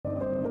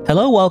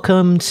Hello,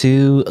 welcome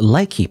to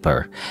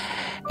Lightkeeper,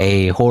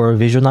 a horror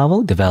visual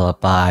novel developed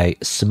by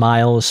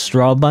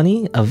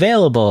Smilestrawbunny,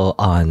 available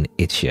on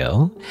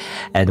itch.io.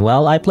 And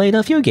well, I played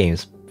a few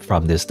games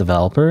from this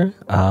developer,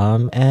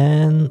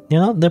 and you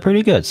know, they're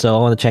pretty good, so I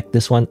want to check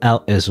this one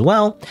out as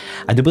well.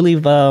 I do believe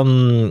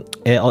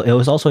it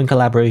was also in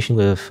collaboration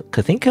with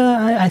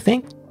Kathinka, I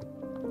think.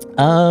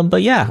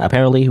 But yeah,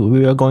 apparently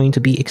we are going to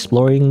be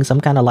exploring some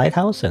kind of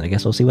lighthouse, and I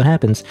guess we'll see what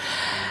happens.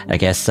 I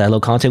guess low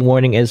content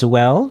warning as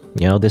well.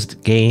 You know, this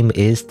game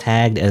is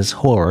tagged as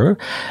horror,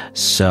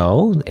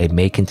 so it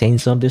may contain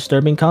some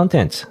disturbing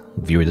content.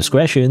 Viewer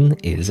discretion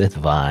is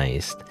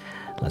advised.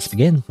 Let's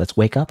begin. Let's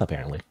wake up,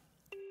 apparently.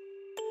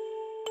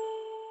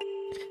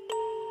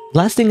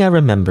 Last thing I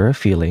remember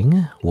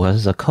feeling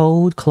was a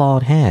cold,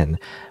 clawed hand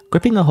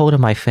gripping a hold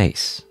of my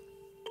face.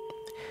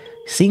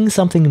 Seeing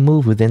something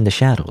move within the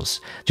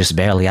shadows, just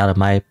barely out of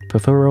my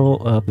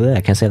peripheral, I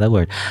can't say that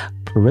word,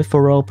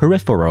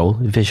 peripheral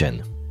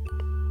vision.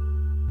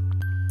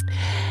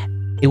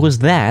 It was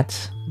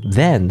that,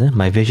 then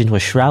my vision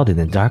was shrouded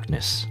in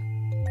darkness.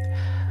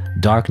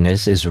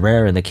 Darkness is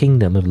rare in the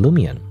kingdom of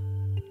Lumien.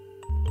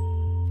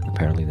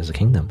 Apparently there's a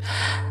kingdom.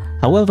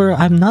 However,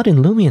 I'm not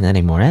in Lumien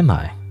anymore, am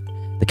I?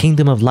 The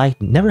kingdom of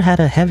light never had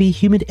a heavy,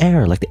 humid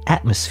air like the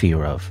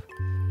atmosphere of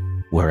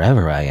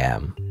wherever I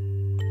am.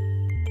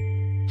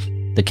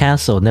 The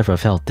castle never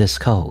felt this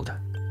cold.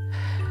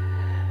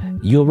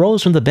 You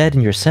arose from the bed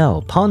in your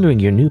cell, pondering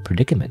your new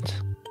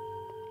predicament.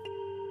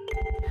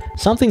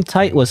 Something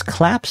tight was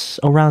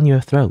clasped around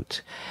your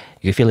throat.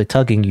 You could feel it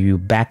tugging you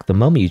back the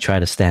moment you try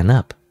to stand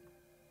up.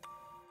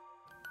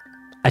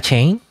 A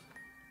chain?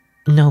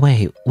 No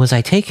way, was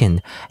I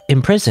taken?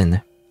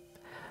 Imprisoned?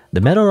 The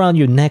metal around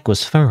your neck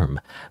was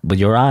firm, but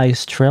your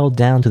eyes trailed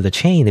down to the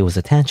chain it was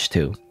attached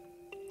to.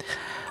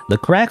 The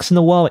cracks in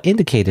the wall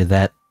indicated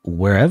that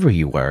wherever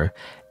you were,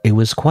 it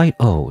was quite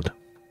old.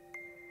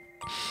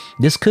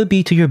 This could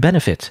be to your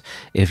benefit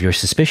if your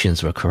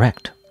suspicions were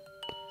correct.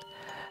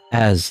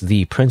 As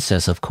the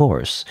princess, of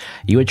course,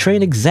 you were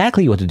trained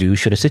exactly what to do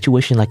should a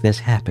situation like this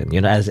happen, you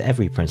know, as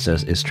every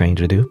princess is trained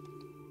to do.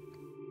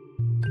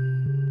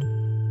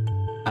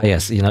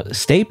 Yes, you know,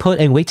 stay put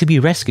and wait to be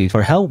rescued,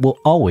 for help will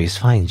always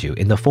find you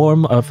in the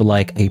form of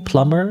like a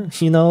plumber,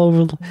 you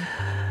know,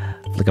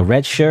 like a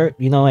red shirt,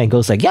 you know, and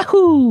goes like,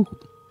 Yahoo!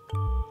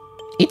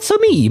 It's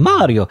me,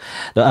 Mario!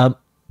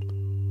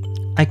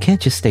 I can't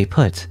just stay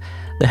put.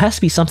 There has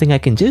to be something I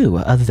can do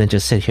other than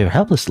just sit here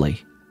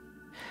helplessly.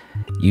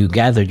 You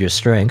gathered your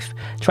strength,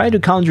 tried to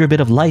conjure a bit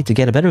of light to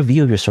get a better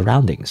view of your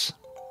surroundings.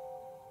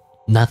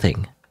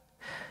 Nothing.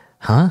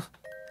 Huh?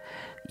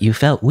 You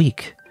felt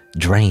weak,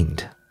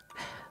 drained.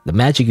 The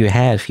magic you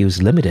had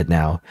feels limited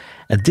now.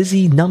 A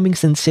dizzy, numbing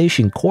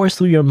sensation coursed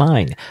through your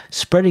mind,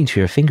 spreading to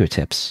your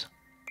fingertips.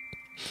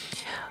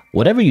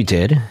 Whatever you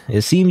did,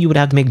 it seemed you would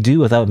have to make do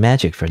without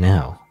magic for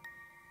now.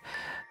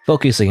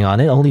 Focusing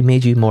on it only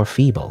made you more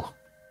feeble.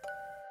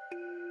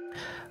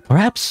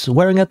 Perhaps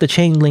wearing out the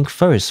chain link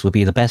first would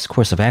be the best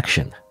course of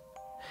action.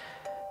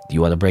 Do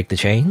you want to break the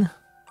chain?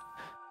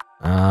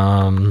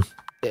 You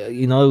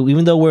know,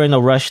 even though we're in a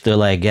rush to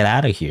like get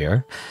out of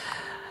here,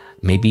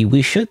 maybe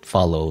we should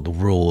follow the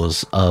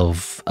rules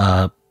of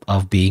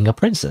being a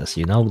princess,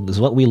 you know? This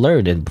is what we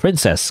learned in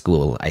princess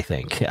school, I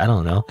think. I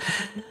don't know.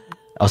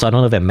 Also, I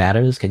don't know if it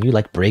matters. Can you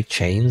like break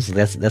chains?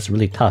 That's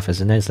really tough,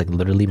 isn't it? It's like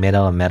literally made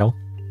out of metal.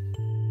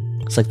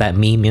 It's like that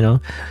meme, you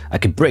know? I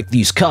can break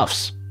these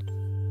cuffs.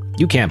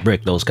 You can't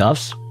break those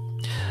cuffs.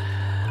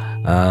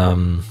 I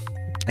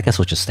guess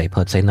we'll just stay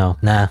put. Say no.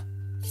 Nah,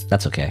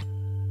 that's okay.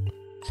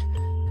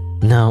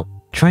 No,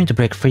 trying to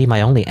break free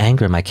might only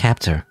anger my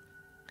captor.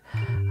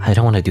 I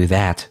don't want to do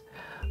that.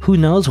 Who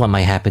knows what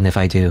might happen if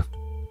I do?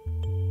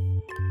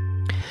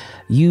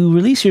 You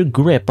release your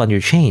grip on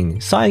your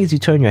chain, sighing as you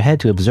turn your head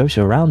to observe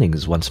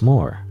surroundings once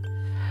more.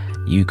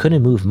 You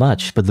couldn't move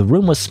much, but the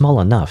room was small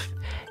enough.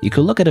 You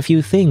could look at a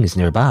few things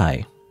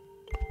nearby.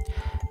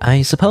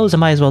 I suppose I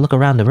might as well look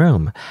around the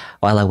room,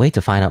 while I wait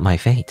to find out my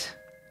fate.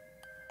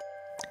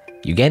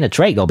 You gain a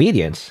trait,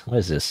 obedience. What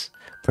is this?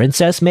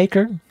 Princess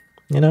Maker?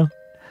 You know?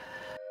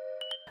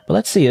 But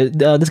let's see,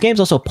 this game's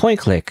also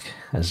point-click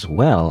as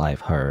well, I've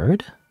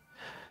heard.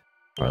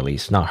 Or at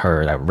least, not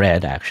heard, I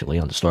read, actually,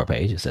 on the store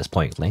page. It says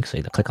point-click, so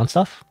you click on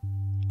stuff.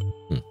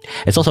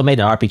 It's also made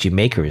in RPG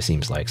Maker, it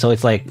seems like. So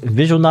it's like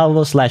visual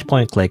novel /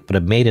 point-click,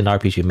 but made in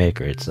RPG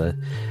Maker. It's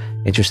an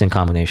interesting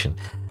combination.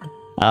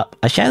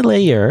 A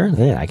chandelier...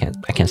 I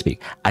can't speak.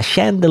 A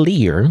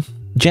chandelier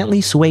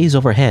gently sways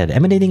overhead,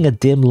 emanating a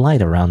dim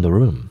light around the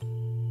room.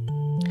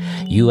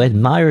 You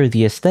admire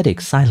the aesthetic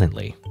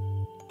silently.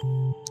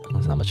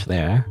 There's not much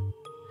there.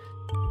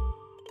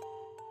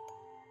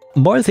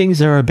 More things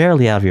that are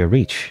barely out of your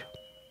reach.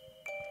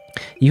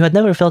 You had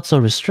never felt so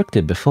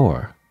restricted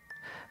before.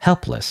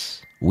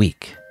 Helpless,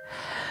 weak.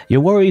 Your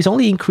worries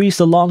only increase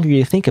the longer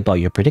you think about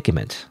your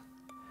predicament.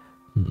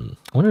 I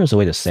wonder if there's a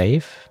way to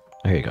save.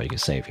 Oh, here you go, you can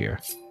save here.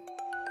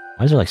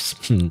 Why is there like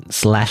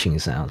slashing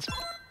sounds?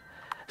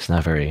 It's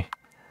not very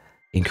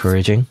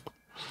encouraging.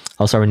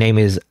 Also, her name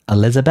is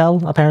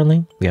Elizabeth,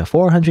 apparently. We have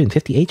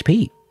 450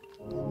 HP.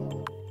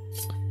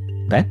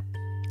 Bed?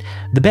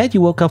 The bed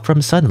you woke up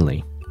from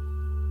suddenly.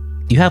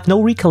 You have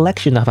no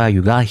recollection of how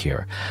you got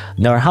here,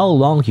 nor how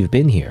long you've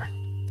been here.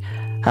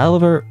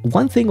 However,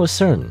 one thing was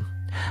certain.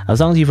 As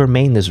long as you've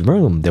remained in this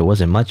room, there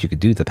wasn't much you could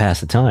do to pass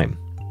the time.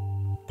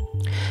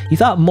 You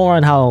thought more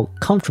on how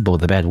comfortable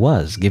the bed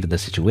was, given the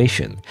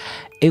situation.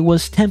 It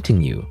was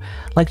tempting you,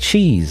 like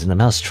cheese in a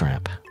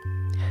mousetrap.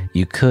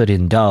 You could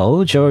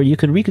indulge, or you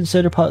could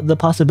reconsider the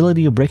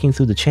possibility of breaking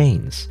through the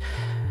chains.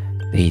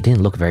 They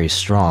didn't look very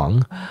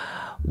strong.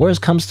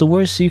 Worst comes to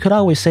worst, you could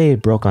always say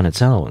it broke on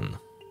its own.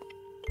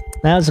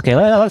 Now it's okay,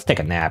 let's take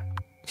a nap.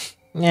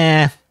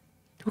 Nah,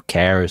 who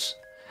cares?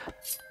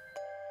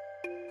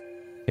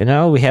 You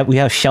know, we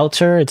have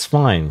shelter, it's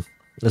fine.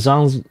 As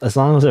long as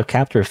our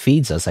captor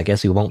feeds us, I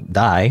guess we won't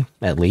die,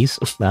 at least.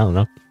 I don't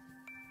know.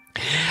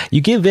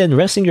 You give in,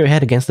 resting your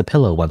head against the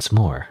pillow once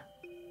more.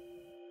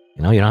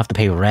 You know, you don't have to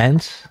pay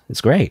rent.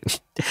 It's great.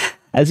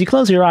 As you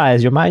close your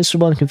eyes, your mind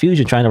swirls in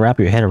confusion trying to wrap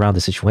your head around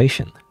the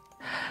situation.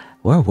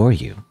 Where were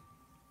you?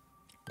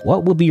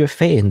 What would be your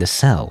fate in this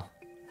cell?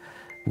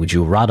 Would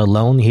you rot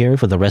alone here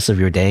for the rest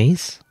of your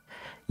days?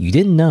 You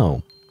didn't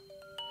know.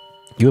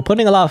 You were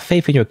putting a lot of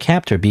faith in your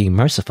captor being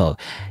merciful,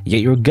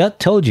 yet your gut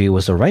told you it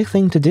was the right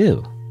thing to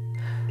do.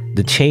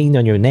 The chain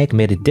on your neck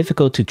made it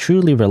difficult to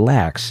truly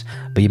relax,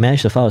 but you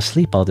managed to fall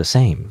asleep all the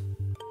same.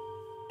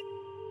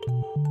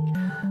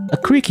 A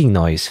creaking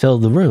noise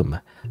filled the room,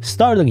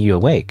 startling you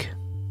awake.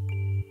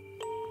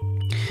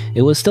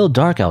 It was still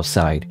dark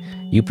outside.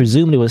 You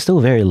presumed it was still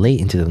very late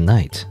into the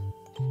night.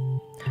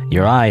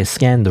 Your eyes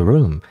scanned the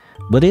room,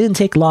 but it didn't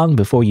take long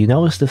before you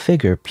noticed a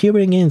figure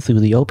peering in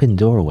through the open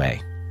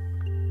doorway.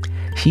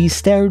 She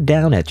stared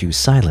down at you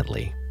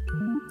silently,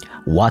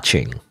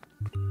 watching,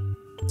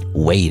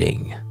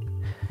 waiting.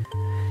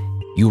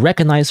 You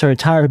recognized her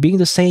attire being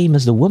the same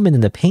as the woman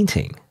in the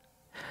painting,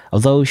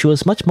 although she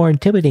was much more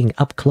intimidating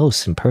up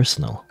close and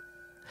personal.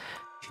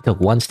 She took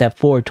one step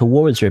forward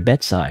towards your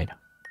bedside,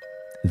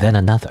 then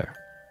another.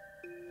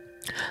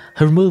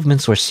 Her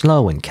movements were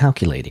slow and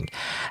calculating,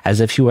 as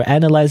if she were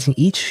analyzing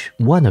each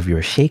one of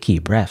your shaky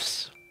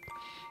breaths.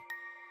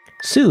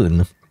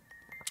 Soon,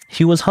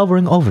 she was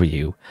hovering over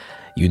you.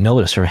 You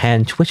noticed her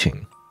hand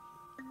twitching.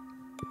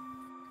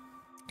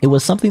 It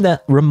was something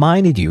that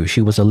reminded you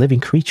she was a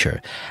living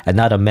creature, and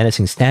not a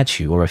menacing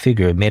statue or a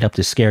figure made up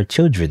to scare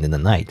children in the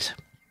night.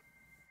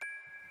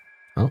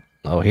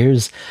 Oh,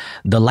 here's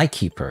the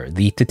Lightkeeper,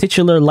 the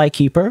titular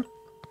Lightkeeper.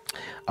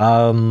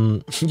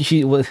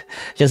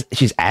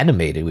 She's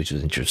animated, which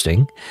is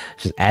interesting.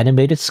 She's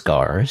animated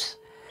scars,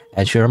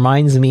 and she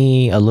reminds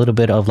me a little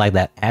bit of like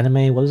that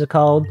anime. What was it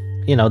called?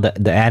 You know,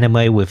 the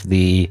anime with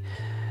the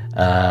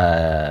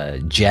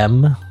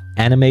gem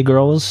anime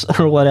girls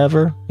or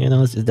whatever. You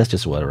know, that's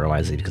just what it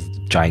reminds me, because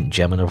giant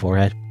gem on her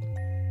forehead.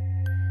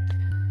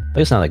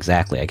 But it's not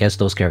exactly. I guess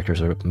those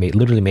characters are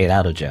literally made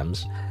out of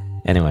gems.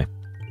 Anyway,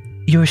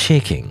 you're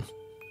shaking.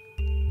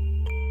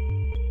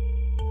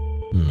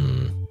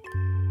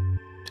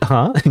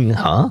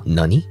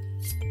 Nani?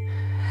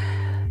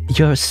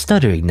 You're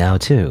stuttering now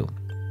too.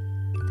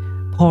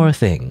 Poor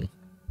thing.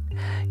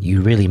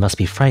 You really must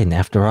be frightened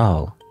after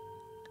all.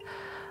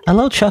 A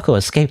low chuckle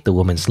escaped the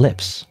woman's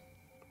lips.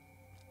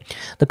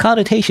 The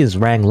connotations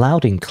rang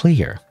loud and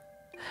clear.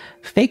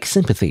 Fake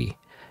sympathy,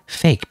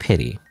 fake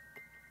pity.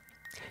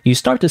 You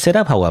start to sit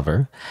up,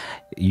 however.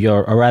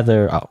 I read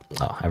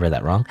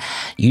that wrong.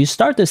 You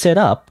start to sit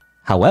up,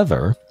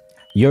 however,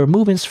 your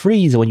movements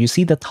freeze when you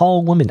see the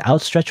tall woman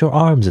outstretch her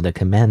arms in a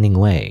commanding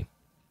way.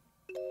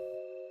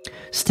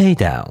 Stay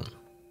down.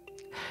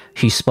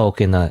 She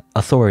spoke in an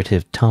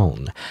authoritative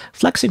tone,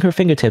 flexing her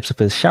fingertips with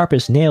the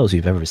sharpest nails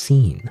you've ever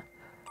seen.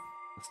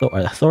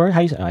 I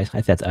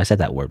said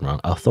that word wrong.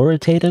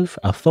 Authoritative.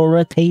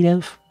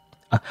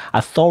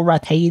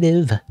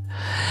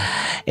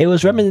 It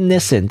was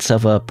reminiscent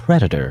of a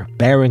predator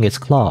baring its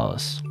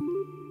claws.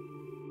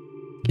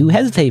 You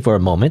hesitate for a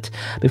moment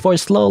before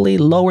slowly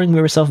lowering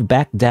yourself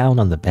back down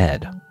on the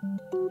bed.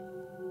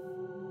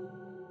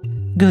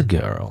 Good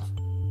girl.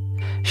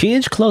 She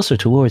inched closer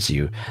towards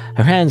you,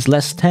 her hands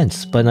less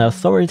tense, but an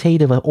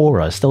authoritative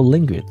aura still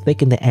lingered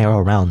thick in the air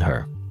around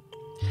her.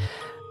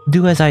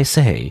 Do as I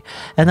say,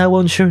 and I will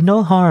ensure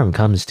no harm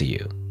comes to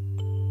you.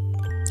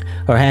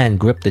 Her hand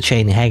gripped the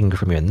chain hanging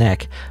from your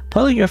neck,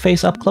 pulling your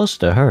face up close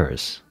to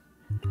hers.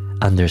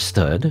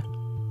 Understood?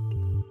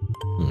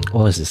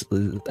 What is this?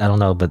 I don't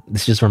know, but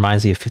this just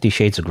reminds me of 50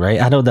 Shades of Grey.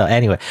 I don't know.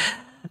 Anyway,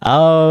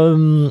 I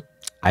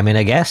mean,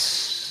 I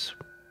guess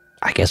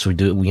we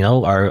do. You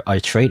know, our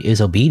trait is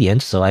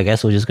obedience, so I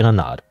guess we're just gonna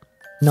nod.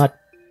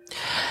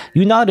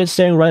 You nodded,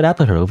 staring right up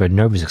at her with a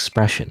nervous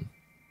expression.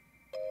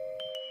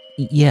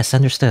 Yes,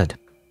 understood.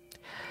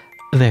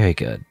 Very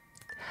good.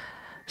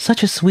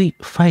 Such a sweet,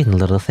 frightened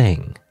little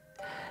thing.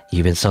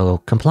 You've been so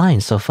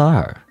compliant so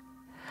far.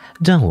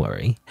 Don't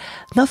worry.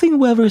 Nothing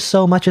will ever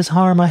so much as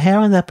harm a hair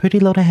on that pretty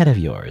little head of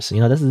yours. You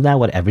know, this is not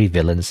what every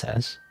villain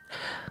says.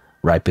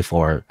 Right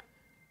before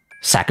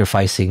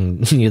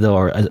sacrificing,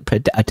 or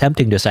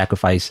attempting to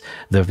sacrifice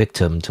their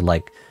victim to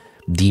like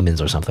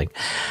demons or something.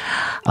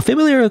 A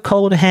familiar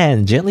cold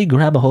hand gently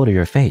grab a hold of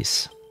your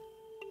face.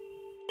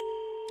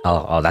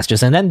 Oh, that's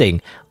just an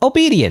ending.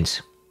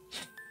 Obedient.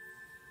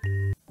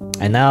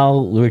 And now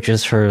we're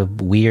just her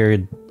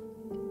weird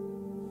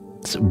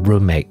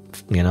roommate,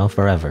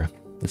 forever.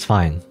 It's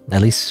fine.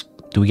 At least,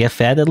 do we get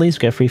fed at least?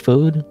 Get free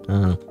food?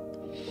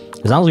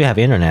 As long as we have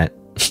internet,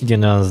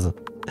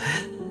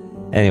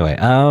 Anyway,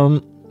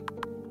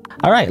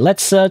 alright,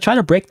 let's try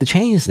to break the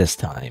chains this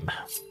time.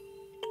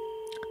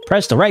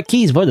 Press the right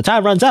keys before the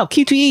time runs out.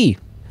 Q to E.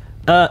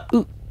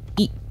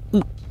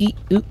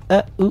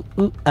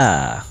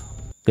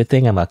 Good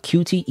thing I'm a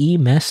QTE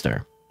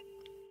master.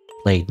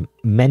 Played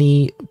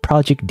many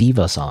Project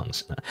Diva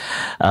songs.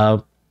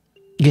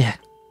 Yeah.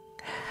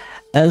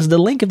 As the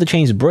link of the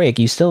chains break,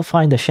 you still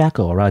find the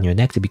shackle around your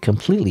neck to be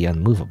completely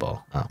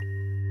unmovable. Oh.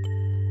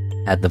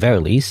 At the very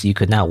least, you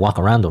could now walk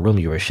around the room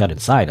you were shut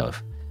inside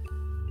of.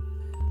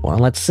 Well,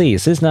 let's see.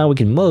 Since now we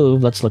can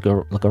move, let's look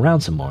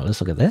around some more.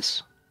 Let's look at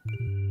this.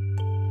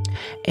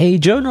 A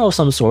journal of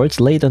some sorts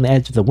laid on the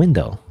edge of the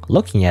window.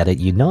 Looking at it,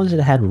 you notice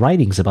it had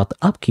writings about the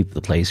upkeep of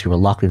the place you were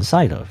locked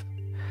inside of.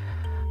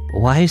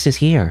 Why is this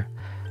here?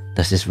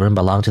 Does this room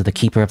belong to the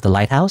keeper of the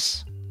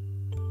lighthouse?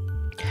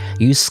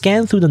 You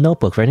scan through the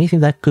notebook for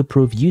anything that could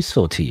prove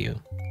useful to you.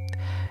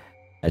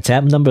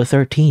 Attempt number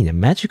 13, a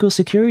magical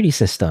security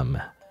system.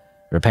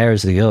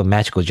 Repairs to the old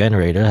magical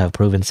generator have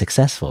proven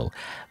successful.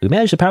 We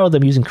managed to power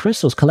them using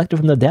crystals collected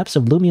from the depths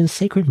of Lumien's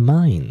sacred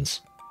mines.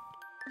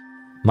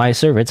 My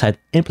servants had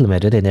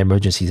implemented an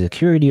emergency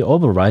security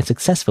override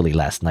successfully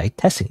last night,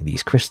 testing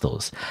these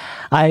crystals.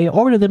 I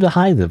ordered them to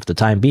hide them for the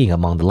time being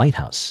among the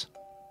lighthouse.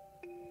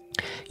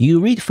 You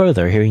read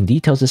further, hearing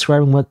details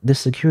describing what this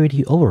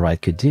security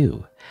override could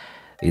do.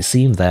 It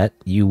seemed that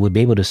you would be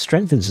able to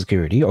strengthen the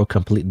security or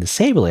completely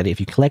disable it if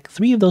you collect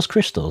 3 of those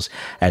crystals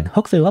and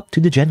hook them up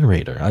to the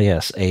generator. Oh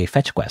yes, a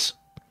fetch quest.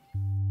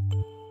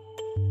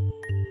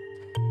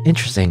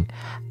 Interesting.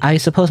 I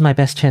suppose my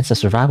best chance of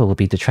survival would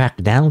be to track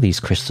down these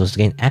crystals to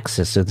gain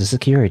access to the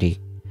security.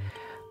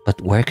 But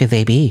where could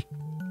they be?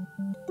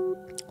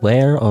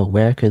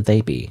 Where could they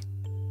be?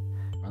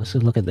 Let's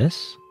look at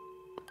this.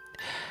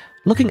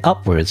 Looking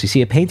upwards, you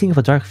see a painting of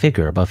a dark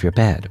figure above your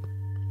bed.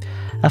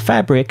 A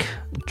fabric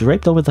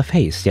draped over the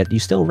face, yet you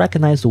still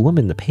recognize the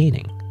woman in the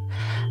painting.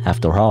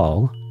 After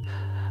all,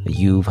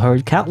 you've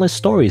heard countless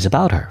stories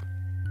about her.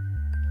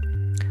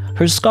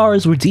 Her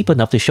scars were deep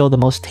enough to show the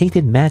most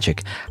tainted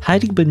magic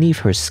hiding beneath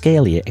her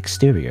scaly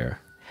exterior.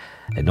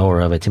 An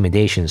aura of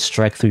intimidation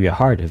struck through your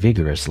heart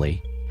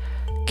vigorously.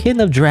 Kin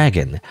of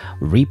Dragon,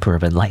 Reaper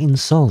of Enlightened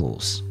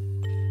Souls.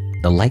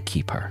 The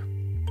Lightkeeper.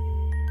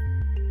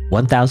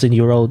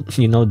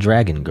 1,000-year-old,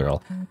 dragon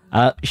girl.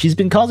 She's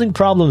been causing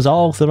problems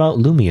all throughout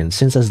Lumien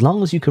since as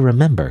long as you can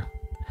remember.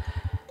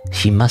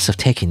 She must have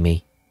taken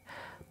me.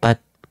 But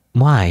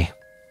why?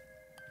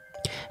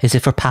 Is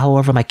it for power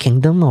over my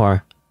kingdom,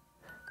 or...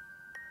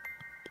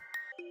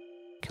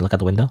 Can you look out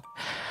the window?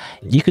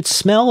 You could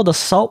smell the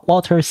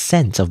saltwater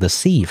scent of the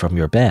sea from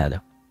your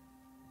bed.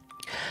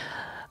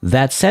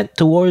 That scent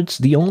towards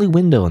the only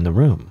window in the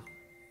room.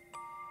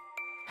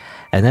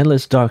 An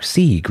endless dark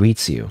sea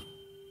greets you.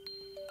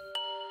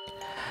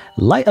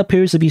 Light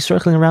appears to be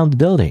circling around the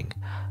building,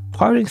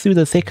 parting through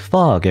the thick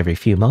fog every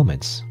few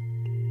moments.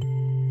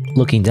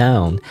 Looking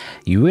down,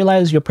 you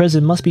realize your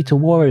prison must be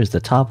towards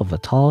the top of a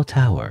tall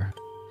tower.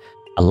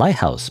 A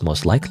lighthouse,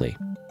 most likely.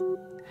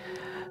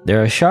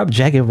 There are sharp,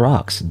 jagged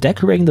rocks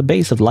decorating the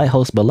base of the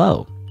lighthouse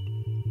below.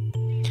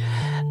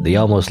 They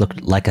almost look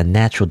like a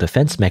natural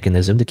defense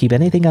mechanism to keep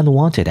anything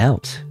unwanted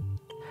out.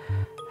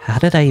 How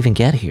did I even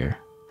get here?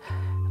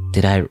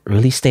 Did I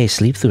really stay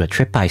asleep through a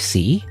trip by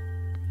sea?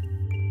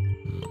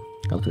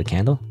 Look at the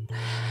candle.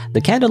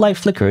 The candlelight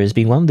flickers,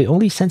 being one of the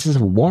only senses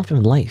of warmth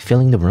and light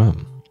filling the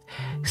room.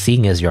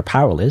 Seeing as you're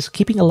powerless,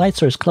 keeping a light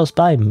source close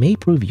by may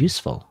prove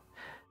useful.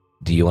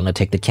 Do you want to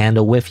take the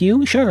candle with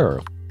you?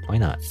 Sure, why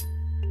not?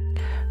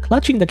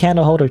 Clutching the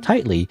candle holder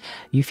tightly,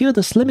 you feel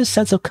the slimmest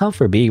sense of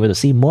comfort being able to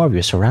see more of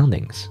your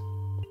surroundings.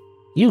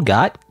 You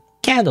got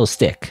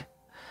candlestick.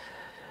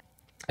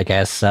 I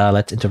guess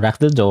let's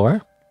interact with the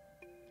door.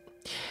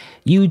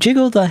 You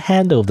jiggle the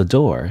handle of the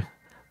door.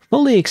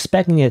 Fully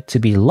expecting it to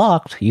be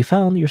locked, you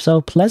found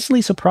yourself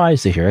pleasantly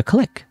surprised to hear a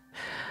click.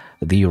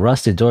 The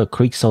rusted door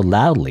creaked so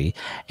loudly,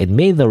 it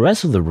made the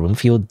rest of the room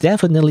feel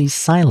deafeningly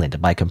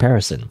silent by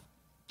comparison.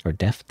 Or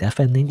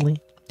deafeningly?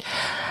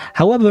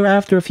 However,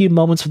 after a few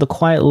moments of the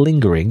quiet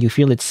lingering, you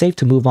feel it's safe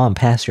to move on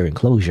past your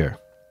enclosure.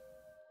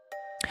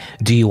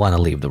 Do you want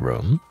to leave the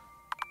room?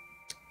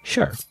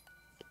 Sure.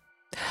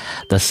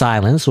 The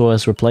silence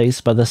was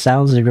replaced by the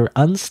sounds of your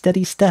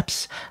unsteady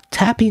steps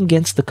tapping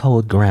against the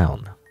cold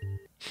ground.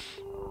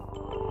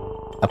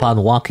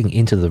 Upon walking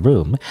into the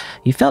room,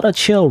 you felt a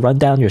chill run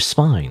down your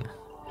spine.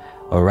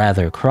 Or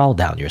rather, crawl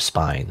down your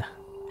spine.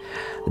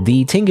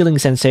 The tingling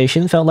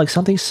sensation felt like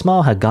something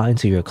small had got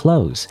into your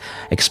clothes,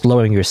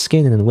 exploring your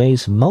skin in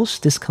ways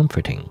most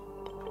discomforting.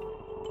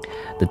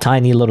 The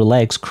tiny little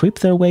legs creep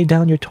their way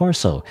down your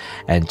torso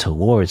and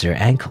towards your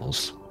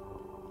ankles.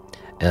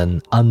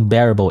 An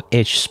unbearable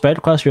itch spread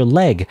across your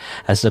leg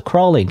as the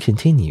crawling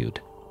continued.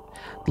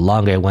 The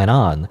longer it went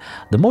on,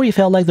 the more you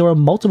felt like there were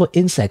multiple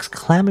insects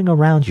clambering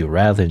around you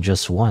rather than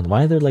just one.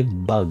 Why are there like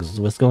bugs?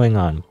 What's going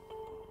on?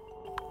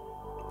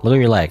 Look at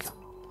your leg.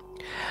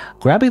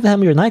 Grabbing the hem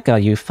of your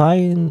nightgown, you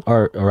find,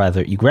 or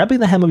rather, you grabbing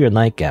the hem of your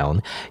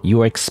nightgown,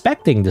 you are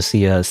expecting to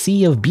see a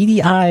sea of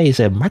beady eyes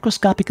and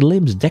microscopic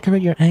limbs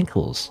decorate your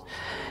ankles.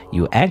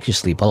 You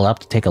anxiously pull up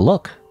to take a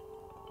look.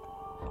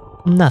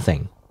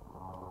 Nothing.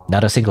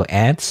 Not a single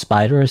ant,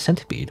 spider, or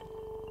centipede.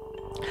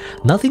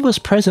 Nothing was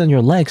present on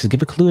your legs to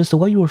give a clue as to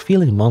what you were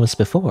feeling moments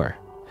before.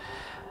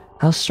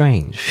 How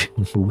strange.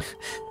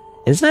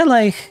 Isn't that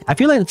like... I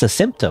feel like it's a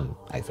symptom,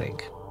 I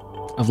think.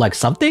 Of like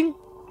something?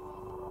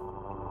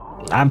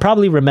 I'm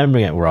probably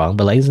remembering it wrong,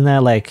 but like, isn't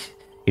that like...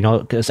 You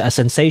know, a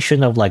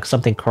sensation of like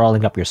something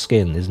crawling up your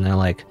skin? Isn't that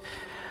like...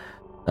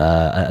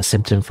 a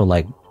symptom for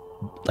like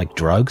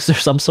drugs or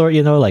some sort,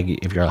 you know? Like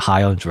if you're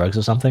high on drugs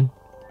or something?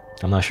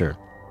 I'm not sure.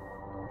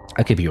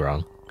 I could be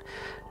wrong.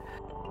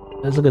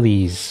 Let's look at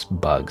these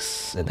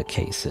bugs in the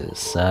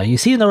cases. You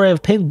see an array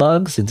of pink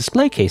bugs in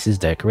display cases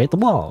decorate the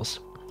walls.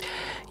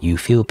 You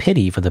feel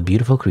pity for the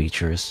beautiful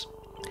creatures.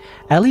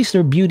 At least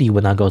their beauty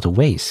would not go to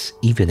waste,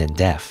 even in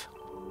death.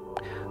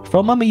 For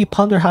a moment you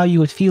ponder how you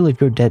would feel if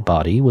your dead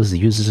body was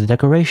used as a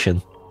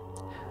decoration.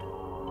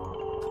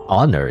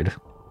 Honored?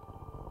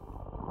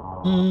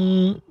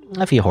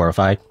 I feel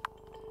horrified.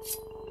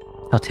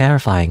 How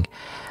terrifying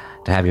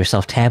to have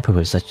yourself tampered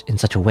with in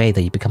such a way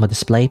that you become a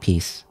display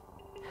piece.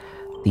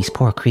 These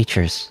poor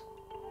creatures.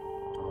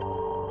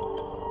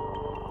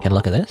 Can I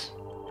look at this?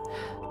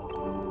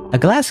 A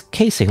glass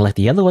casing like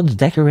the other ones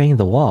decorating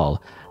the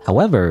wall.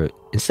 However,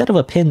 instead of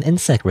a pinned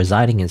insect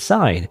residing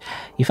inside,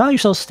 you found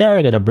yourself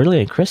staring at a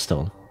brilliant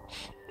crystal.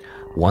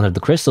 One of the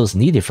crystals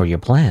needed for your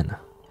plan.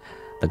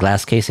 The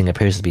glass casing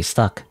appears to be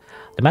stuck.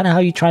 No matter how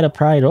you try to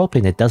pry it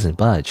open, it doesn't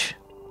budge.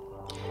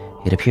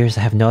 It appears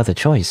I have no other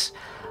choice.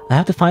 I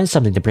have to find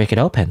something to break it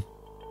open.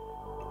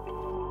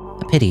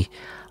 A pity.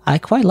 I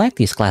quite like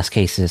these glass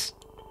cases.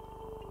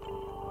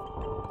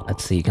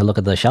 Let's see, you can look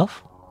at the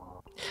shelf.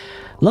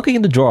 Looking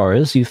in the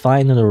drawers, you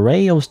find an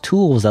array of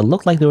tools that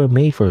look like they were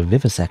made for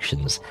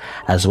vivisections,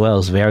 as well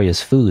as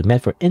various food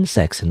meant for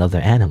insects and other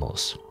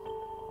animals.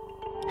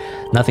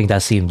 Nothing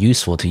that seemed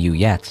useful to you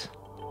yet.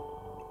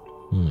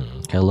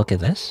 Can I look at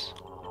this?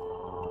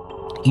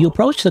 You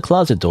approach the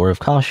closet door with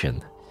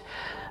caution.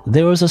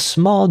 There was a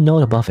small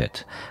note above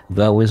it,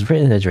 though it was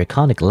written in a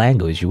draconic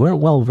language you weren't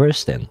well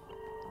versed in.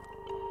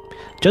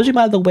 Judging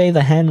by the way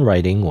the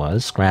handwriting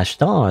was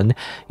scratched on,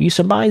 you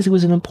surmised it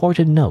was an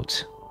important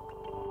note.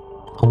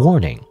 A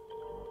warning.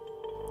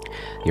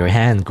 Your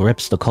hand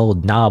grips the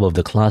cold knob of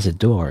the closet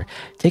door,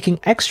 taking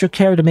extra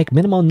care to make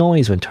minimal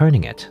noise when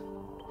turning it.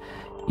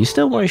 You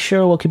still weren't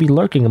sure what could be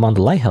lurking among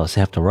the lighthouse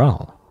after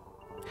all.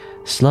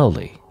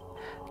 Slowly,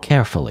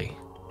 carefully,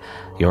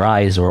 your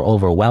eyes were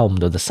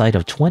overwhelmed with the sight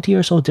of 20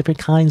 or so different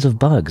kinds of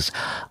bugs,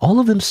 all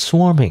of them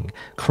swarming,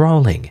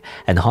 crawling,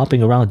 and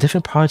hopping around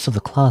different parts of the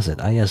closet.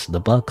 Yes, the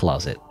bug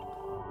closet.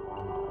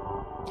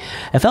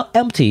 It felt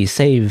empty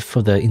save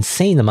for the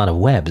insane amount of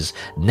webs,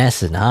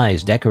 nests, and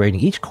hives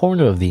decorating each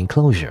corner of the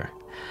enclosure.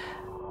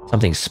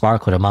 Something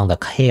sparkled among the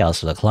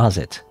chaos of the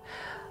closet.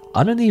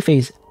 Underneath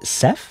a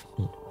ceph?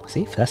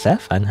 See, that's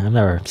ceph? I've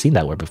never seen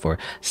that word before.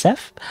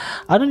 Ceph?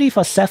 Underneath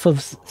a ceph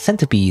of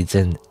centipedes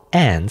and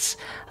ants,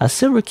 a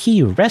silver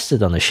key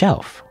rested on the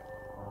shelf.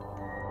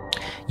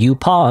 You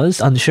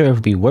paused, unsure if it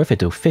would be worth it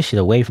to fish it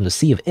away from the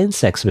sea of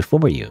insects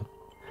before you.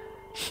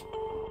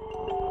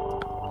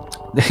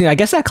 I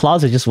guess that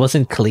closet just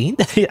wasn't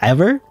cleaned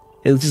ever.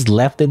 It was just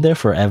left in there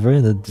forever,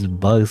 and the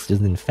bugs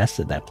just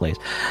infested that place.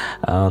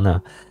 I don't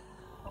know.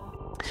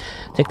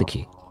 Take the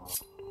key.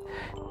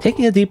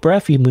 Taking a deep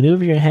breath, you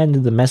maneuver your hand into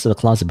the mess of the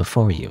closet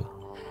before you.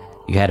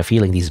 You had a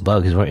feeling these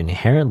bugs were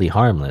inherently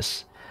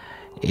harmless.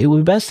 It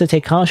would be best to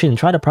take caution and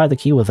try to pry the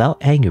key without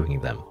angering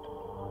them.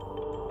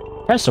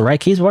 Press the right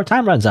keys before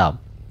time runs out.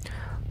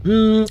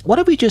 What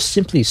if we just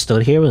simply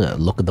stood here and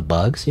look at the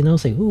bugs? You know,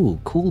 say, ooh,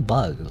 cool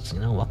bugs. You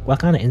know, what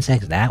kind of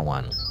insect is that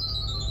one?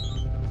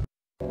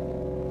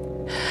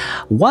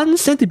 One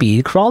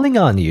centipede crawling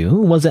on you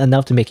wasn't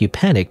enough to make you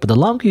panic, but the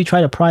longer you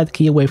try to pry the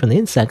key away from the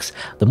insects,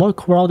 the more it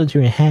crawled into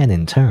your hand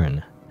in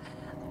turn.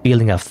 The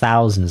feeling of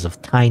thousands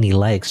of tiny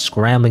legs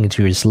scrambling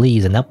into your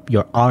sleeves and up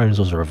your arms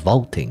was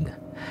revolting.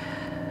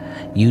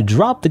 You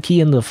drop the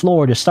key on the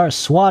floor to start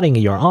swatting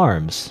at your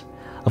arms.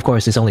 Of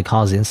course, this only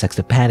caused the insects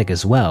to panic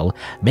as well,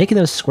 making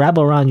them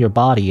scrabble around your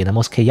body in a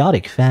most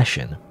chaotic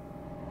fashion.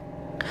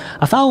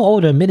 A foul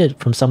odor emitted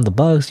from some of the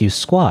bugs you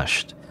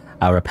squashed,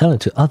 a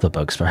repellent to other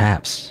bugs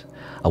perhaps,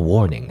 a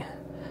warning.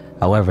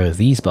 However,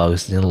 these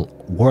bugs didn't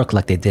work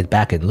like they did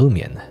back in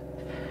Lumien.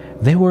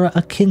 They were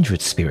a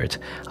kindred spirit,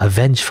 a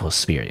vengeful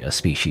spirit, a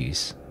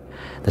species.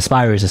 The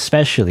spiders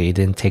especially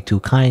didn't take too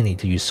kindly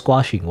to you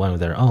squashing one of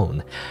their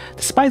own.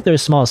 Despite their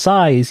small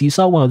size, you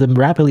saw one of them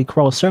rapidly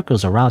crawl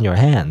circles around your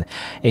hand,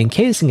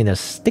 encasing in a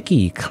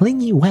sticky,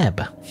 clingy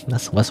web.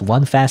 That's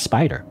one fast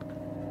spider.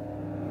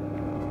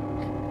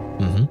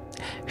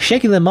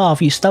 Shaking them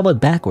off, you stumbled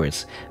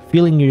backwards,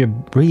 feeling your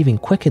breathing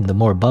quicken the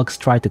more bugs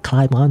tried to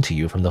climb onto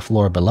you from the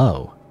floor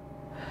below.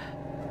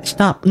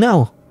 Stop,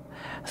 no!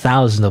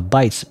 Thousands of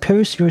bites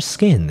pierce your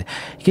skin.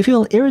 You can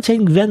feel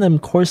irritating venom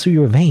course through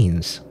your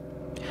veins.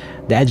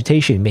 The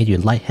agitation made you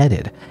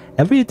lightheaded.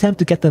 Every attempt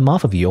to get them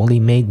off of you only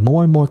made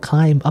more and more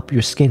climb up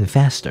your skin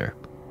faster.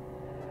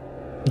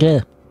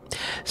 Ugh.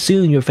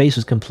 Soon your face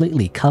was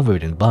completely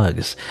covered in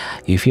bugs.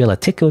 You feel a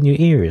tickle in your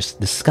ears,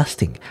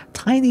 disgusting,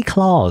 tiny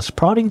claws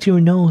prodding to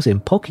your nose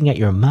and poking at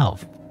your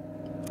mouth.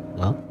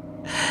 Well,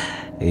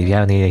 if you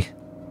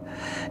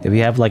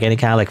have like any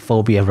kind of like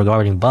phobia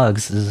regarding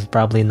bugs, this is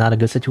probably not a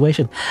good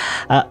situation.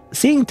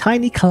 Seeing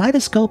tiny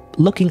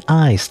kaleidoscope-looking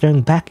eyes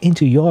staring back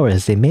into yours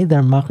as they made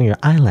their mark on your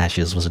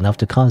eyelashes was enough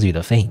to cause you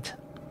to faint.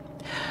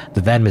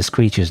 The venomous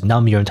creatures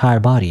numb your entire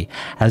body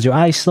as your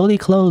eyes slowly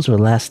close for the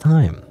last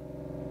time.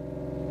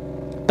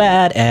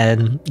 Bad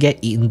and get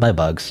eaten by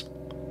bugs.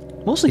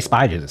 Mostly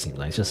spiders, it seems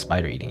like. It's just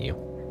spider eating you.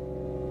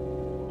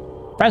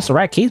 Press the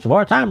right keys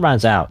before time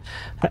runs out.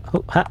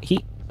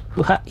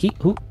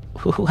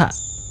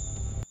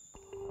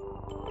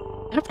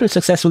 After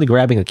successfully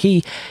grabbing a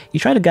key, you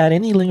try to guide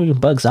any lingering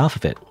bugs off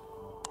of it.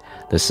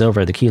 The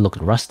silver of the key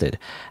looked rusted,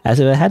 as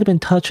if it hadn't been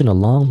touched in a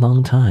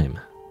long time.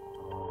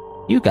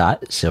 You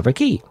got silver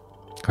key.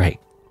 Great.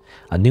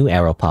 A new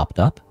arrow popped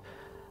up.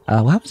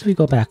 What happens if we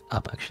go back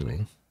up,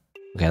 actually?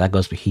 Okay, that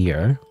goes to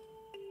here.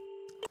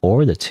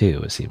 Or the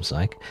 2, it seems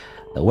like.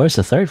 Where's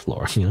the 3rd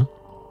floor, you know?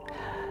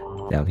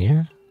 Down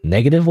here?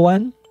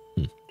 -1?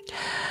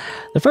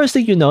 The first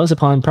thing you noticed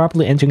upon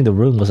properly entering the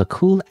room was a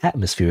cool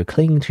atmosphere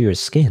clinging to your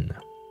skin.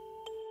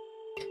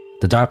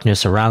 The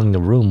darkness surrounding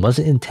the room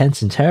wasn't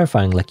intense and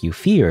terrifying like you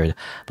feared,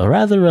 but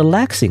rather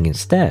relaxing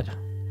instead.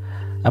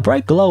 A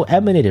bright glow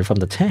emanated from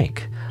the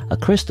tank. A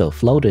crystal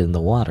floated in the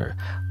water,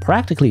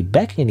 practically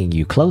beckoning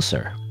you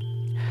closer.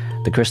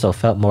 The crystal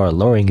felt more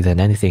alluring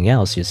than anything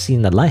else you'd seen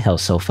in the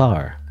lighthouse so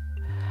far.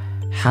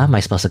 How am I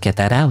supposed to get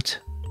that out?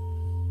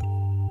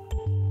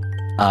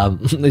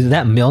 Is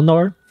that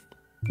Milnor?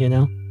 You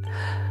know?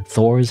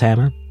 Thor's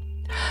hammer?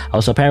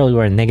 Also, apparently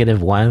we're at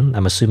 -1.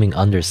 I'm assuming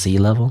under sea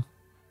level.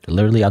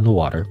 Literally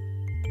underwater.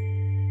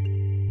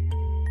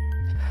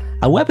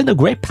 A weapon of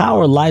great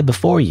power lay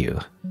before you.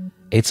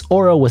 Its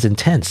aura was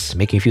intense,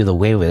 making you feel the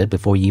weight of it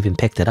before you even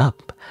picked it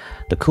up.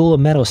 The cool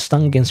metal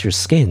stung against your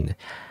skin.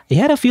 You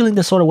had a feeling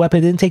this sort of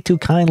weapon didn't take too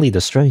kindly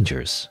to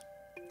strangers.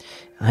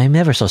 I'm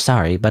ever so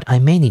sorry, but I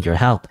may need your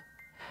help.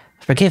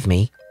 Forgive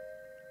me.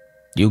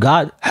 You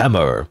got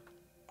hammer.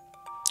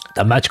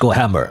 The magical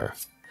hammer.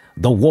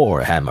 The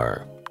war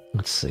hammer.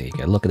 Let's see.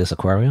 Can I look at this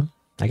aquarium,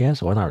 I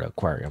guess? Or not an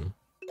aquarium.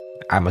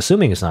 I'm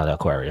assuming it's not an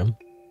aquarium.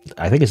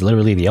 I think it's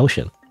literally the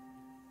ocean.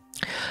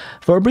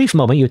 For a brief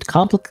moment, you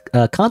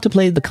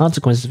contemplated the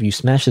consequences if you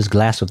smashed this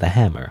glass with the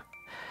hammer.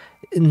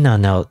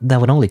 No, that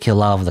would only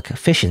kill all of the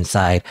fish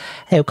inside.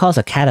 It would cause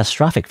a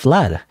catastrophic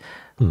flood.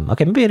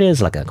 Okay, maybe it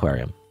is like an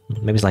aquarium.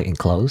 Maybe it's like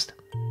enclosed.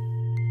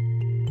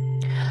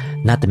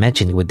 Not to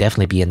mention, it would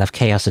definitely be enough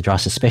chaos to draw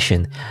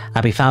suspicion.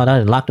 I'd be found out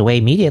and locked away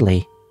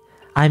immediately.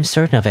 I'm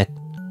certain of it.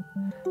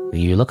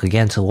 You look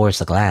again towards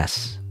the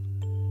glass.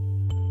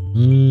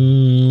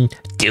 Do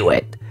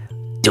it.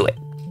 Do it.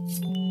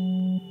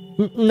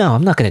 No,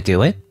 I'm not gonna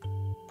do it.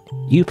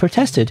 You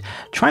protested,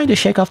 trying to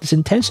shake off this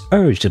intense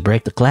urge to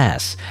break the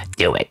glass.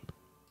 Do it.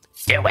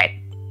 Do it.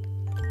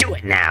 Do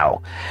it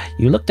now.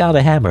 You look down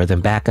the hammer, then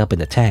back up in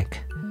the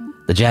tank.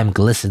 The gem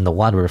glistened in the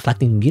water,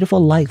 reflecting beautiful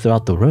light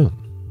throughout the room.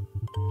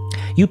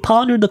 You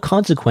pondered the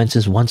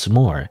consequences once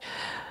more.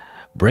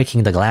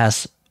 Breaking the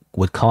glass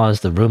would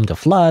cause the room to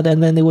flood,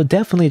 and then it would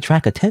definitely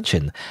attract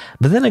attention.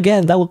 But then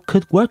again, that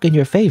could work in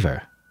your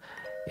favor.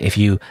 If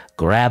you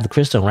grabbed the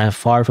crystal and ran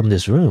far from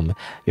this room,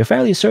 you're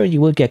fairly certain you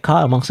would get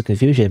caught amongst the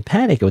confusion and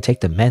panic. It would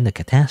take the men to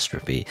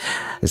catastrophe.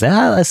 Is that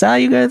how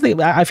you gonna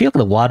think? I feel like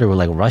the water would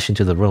like rush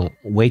into the room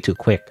way too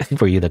quick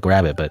for you to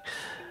grab it, but...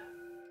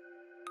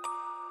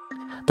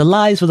 The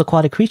lives of the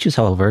aquatic creatures,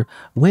 however,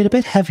 weighed a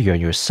bit heavier on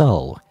your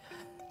soul.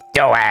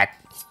 Do it!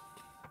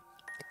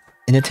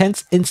 An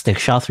intense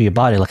instinct shot through your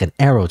body like an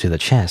arrow to the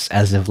chest,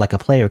 as if like a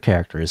player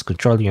character is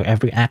controlling your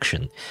every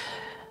action.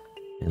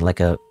 In like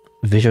a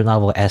visual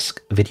novel-esque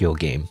video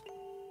game.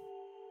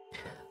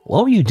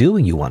 What were you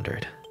doing, you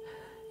wondered?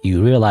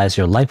 You realized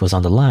your life was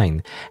on the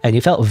line, and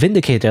you felt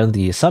vindicated on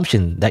the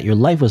assumption that your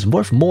life was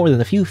worth more than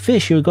a few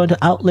fish you were going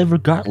to outlive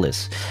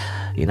regardless.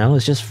 You know,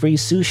 it's just free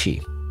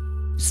sushi.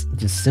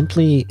 Just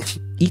simply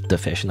eat the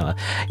fish. No,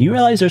 you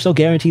realize there's no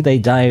guarantee they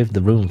die if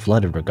the room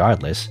flooded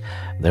regardless.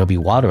 There'll be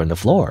water on the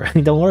floor.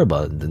 Don't worry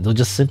about it. They'll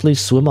just simply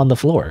swim on the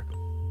floor.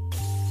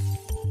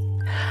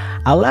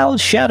 A loud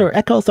shatter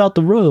echoed throughout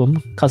the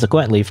room,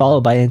 consequently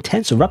followed by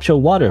intense rupture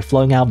of water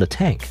flowing out of the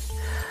tank.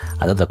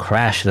 Another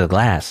crash to the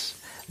glass,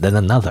 then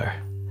another.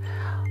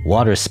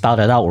 Water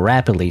spouted out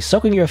rapidly,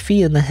 soaking your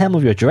feet and the hem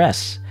of your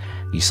dress.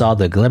 You saw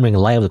the glimmering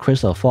light of the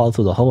crystal fall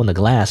through the hole in the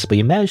glass, but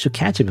you managed to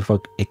catch it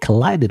before it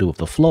collided with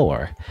the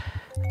floor.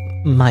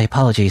 My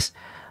apologies.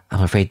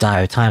 I'm afraid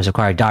dire times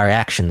require dire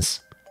actions.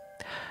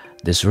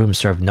 This room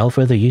served no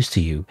further use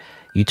to you.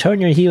 You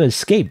turned your heel and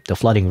escaped the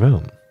flooding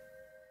room.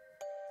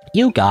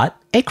 You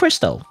got a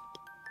crystal.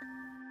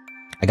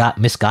 I got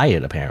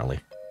misguided, apparently.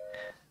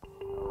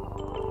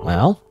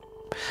 Well,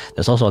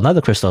 there's also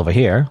another crystal over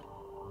here.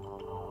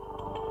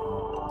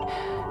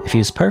 It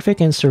feels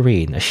perfect and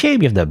serene. A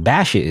shame you have to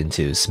bash it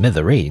into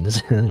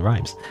smithereens. It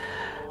rhymes.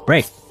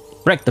 Break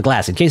the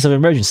glass in case of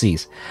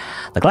emergencies.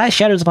 The glass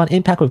shatters upon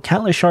impact with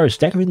countless shards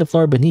decorating the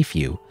floor beneath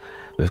you.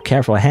 With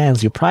careful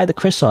hands, you pry the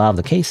crystal out of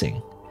the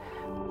casing.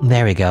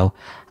 There we go.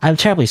 I'm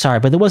terribly sorry,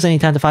 but there wasn't any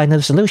time to find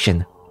another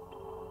solution.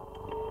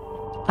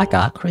 I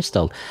got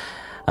crystal.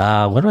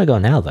 Where do I go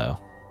now, though?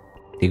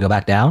 Do you go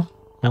back down,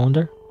 I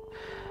wonder?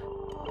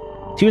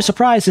 To your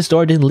surprise, this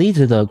door didn't lead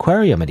to the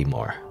aquarium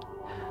anymore.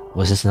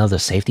 Was this another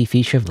safety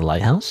feature of the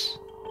lighthouse?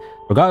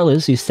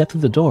 Regardless, you step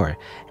through the door.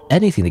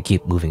 Anything to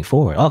keep moving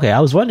forward. Okay, I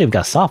was wondering if it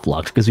got soft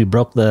locked because we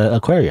broke the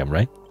aquarium,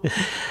 right?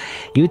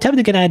 You attempted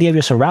to get an idea of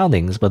your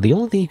surroundings, but the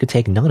only thing you could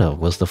take note of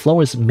was the floor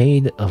was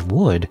made of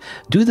wood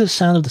due to the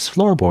sound of the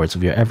floorboards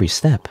with your every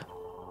step.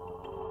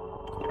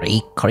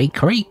 Creak, creak,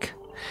 creak.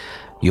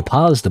 You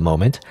paused a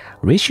moment,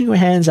 reaching your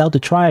hands out to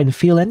try and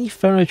feel any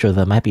furniture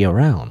that might be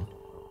around.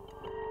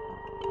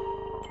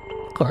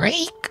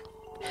 Creak!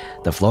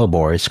 The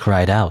floorboards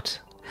cried out.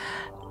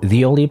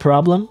 The only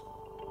problem?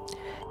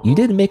 You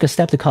didn't make a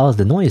step to cause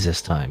the noise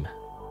this time.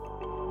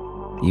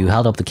 You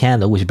held up the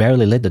candle, which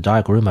barely lit the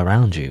dark room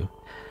around you.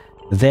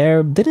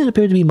 There didn't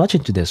appear to be much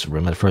into this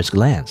room at first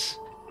glance.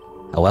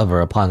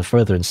 However, upon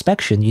further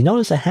inspection, you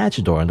noticed a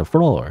hatch door on the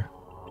floor.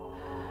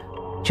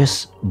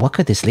 Just what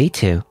could this lead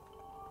to?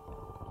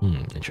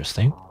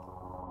 Interesting.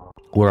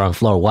 We're on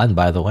floor 1,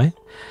 by the way.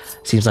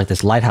 Seems like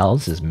this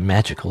lighthouse is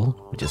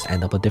magical. We just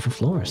end up on different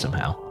floors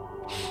somehow.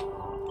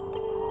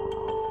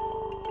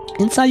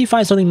 Inside you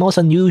find something most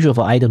unusual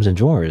for items and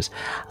drawers,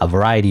 a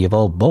variety of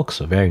old books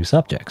of varying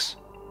subjects.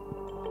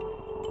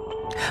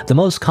 The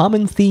most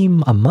common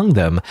theme among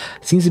them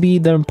seems to be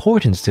their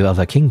importance to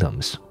other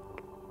kingdoms.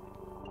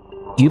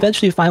 You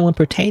eventually find one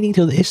pertaining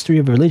to the history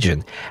of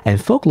religion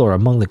and folklore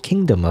among the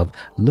kingdom of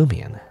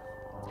Lumien.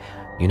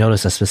 You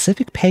notice a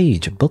specific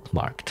page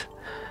bookmarked.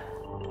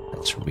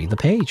 Let's read the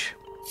page.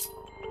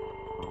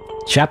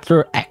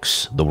 Chapter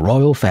X, The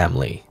Royal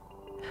Family.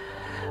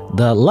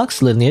 The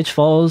Lux lineage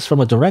falls from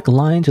a direct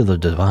line to the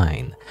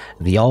divine,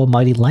 the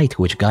almighty light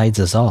which guides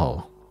us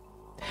all.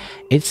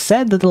 It's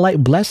said that the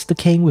light blessed the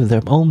king with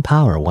their own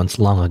power once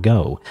long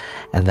ago,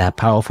 and that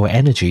powerful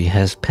energy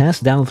has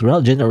passed down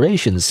throughout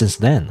generations since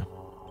then.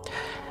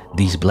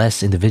 These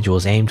blessed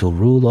individuals aim to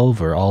rule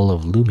over all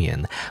of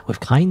Lumien with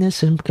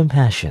kindness and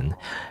compassion,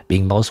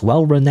 being most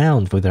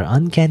well-renowned for their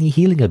uncanny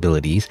healing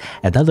abilities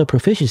and other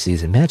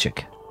proficiencies in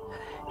magic.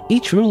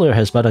 Each ruler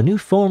has brought a new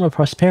form of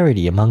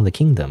prosperity among the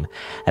kingdom,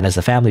 and as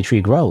the family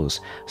tree grows,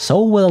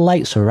 so will the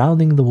light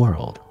surrounding the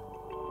world.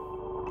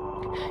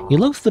 You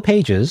look through the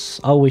pages,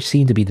 all which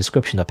seem to be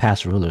description of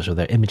past rulers with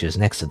their images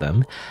next to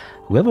them.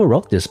 Whoever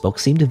wrote this book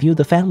seemed to view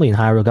the family in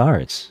high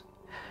regards.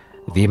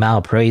 The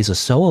amount of praise was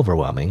so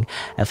overwhelming,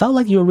 it felt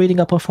like you were reading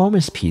a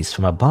performance piece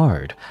from a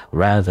bard,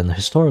 rather than a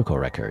historical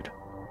record.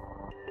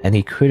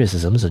 Any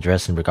criticisms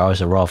addressed in regards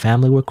to the royal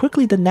family were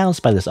quickly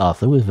denounced by this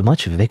author with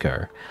much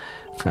vigor.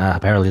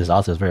 Apparently this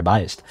author is very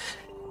biased.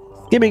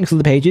 Skimming through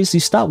the pages, you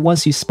stopped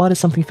once you spotted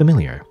something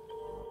familiar.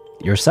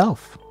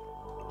 Yourself.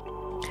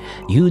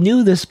 You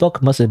knew this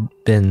book must have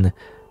been,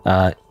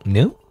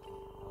 new?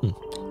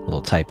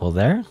 Little typo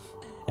there.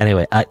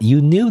 Anyway,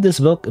 you knew this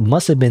book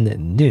must have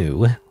been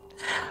new,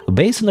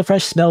 based on the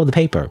fresh smell of the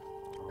paper.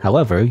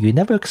 However, you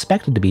never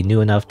expected to be new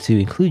enough to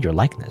include your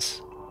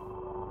likeness.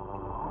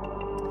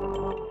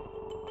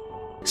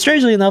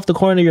 Strangely enough, the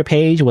corner of your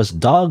page was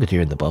dogged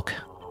here in the book.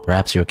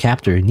 Perhaps your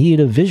captor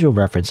needed a visual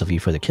reference of you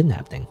for the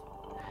kidnapping.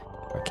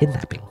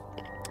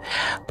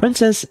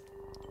 Princess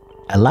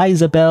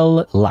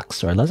Elizabeth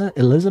Lux, or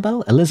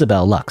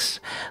Elizabeth Lux,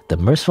 the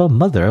merciful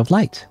mother of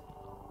light.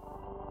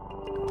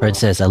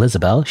 Princess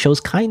Elizabeth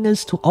shows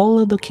kindness to all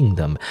of the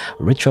kingdom,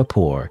 rich or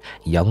poor,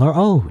 young or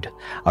old.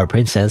 Our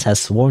princess has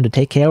sworn to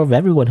take care of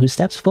everyone who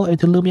steps foot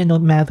into Lumien no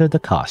matter the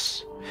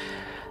cost.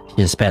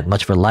 She has spent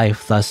much of her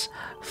life thus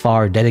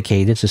far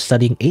dedicated to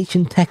studying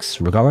ancient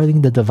texts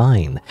regarding the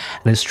divine,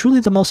 and is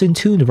truly the most in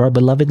tune of our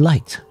beloved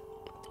light.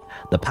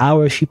 The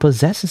power she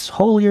possesses is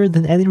holier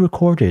than any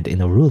recorded in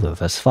a ruler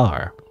thus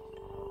far.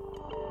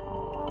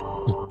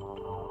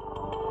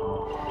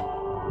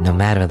 No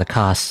matter the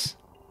cost.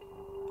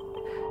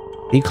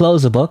 You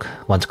close the book.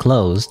 Once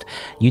closed,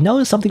 you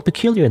notice something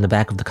peculiar in the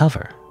back of the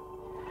cover.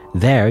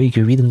 There, you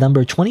can read the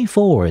number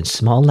 24 in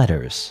small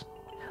letters.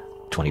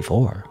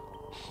 24.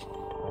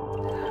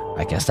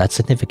 I guess that's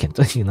significant,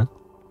 you know?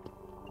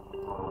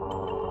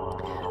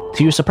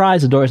 To your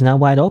surprise, the door is now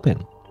wide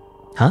open.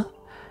 Huh?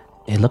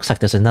 It looks like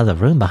there's another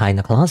room behind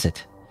the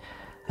closet.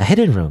 A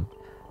hidden room.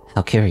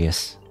 How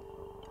curious.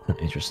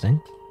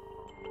 Interesting.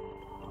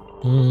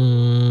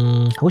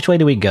 Which way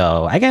do we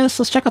go? I guess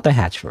let's check out the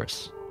hatch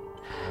first.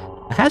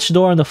 A hatch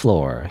door on the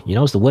floor. You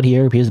notice the wood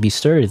here appears to be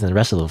sturdier than the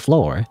rest of the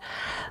floor.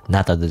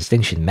 Not that the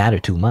distinction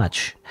mattered too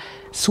much.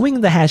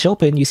 Swinging the hatch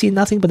open, you see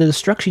nothing but the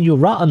destruction you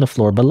wrought on the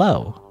floor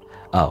below.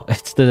 Oh,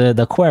 it's the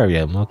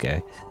aquarium.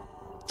 Okay.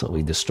 That's what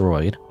we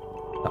destroyed.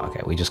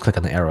 Okay, we just click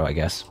on the arrow, I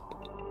guess.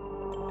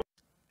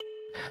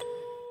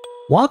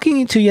 Walking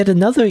into yet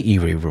another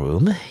eerie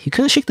room, you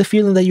couldn't shake the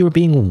feeling that you were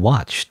being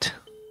watched.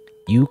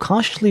 You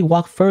cautiously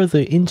walk further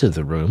into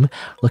the room,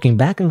 looking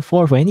back and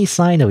forth for any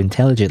sign of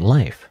intelligent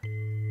life.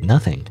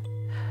 Nothing.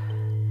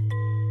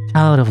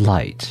 Child of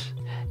light,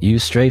 you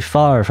stray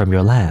far from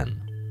your land.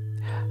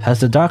 Has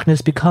the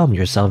darkness become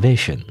your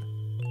salvation?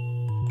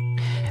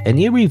 An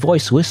eerie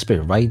voice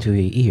whispered right into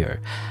your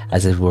ear,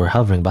 as if it were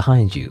hovering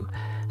behind you.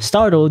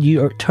 Startled,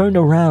 you turned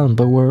around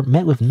but were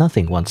met with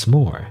nothing once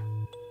more.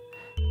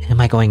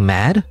 Am I going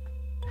mad?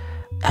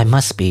 I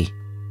must be.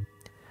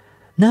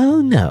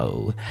 No,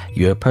 no,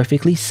 you're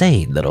perfectly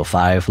sane, little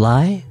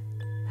firefly.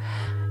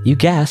 You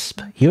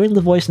gasp, hearing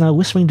the voice now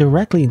whispering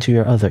directly into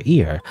your other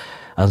ear.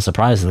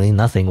 Unsurprisingly,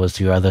 nothing was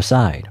to your other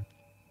side.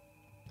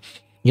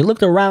 You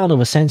looked around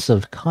with a sense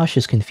of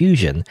cautious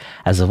confusion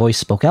as the voice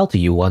spoke out to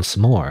you once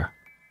more.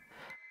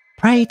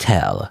 Pray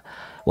tell,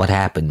 what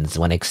happens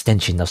when an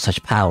extension of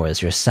such power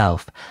as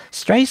yourself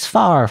strays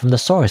far from the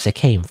source it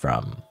came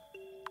from?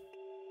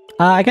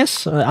 I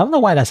guess, I don't know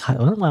why that's, I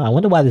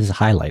wonder why this is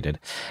highlighted.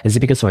 Is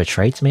it because of our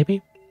traits,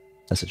 maybe?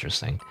 That's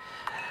interesting.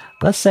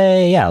 Let's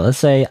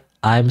say,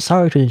 I'm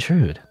sorry to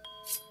intrude.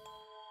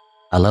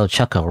 A low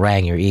chuckle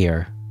rang your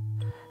ear.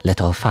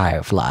 Little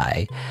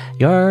firefly,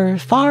 you're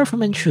far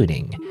from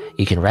intruding.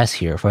 You can rest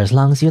here for as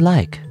long as you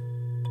like.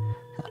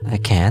 I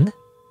can?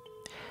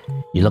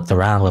 You looked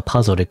around with a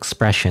puzzled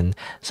expression,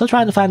 still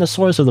trying to find the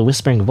source of the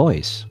whispering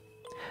voice.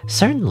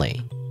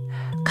 Certainly.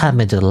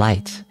 Come into the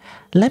light.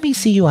 Let me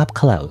see you up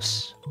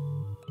close.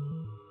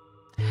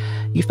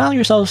 You found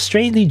yourself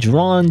strangely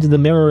drawn to the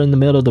mirror in the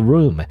middle of the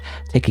room.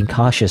 Taking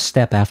cautious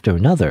step after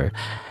another,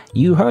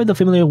 you heard the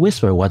familiar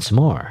whisper once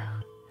more.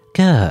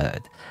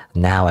 Good.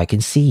 Now I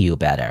can see you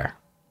better.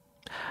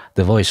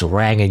 The voice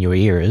rang in your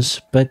ears,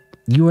 but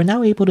you were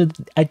now able to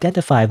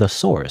identify the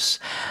source.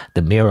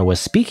 The mirror was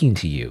speaking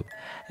to you.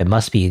 It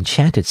must be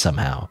enchanted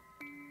somehow.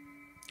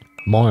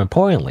 More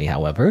importantly,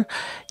 however,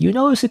 you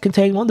noticed it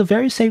contained one of the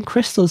very same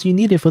crystals you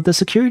needed for the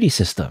security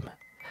system.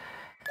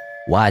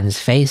 One's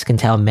face can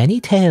tell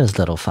many tales,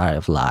 little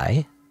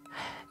firefly.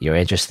 You're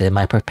interested in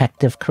my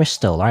protective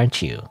crystal,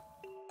 aren't you?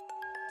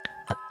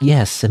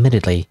 Yes,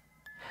 admittedly.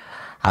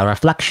 Our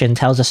reflection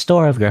tells a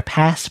story of your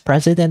past,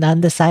 present, and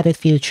undecided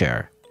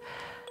future.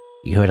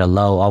 You heard a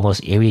low,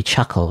 almost eerie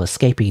chuckle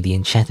escaping the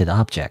enchanted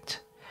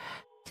object.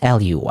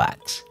 Tell you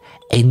what,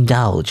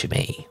 indulge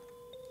me.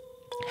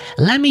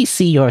 Let me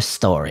see your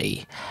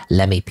story.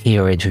 Let me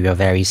peer into your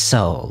very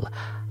soul,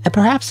 and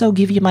perhaps I'll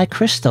give you my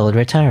crystal in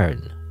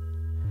return.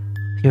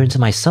 Peer into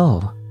my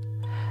soul?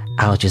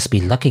 I'll just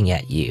be looking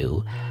at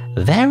you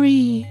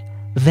very,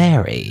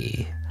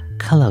 very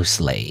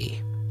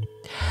closely.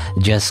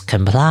 Just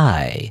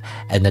comply,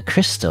 and the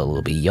crystal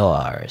will be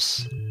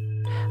yours.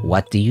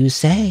 What do you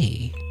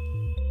say?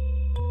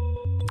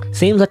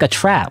 Seems like a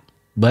trap,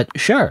 but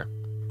sure.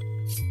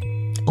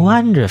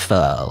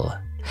 Wonderful.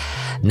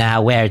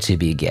 Now where to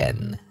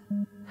begin?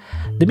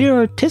 The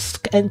mirror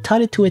tisked and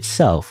tutted to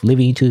itself,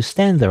 leaving you to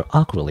stand there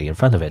awkwardly in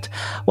front of it,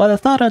 while it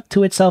thought out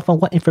to itself on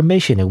what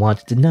information it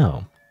wanted to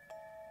know.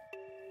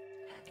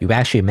 You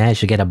actually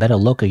managed to get a better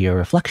look at your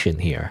reflection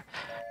here.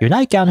 Your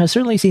nightgown has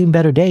certainly seen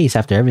better days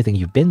after everything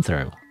you've been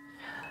through.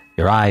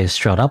 Your eyes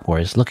trailed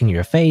upwards, looking at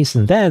your face,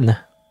 and then...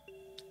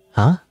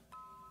 Huh?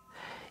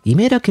 You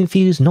made a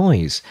confused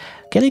noise,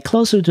 getting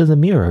closer to the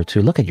mirror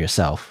to look at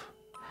yourself.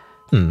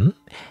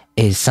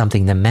 Is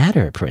something the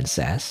matter,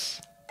 princess?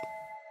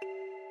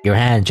 Your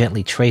hand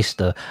gently traced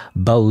the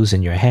bows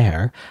in your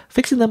hair,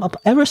 fixing them up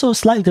ever so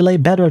slightly to lay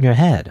better on your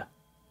head.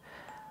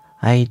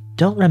 I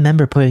don't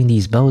remember putting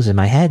these bows in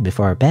my head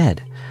before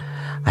bed.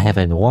 I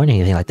haven't worn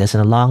anything like this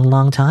in a long,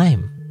 long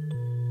time.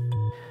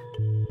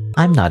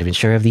 I'm not even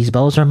sure if these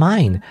bows are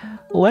mine.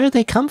 Where did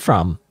they come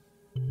from?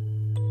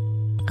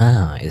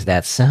 Ah, is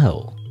that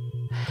so?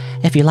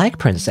 If you like,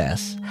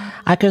 princess,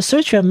 I could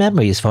search your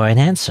memories for an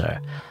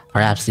answer.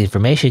 Perhaps the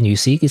information you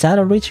seek is out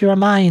of reach of your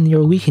mind in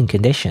your weakened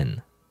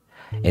condition.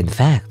 In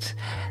fact,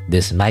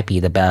 this might be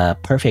the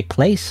perfect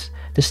place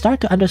to start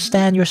to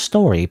understand your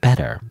story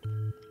better.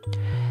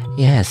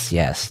 Yes,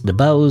 the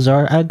bows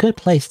are a good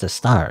place to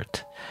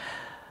start.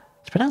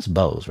 It's pronounced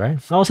bows, right?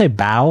 I would say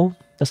bow.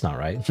 That's not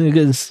right.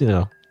 Because,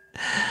 a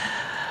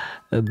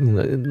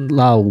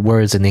lot of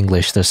words in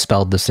English, they're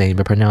spelled the same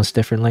but pronounced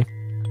differently.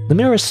 The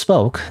mirror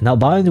spoke, now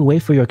bowing to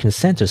wait for your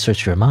consent to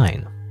search your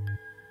mind.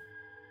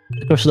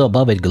 The crystal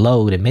above it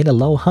glowed and made a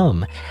low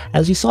hum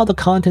as you saw the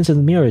contents of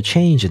the mirror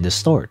change and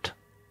distort.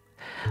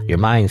 Your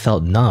mind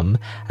felt numb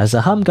as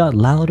the hum got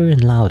louder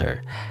and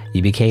louder.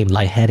 You became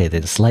lightheaded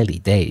and slightly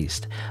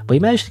dazed, but you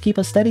managed to keep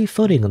a steady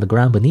footing on the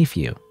ground beneath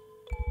you.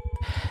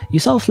 You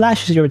saw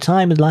flashes of your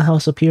time in the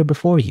lighthouse appear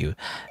before you,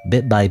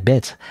 bit by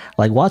bit,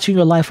 like watching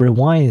your life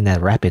rewind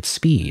at rapid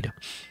speed.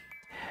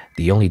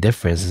 The only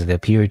difference is it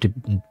appeared to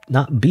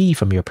not be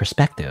from your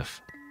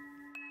perspective.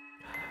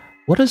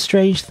 What a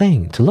strange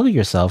thing to look at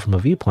yourself from a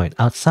viewpoint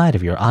outside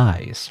of your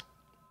eyes.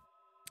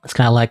 It's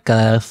kind of like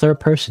a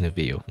third-person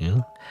view, you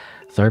know?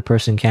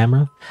 Third-person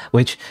camera,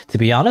 which, to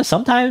be honest,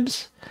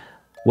 sometimes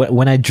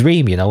when I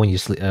dream, you know, when you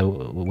sleep,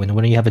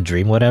 when you have a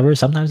dream, whatever,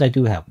 sometimes I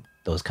do have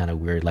those kind of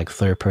weird, like,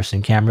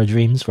 third-person camera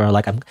dreams where,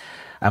 like,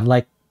 I'm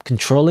like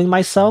controlling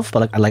myself,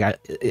 but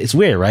it's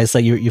weird, right? It's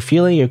like you're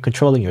feeling you're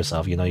controlling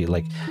yourself, you know, you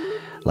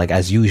like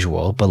as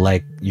usual, but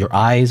like your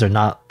eyes are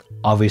not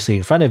obviously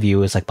in front of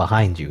you, it's like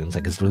behind you. It's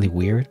like, it's really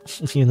weird,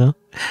 you know?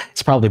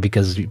 It's probably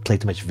because you play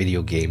too much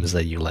video games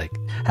that you like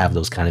have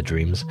those kind of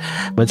dreams.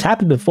 But it's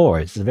happened before.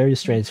 It's a very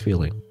strange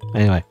feeling.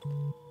 Anyway,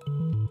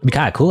 it'd be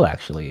kind of cool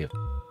actually.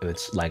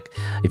 It's like,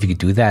 if you could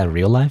do that in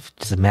real life,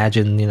 just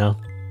imagine, you know,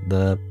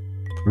 the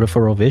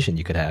peripheral vision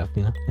you could have,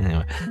 you know?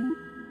 Anyway.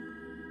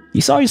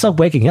 You saw yourself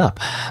waking up.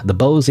 The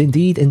bows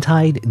indeed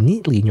tied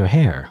neatly in your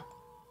hair.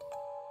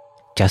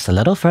 Just a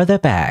little further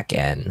back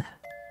and...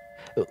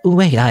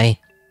 Wait,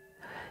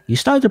 You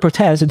started to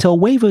protest until a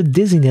wave of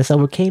dizziness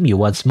overcame you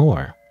once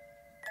more.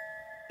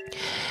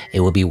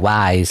 It would be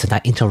wise to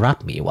not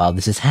interrupt me while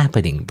this is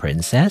happening,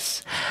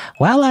 Princess.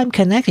 While I'm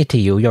connected to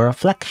you, your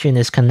reflection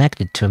is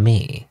connected to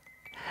me.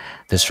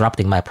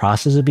 Disrupting my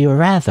process would be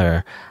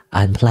rather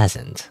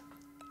unpleasant.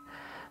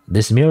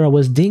 This mirror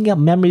was digging up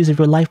memories of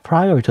your life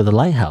prior to the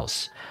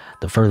lighthouse.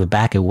 The further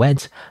back it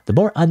went, the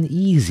more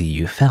uneasy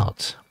you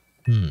felt.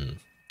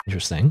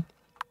 Interesting.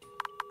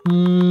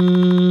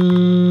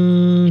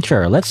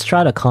 Sure, let's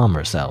try to calm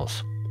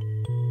ourselves.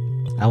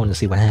 I want to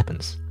see what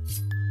happens.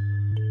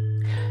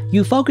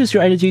 You focus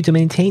your energy to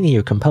maintaining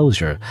your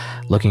composure.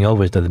 Looking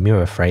over to the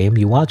mirror frame,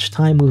 you watch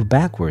time move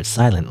backwards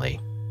silently.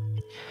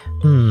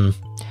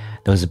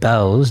 Those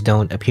bows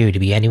don't appear to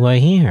be anywhere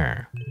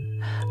here,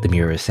 the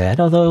mirror said,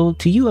 although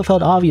to you it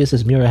felt obvious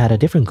this mirror had a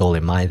different goal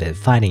in mind than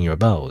finding your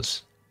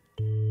bows.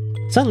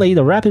 Suddenly,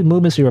 the rapid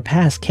movements of your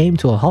past came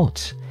to a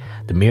halt.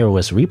 The mirror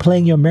was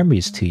replaying your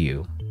memories to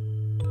you.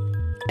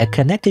 It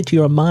connected to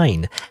your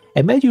mind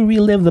and made you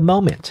relive the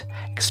moment,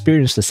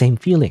 experience the same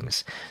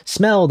feelings,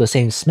 smell the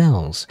same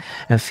smells,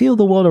 and feel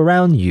the world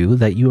around you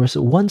that you were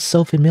once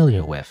so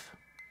familiar with.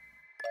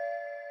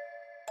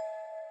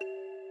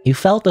 You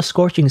felt the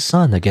scorching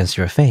sun against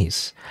your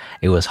face.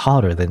 It was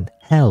hotter than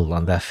hell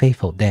on that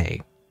fateful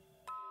day.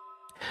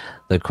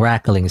 The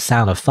crackling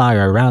sound of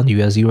fire around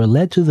you as you were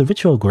led to the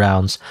ritual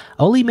grounds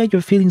only made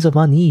your feelings of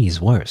unease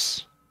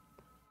worse.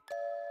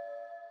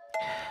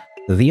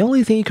 The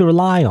only thing you could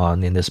rely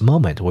on in this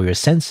moment were your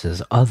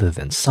senses other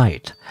than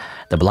sight.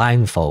 The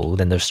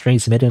blindfold and the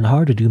restraints made it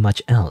hard to do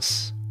much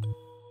else.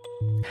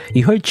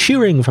 You heard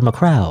cheering from a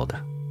crowd.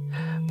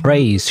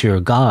 Praise to your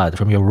god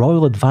from your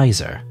royal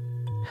advisor.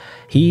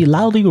 He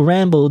loudly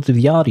rambled to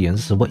the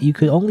audience of what you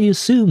could only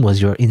assume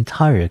was your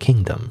entire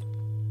kingdom.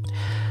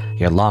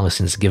 You had long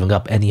since given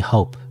up any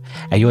hope,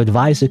 and your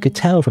advisor could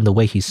tell from the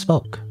way he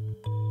spoke.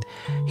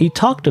 He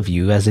talked of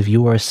you as if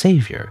you were a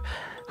savior,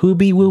 who would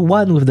be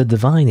one with the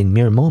divine in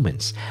mere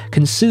moments,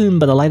 consumed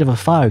by the light of a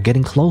fire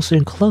getting closer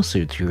and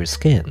closer to your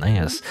skin. I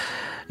guess,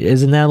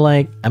 isn't that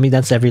like, I mean,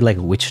 that's every like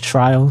witch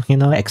trial, you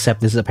know,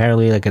 except this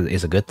apparently like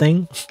is a good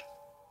thing,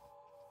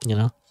 you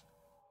know?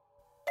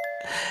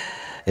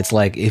 It's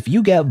like, if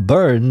you get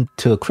burned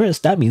to a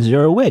crisp, that means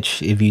you're a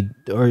witch. If you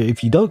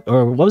don't,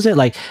 or what was it,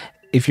 like,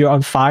 if you're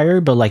on fire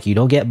but like you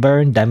don't get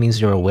burned, that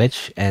means you're a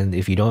witch. And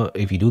if you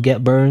do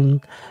get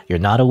burned, you're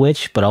not a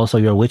witch, but also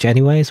you're a witch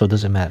anyway, so it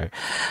doesn't matter.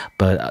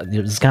 But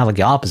it's kind of like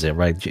the opposite,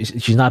 right?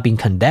 She's not being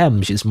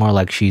condemned. She's more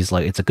like, she's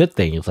like, it's a good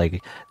thing. It's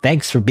like,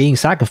 thanks for being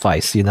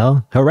sacrificed, you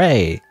know?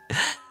 Hooray!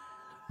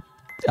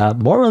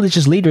 More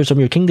religious leaders from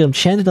your kingdom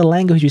chanted the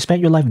language you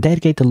spent your life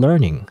dedicated to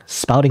learning,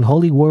 spouting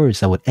holy words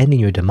that would end in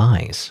your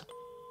demise.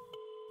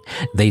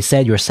 They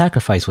said your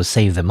sacrifice would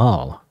save them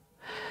all.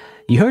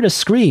 You heard a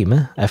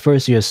scream. At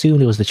first you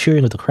assumed it was the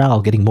cheering of the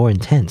crowd getting more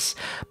intense,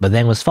 but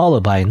then was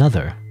followed by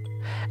another,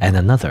 and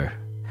another.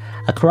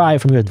 A cry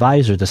from your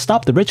advisor to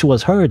stop the ritual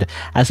was heard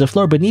as the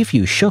floor beneath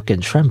you shook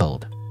and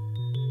trembled.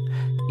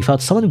 You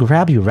felt someone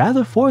grab you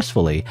rather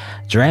forcefully,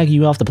 dragging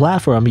you off the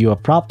platform you were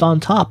propped on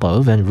top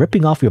of and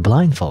ripping off your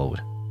blindfold.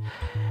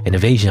 An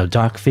invasion of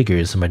dark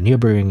figures from a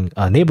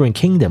neighboring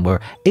kingdom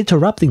were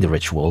interrupting the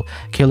ritual,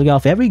 killing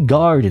off every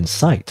guard in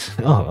sight.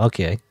 Oh,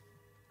 okay.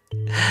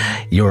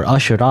 You were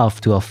ushered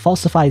off to a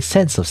falsified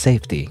sense of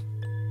safety.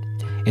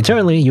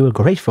 Internally, you were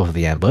grateful for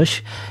the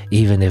ambush,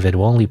 even if it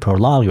would only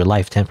prolong your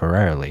life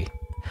temporarily.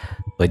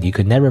 But you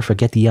could never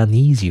forget the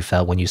unease you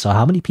felt when you saw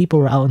how many people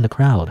were out in the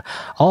crowd,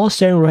 all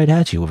staring right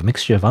at you with a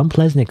mixture of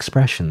unpleasant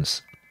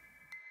expressions.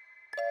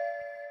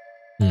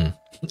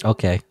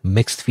 Okay,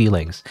 mixed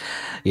feelings.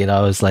 You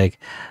know, it's like,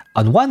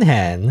 on one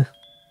hand,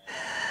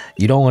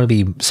 you don't want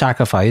to be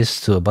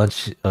sacrificed to a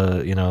bunch,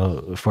 you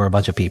know, for a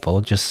bunch of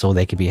people just so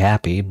they can be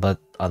happy. But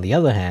on the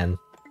other hand,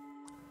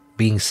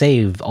 being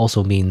saved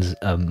also means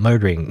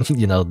murdering,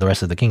 you know, the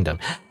rest of the kingdom.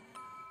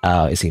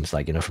 It seems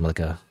like, from like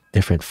a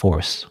different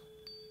force.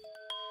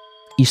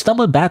 You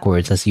stumbled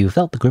backwards as you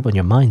felt the grip on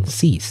your mind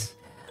cease.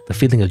 The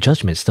feeling of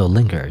judgment still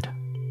lingered.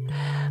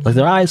 Like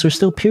their eyes were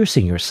still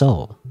piercing your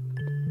soul.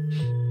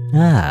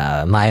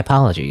 My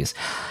apologies.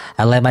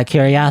 I let my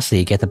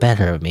curiosity get the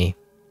better of me.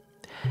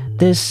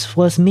 This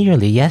was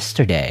merely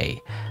yesterday.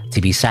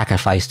 To be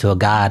sacrificed to a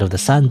god of the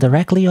sun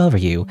directly over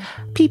you.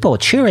 People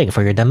cheering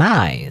for your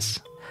demise.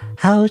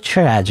 How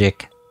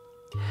tragic.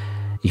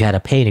 You had a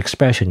pained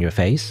expression on your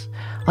face,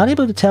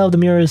 unable to tell if the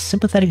mirror's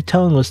sympathetic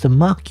tone was to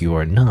mock you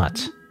or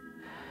not.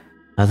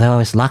 Although I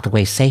was locked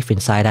away safe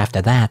inside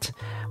after that,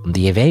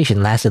 the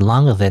evasion lasted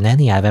longer than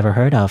any I've ever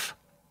heard of.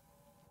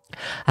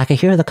 I could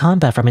hear the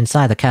combat from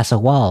inside the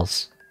castle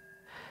walls.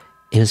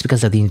 It was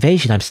because of the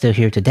invasion I'm still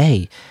here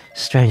today,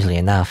 strangely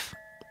enough.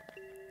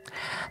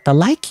 The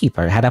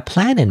Lightkeeper had a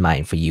plan in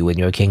mind for you and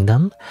your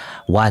kingdom,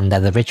 one that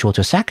the ritual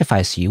to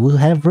sacrifice you would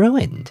have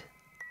ruined.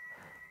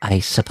 I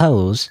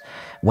suppose,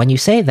 when you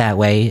say it that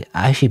way,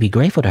 I should be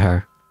grateful to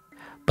her.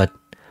 But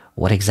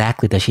what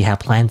exactly does she have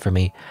planned for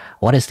me?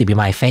 What is to be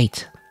my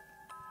fate?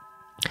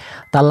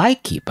 The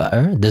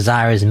Lightkeeper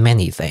desires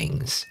many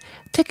things.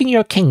 Taking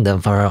your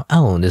kingdom for her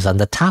own is on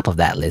the top of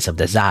that list of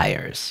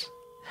desires.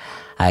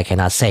 I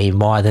cannot say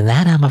more than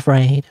that, I'm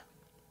afraid.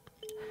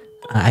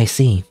 I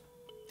see.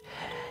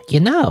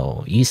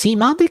 You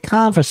seem oddly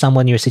calm for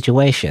someone in your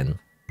situation.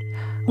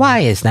 Why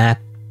is that?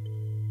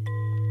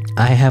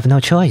 I have no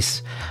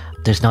choice.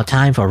 There's no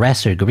time for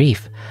rest or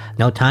grief,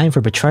 no time for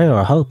betrayal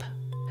or hope.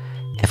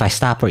 If I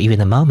stop for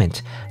even a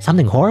moment,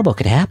 something horrible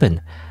could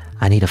happen.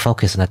 I need to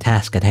focus on the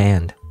task at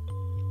hand.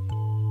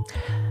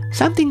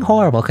 Something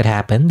horrible could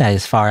happen that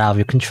is far out of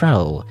your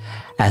control,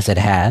 as it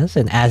has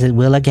and as it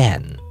will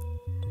again.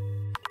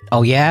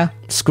 Oh yeah?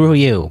 Screw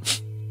you.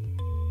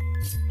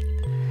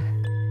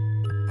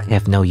 I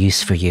have no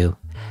use for you.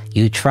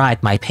 You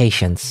tried my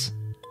patience.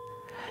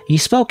 You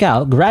spoke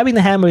out, grabbing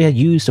the hammer you had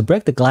used to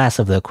break the glass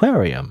of the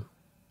aquarium.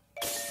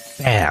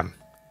 Bam!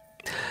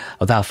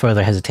 Without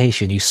further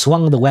hesitation, you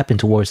swung the weapon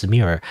towards the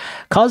mirror,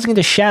 causing it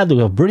to shatter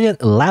with a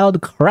brilliant,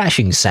 loud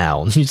crashing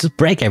sound. You just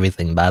break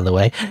everything, by the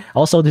way.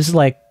 Also, this is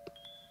like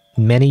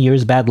many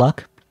years bad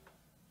luck.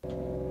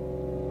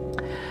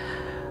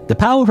 The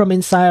power from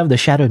inside of the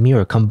shattered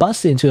mirror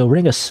combusted into a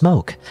ring of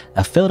smoke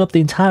that filled up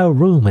the entire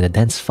room in a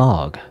dense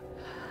fog.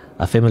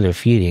 A familiar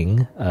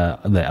feeling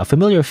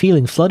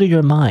flooded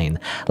your mind,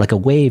 like a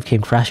wave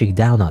came crashing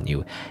down on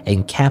you,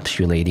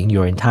 encapsulating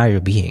your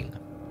entire being.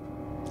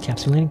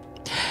 Encapsulating?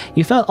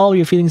 You felt all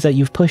your feelings that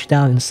you've pushed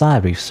down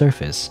inside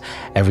resurface,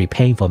 every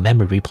painful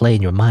memory replayed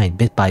in your mind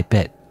bit by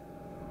bit.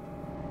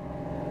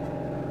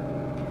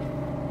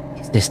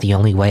 Is this the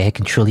only way I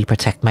can truly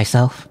protect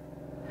myself?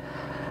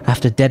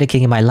 After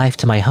dedicating my life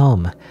to my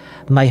home,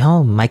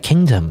 my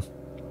kingdom,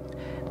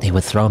 they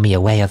would throw me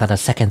away without a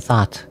second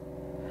thought.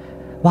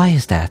 Why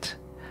is that?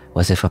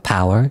 Was it for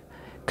power,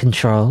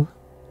 control,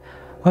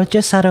 or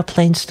just out of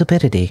plain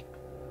stupidity?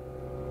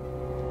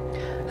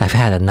 I've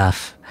had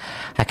enough.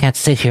 I can't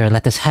sit here and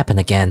let this happen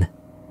again.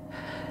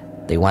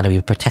 They want to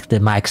be protected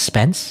at my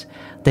expense.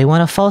 They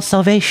want a false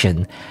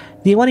salvation.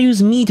 They want to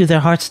use me to their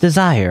heart's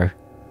desire.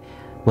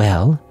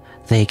 Well,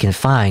 they can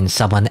find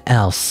someone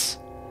else.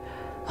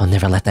 I'll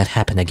never let that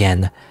happen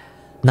again.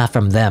 Not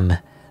from them.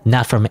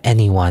 Not from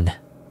anyone.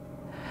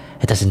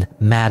 It doesn't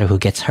matter who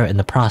gets hurt in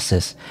the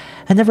process.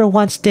 I never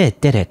once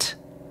did it?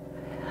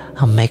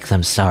 I'll make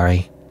them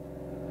sorry.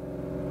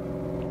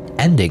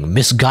 Ending,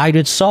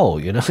 misguided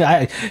soul,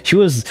 she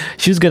was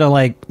gonna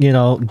like,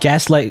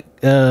 gaslight,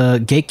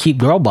 gatekeep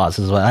girl boss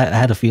is what I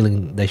had a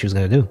feeling that she was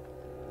gonna do.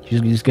 She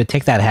was just gonna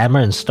take that hammer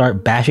and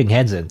start bashing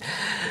heads in,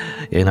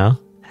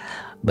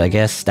 But I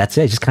guess that's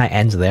it. It just kind of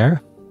ends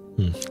there.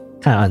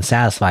 Kind of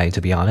unsatisfying,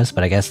 to be honest,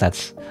 but I guess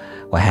that's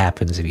what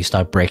happens if you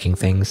start breaking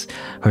things.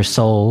 Her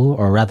soul,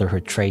 or rather her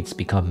traits,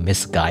 become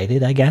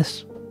misguided, I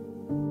guess.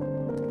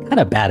 Kind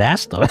of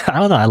badass, though. I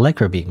don't know, I like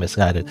her being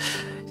misguided.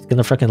 She's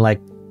gonna freaking, like,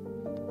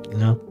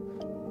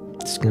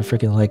 it's gonna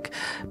freaking, like,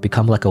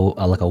 become like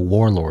a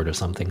warlord or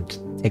something.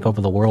 Take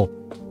over the world.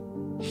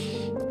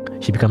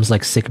 She becomes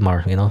like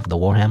Sigmar, the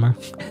Warhammer.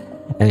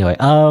 Anyway,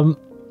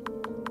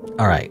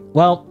 alright,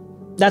 well,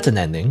 that's an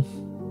ending.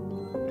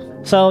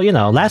 So,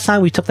 last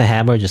time we took the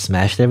hammer, just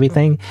smashed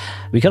everything.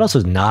 We could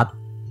also not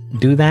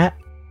do that.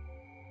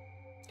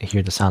 You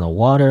hear the sound of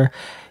water.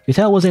 You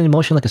tell it wasn't in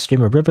motion like a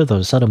stream or river, though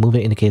the subtle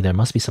movement indicated there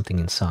must be something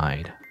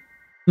inside.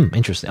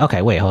 Interesting.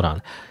 Okay, wait, hold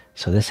on.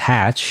 So this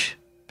hatch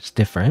is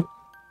different.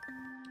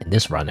 In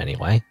this run,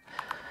 anyway.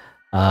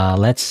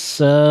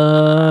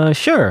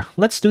 Sure,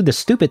 let's do the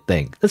stupid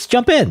thing. Let's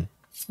jump in.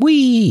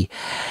 Whee!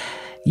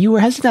 You were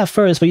hesitant at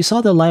first, but you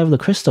saw the light of the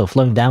crystal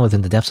flowing down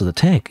within the depths of the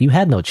tank. You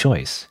had no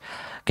choice.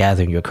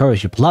 Gathering your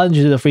courage, you plunged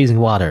into the freezing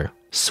water.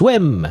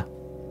 Swim!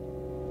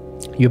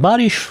 Your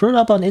body shriveled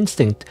up on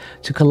instinct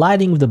to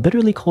colliding with the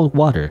bitterly cold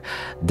water.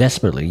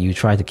 Desperately, you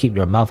tried to keep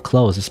your mouth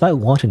closed despite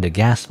wanting to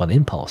gasp on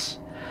impulse.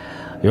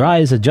 Your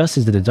eyes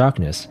adjusted to the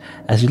darkness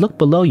as you looked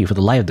below you for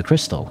the light of the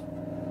crystal.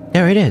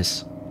 There it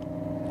is.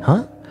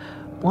 Huh?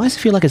 Why does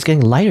it feel like it's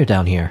getting lighter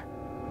down here?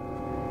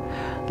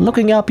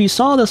 Looking up, you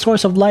saw the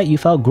source of light you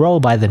felt grow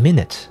by the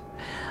minute.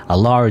 A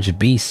large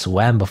beast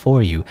swam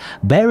before you,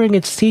 baring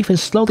its teeth and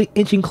slowly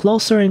inching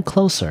closer and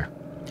closer.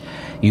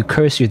 You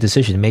cursed your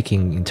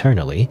decision-making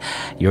internally,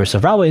 your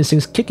survival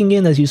instincts kicking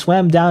in as you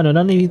swam down and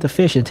underneath the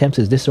fish and attempts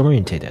to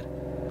disorient it.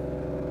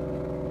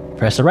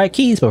 Press the right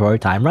keys before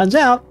time runs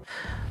out.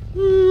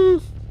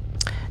 You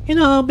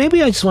know,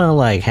 maybe I just want to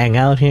like hang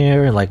out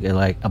here and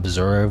like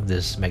observe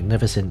this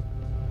magnificent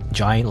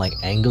giant like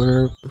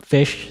angler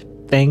fish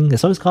thing.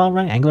 That's what it's called,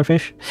 right?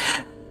 Anglerfish?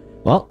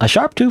 Well, a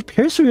sharp tooth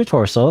pierced through your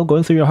torso,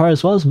 going through your heart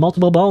as well as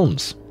multiple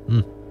bones.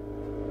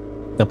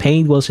 The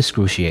pain was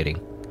excruciating.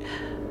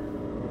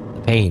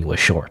 The pain was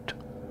short.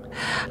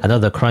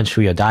 Another crunch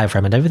through your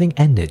diaphragm and everything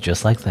ended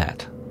just like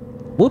that.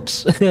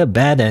 Whoops,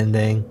 bad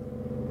ending.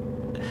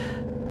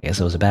 Guess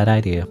it was a bad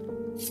idea.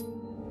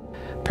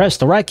 Press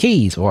the right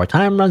keys or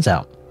time runs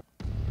out.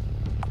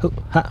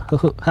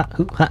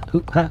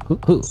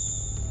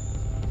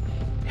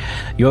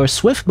 Your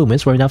swift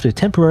movements were enough to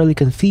temporarily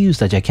confuse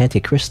the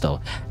gigantic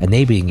crystal,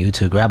 enabling you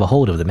to grab a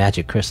hold of the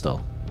magic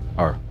crystal.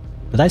 Or,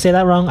 did I say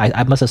that wrong?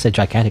 I must have said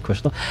gigantic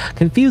crystal.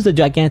 Confuse the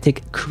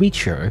gigantic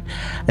creature,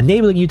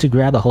 enabling you to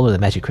grab a hold of the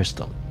magic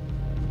crystal.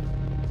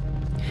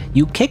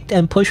 You kicked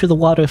and pushed through the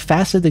water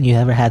faster than you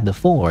ever had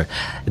before,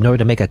 in order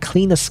to make a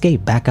clean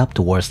escape back up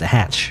towards the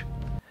hatch.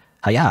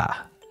 Hiya!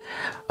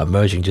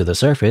 Emerging to the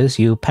surface,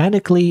 you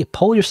panically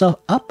pull yourself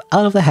up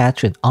out of the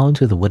hatch and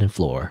onto the wooden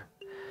floor.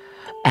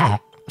 Ah!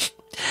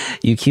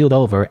 You keeled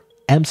over,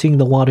 emptying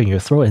the water in your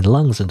throat and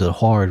lungs into the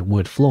hard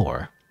wood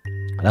floor.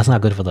 That's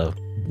not good for the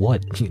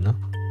wood, you know?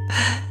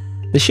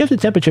 The shift in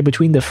temperature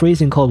between the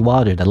freezing cold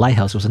water and the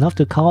lighthouse was enough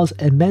to cause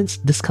immense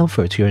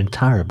discomfort to your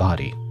entire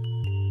body.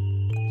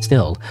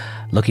 Still,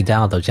 looking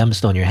down at the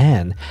gemstone in your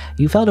hand,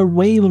 you felt a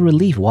wave of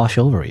relief wash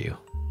over you.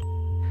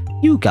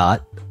 You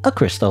got a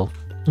crystal.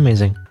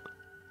 Amazing.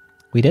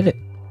 We did it.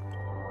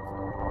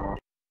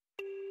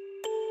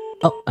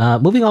 Oh,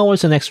 moving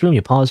onwards to the next room,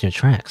 you pause in your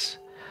tracks.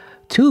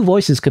 Two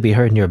voices could be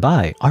heard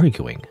nearby,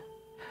 arguing.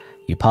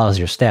 You pause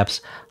your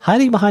steps,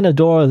 hiding behind a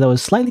door that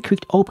was slightly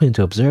creaked open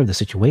to observe the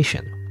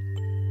situation.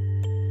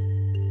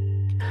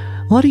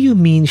 What do you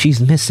mean she's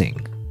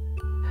missing?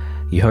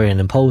 You heard an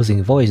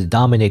imposing voice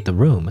dominate the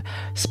room,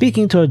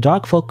 speaking to a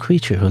dark-folk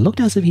creature who looked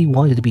as if he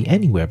wanted to be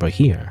anywhere but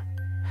here.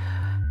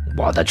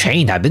 Well, the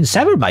chain had been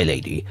severed, my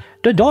lady.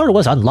 The door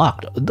was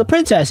unlocked. The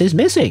princess is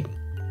missing.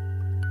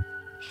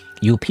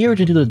 You peered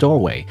into the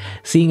doorway,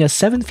 seeing a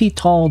 7 feet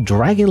tall,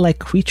 dragon-like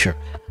creature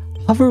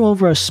hover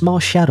over a small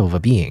shadow of a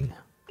being.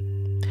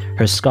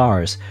 Her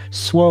scars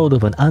swirled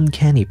with an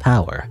uncanny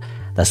power.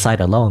 The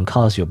sight alone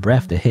caused your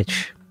breath to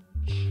hitch.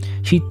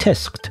 She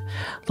tisked,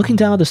 looking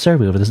down at the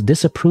servant with a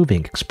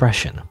disapproving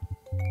expression.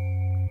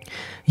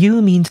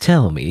 You mean to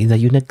tell me that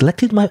you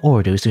neglected my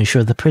orders to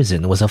ensure the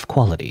prison was of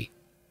quality?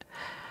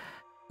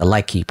 The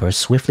Lightkeeper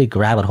swiftly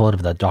grabbed hold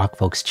of the dark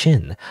folk's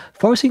chin,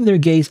 forcing their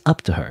gaze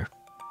up to her.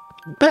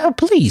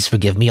 Please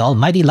forgive me,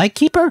 almighty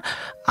Lightkeeper.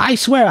 I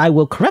swear I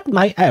will correct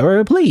my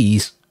error,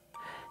 please.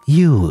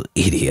 You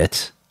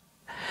idiot.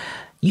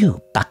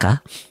 You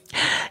baka.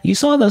 You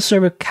saw the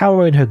servant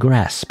cower in her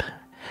grasp.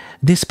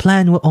 This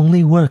plan will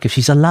only work if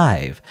she's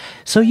alive,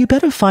 so you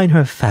better find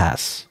her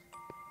fast.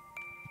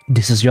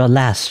 This is your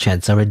last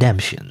chance of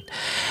redemption,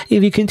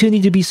 if you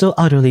continue to be so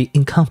utterly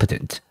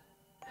incompetent.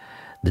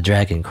 The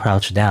dragon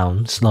crouched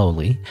down,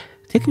 slowly,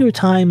 taking her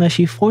time as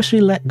she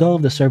forcefully let go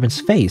of the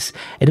servant's face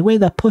in a way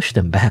that pushed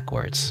them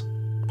backwards.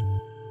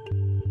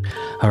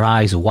 Her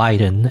eyes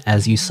widened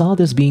as you saw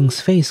this being's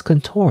face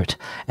contort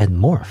and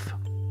morph.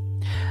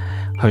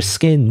 Her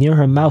skin near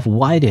her mouth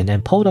widened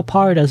and pulled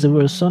apart as if it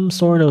was some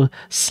sort of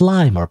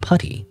slime or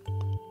putty.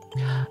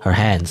 Her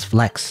hands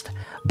flexed,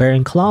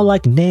 bearing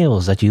claw-like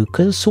nails that you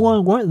could have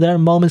sworn weren't there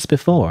moments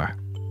before.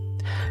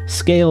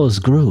 Scales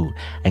grew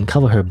and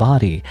covered her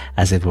body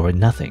as if it were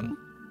nothing.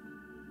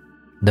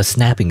 The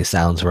snapping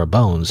sounds of her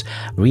bones,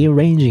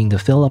 rearranging to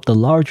fill up the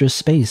larger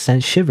space,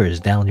 sent shivers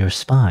down your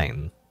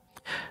spine.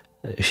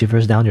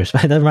 Shivers down your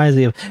spine? That reminds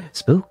me of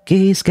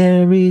spooky,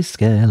 scary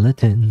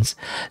skeletons,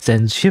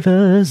 send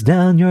shivers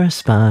down your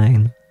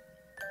spine.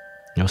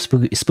 You know,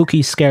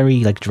 spooky,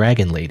 scary, like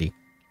dragon lady.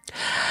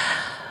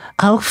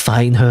 I'll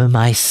find her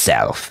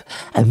myself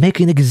and make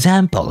an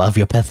example of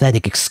your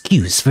pathetic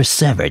excuse for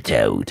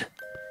servitude.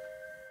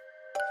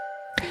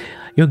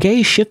 Your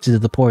gaze shifted to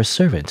the poor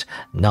servant,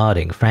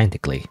 nodding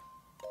frantically.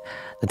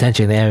 The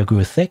tension in the air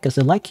grew thick as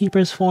the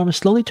Lightkeeper's form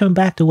slowly turned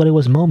back to what it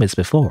was moments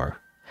before.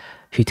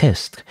 She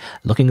hissed,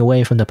 looking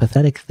away from the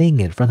pathetic thing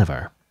in front of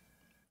her.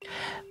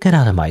 Get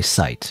out of my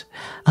sight.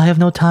 I have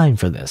no time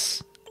for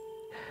this,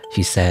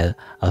 she said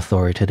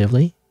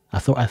authoritatively. I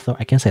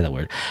can't say that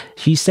word.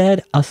 She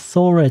said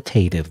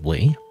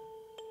authoritatively.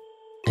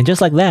 And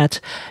just like that,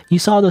 you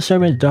saw the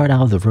servant dart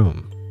out of the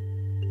room.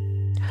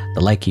 The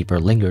Lightkeeper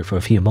lingered for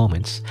a few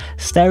moments,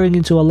 staring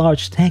into a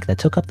large tank that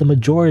took up the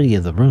majority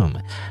of the room,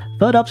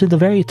 filled up to the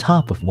very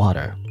top with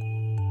water.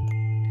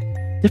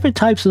 Different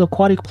types of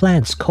aquatic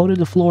plants coated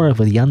the floor of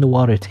the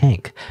underwater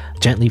tank,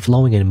 gently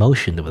flowing in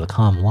motion with the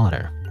calm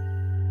water.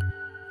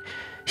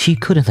 She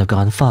couldn't have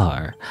gone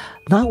far,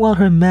 not while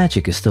her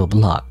magic is still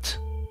blocked.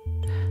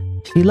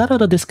 She let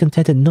out a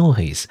discontented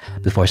noise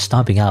before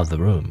stomping out of the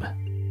room.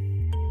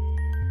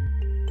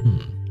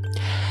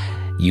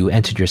 You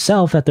entered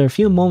yourself after a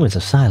few moments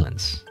of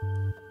silence.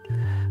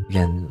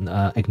 Again,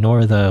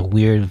 ignore the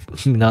weird,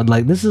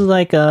 like, this is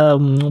like,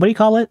 what do you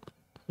call it?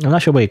 I'm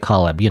not sure what you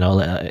call it,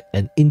 but,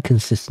 an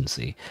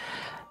inconsistency.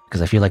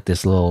 Because I feel like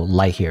this little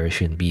light here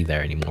shouldn't be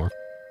there anymore.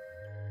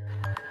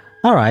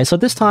 Alright, so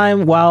this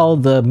time, while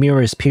the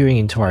mirror is peering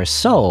into our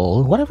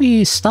soul, what if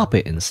we stop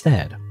it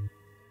instead?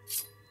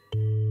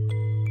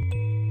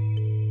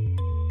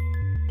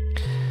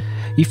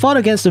 You fought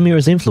against the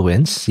mirror's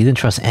influence, you didn't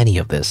trust any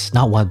of this,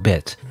 not one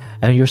bit,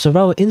 and your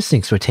survival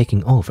instincts were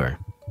taking over.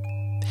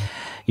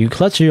 You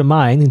clutched your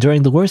mind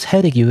during the worst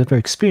headache you've ever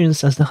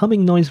experienced as the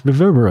humming noise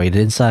reverberated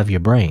inside of your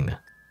brain.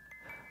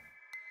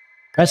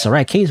 Press the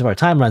right keys before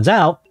time runs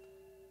out.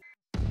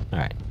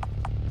 Alright.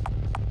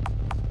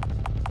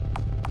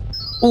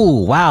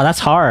 Ooh, wow, that's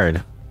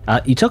hard.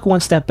 You took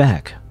one step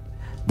back,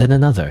 then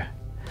another.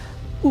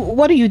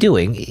 What are you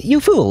doing? You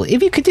fool!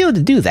 If you continue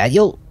to do that,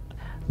 you'll...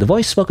 The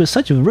voice spoke with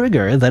such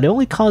rigor that it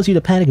only caused you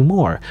to panic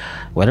more.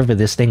 Whatever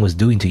this thing was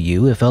doing to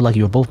you, it felt like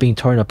you were both being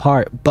torn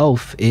apart,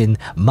 both in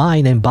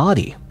mind and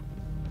body.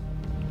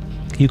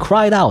 You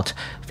cried out,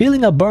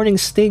 feeling a burning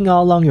sting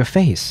all along your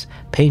face,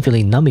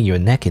 painfully numbing your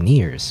neck and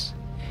ears.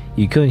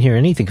 You couldn't hear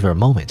anything for a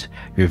moment.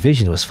 Your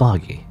vision was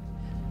foggy.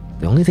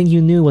 The only thing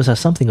you knew was that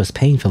something was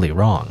painfully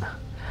wrong.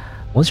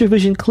 Once your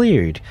vision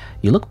cleared,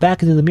 you looked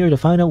back into the mirror to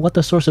find out what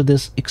the source of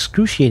this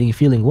excruciating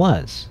feeling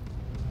was.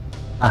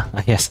 Ah,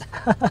 I guess.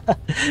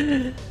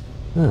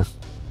 Huh.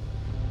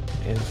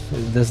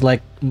 There's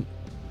like...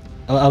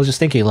 I was just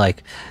thinking,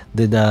 like,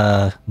 did,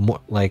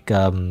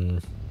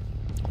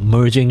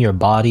 merging your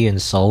body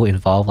and soul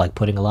involve, like,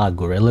 putting a lot of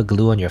Gorilla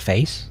Glue on your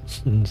face?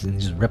 And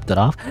just ripped it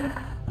off?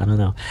 I don't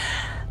know.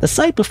 The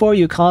sight before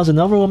you caused an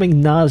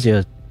overwhelming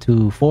nausea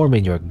to form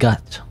in your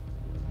gut.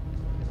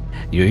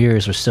 Your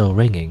ears were still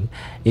ringing.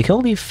 You could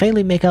only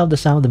faintly make out the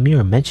sound of the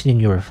mirror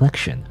mentioning your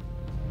reflection.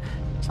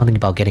 Something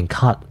about getting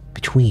caught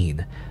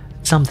between.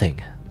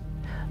 Something.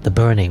 The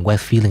burning,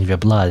 wet feeling of your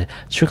blood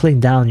trickling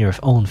down your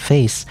own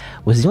face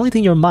was the only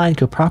thing your mind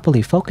could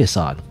properly focus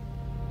on.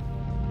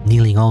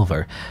 Kneeling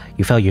over,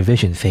 you felt your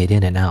vision fade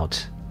in and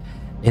out.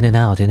 In and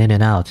out and in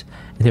and out,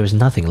 and there was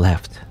nothing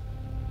left.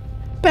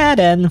 Bad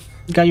end.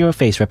 Got your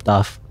face ripped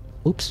off.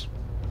 Oops.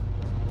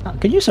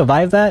 Can you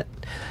survive that?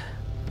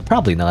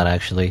 Probably not,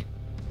 actually.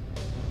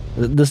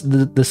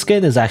 The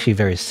skin is actually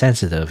very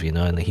sensitive,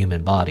 in the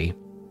human body.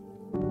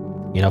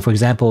 For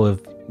example,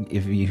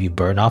 if you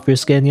burn off your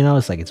skin,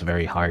 it's like it's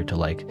very hard to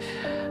like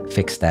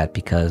fix that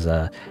because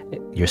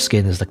your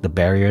skin is like the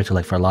barrier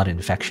to for a lot of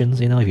infections.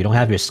 If you don't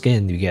have your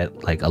skin, you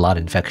get like a lot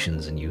of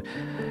infections and you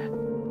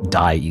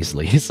die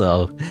easily.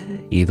 So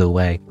either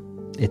way,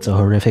 it's a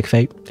horrific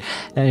fate.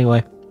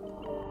 Anyway,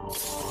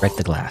 break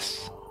the glass.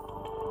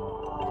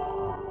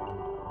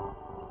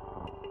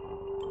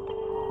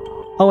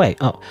 Oh wait,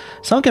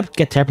 someone could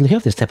get terribly hurt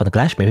if they step on the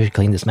glass. Maybe we should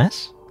clean this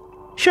mess?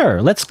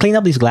 Sure, let's clean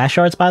up these glass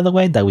shards, by the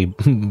way, that we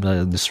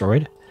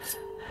destroyed.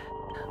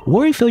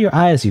 Worry filled your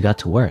eyes as you got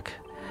to work.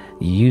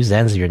 You used the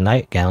ends of your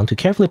nightgown to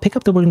carefully pick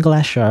up the wooden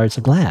glass shards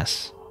of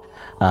glass,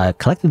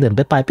 collecting them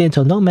bit by bit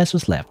until no mess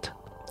was left.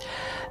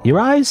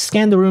 Your eyes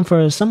scanned the room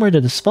for somewhere to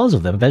dispose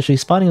of them, eventually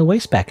spotting a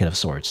waste bucket of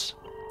sorts.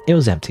 It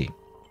was empty.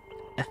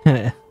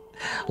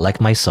 Like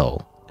my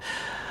soul.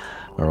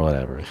 Or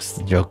whatever.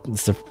 Joke.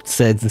 Does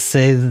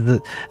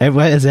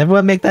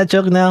everyone make that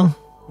joke now?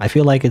 I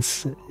feel like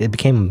it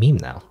became a meme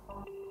now.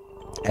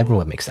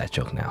 Everyone makes that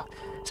joke now.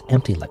 It's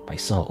empty like my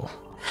soul.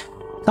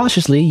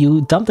 Cautiously,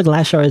 you dumped the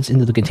glass shards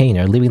into the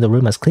container, leaving the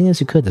room as clean as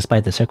you could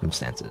despite the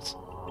circumstances.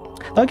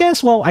 I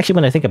guess, well, actually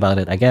when I think about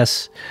it, I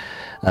guess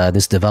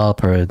this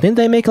developer, didn't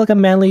they make like a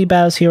manly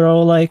badass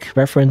hero like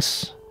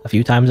reference a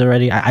few times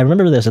already? I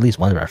remember there's at least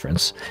one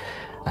reference,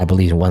 I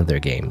believe, in one of their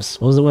games.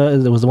 What was the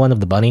one? It was the one of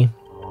the bunny?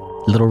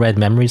 Little Red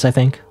Memories, I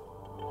think.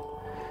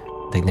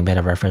 I think they made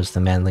a reference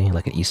to Manly,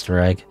 like an Easter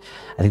egg.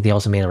 I think they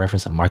also made a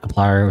reference to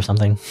Markiplier or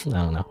something. I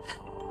don't know.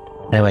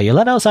 Anyway, you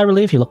let out a sigh of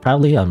relief. You look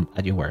proudly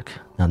at your work.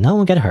 Now, no one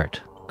will get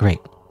hurt. Great.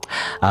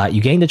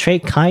 You gained the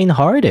trait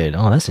Kindhearted.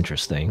 Oh, that's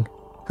interesting.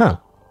 Huh.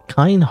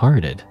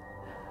 Kindhearted.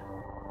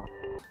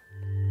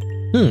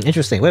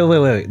 Interesting.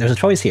 Wait. There's a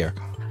choice here.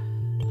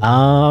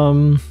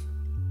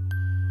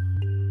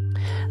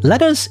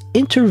 Let us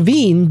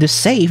intervene to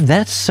save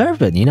that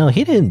servant.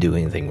 He didn't do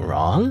anything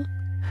wrong.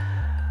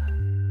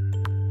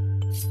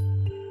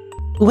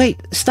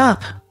 Wait,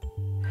 stop!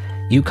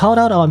 You called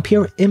out on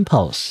pure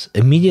impulse,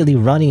 immediately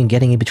running and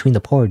getting in between the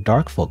poor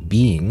darkfolk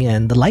being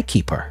and the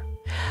Lightkeeper.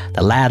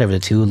 The latter of the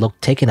two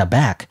looked taken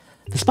aback.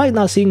 Despite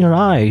not seeing her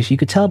eyes, you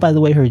could tell by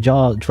the way her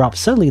jaw dropped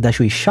suddenly that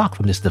she was shocked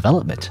from this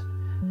development.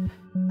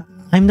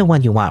 I'm the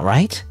one you want,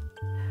 right?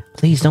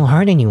 Please don't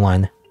hurt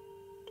anyone.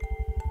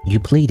 You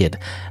pleaded,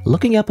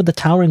 looking up at the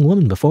towering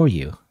woman before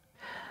you.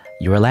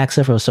 You relaxed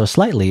ever so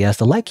slightly as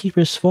the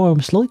Lightkeeper's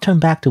form slowly turned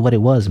back to what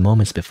it was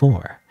moments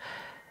before.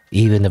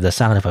 even if the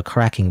sound of her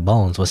cracking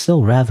bones was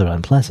still rather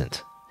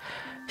unpleasant.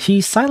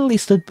 She silently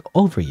stood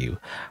over you,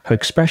 her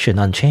expression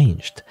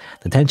unchanged.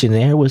 The tension in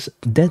the air was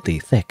deadly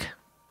thick.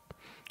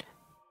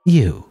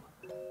 "You,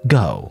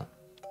 go,"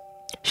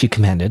 she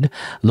commanded,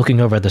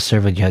 looking over at the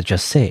servant you had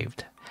just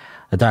saved.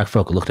 The dark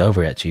folk looked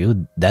over at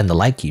you, then the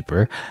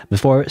Lightkeeper,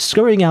 before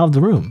scurrying out of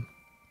the room.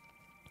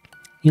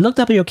 You looked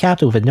up at your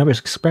captain with a nervous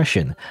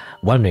expression,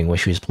 wondering what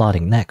she was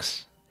plotting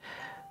next.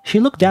 She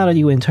looked down at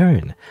you in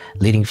turn,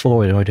 leaning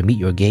forward in order to meet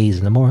your gaze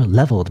in a more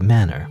leveled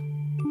manner.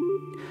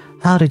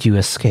 "How did you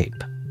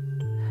escape?"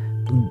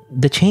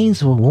 "The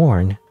chains were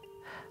worn.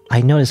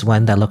 I noticed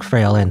one that looked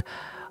frail and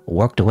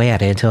worked away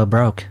at it until it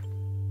broke.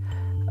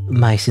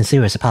 My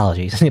sincerest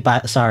apologies."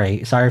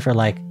 sorry for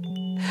like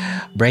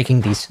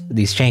breaking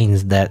these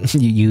chains that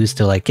you used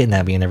to like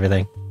kidnap me and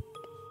everything,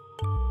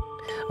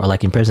 or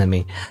like imprison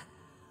me.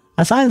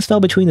 A silence fell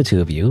between the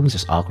two of you. It was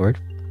just awkward.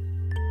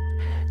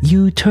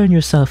 "You turn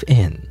yourself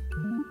in.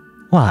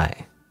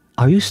 Why?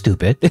 Are you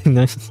stupid?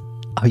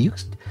 Are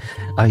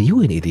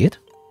you an idiot?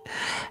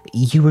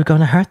 You were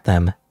gonna hurt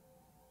them.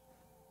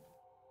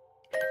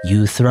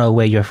 You throw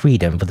away your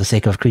freedom for the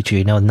sake of a creature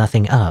you know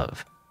nothing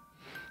of.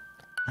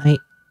 I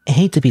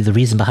hate to be the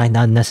reason behind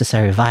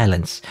unnecessary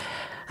violence.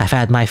 I've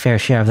had my fair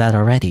share of that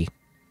already."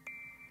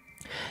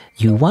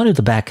 You wanted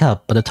to back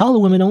up, but the taller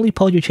woman only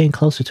pulled your chain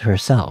closer to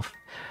herself.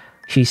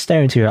 She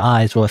stared into your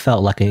eyes for what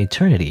felt like an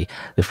eternity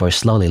before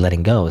slowly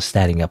letting go,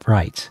 standing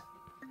upright.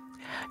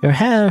 Her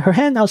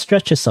hand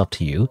outstretched itself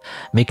to you,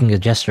 making a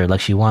gesture like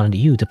she wanted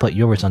you to put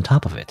yours on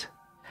top of it.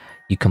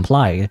 You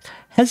complied,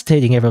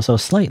 hesitating ever so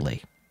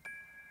slightly.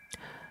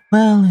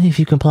 "Well, if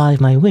you comply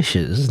with my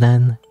wishes,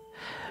 then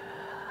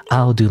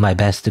I'll do my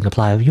best to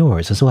comply with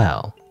yours as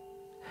well."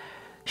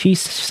 She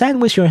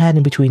sandwiched your hand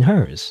in between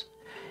hers.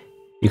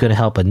 You couldn't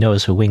help but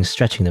notice her wings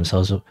stretching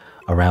themselves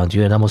around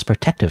you in almost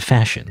protective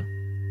fashion.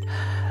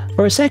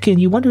 For a second,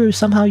 you wondered if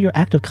somehow your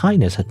act of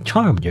kindness had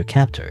charmed your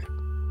captor.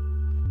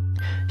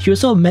 She was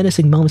so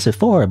menacing moments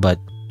before, but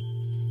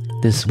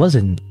this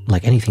wasn't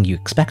like anything you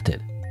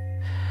expected.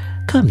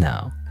 "Come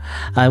now,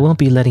 I won't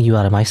be letting you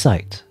out of my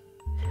sight.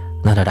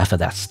 Not after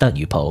that stunt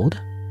you pulled."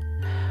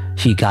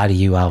 She guided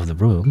you out of the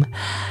room,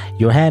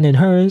 your hand in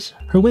hers,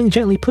 her wing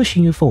gently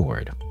pushing you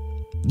forward.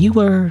 You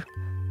were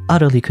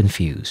utterly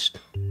confused.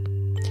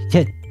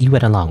 Yet you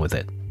went along with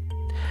it.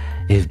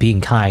 If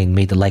being kind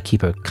made the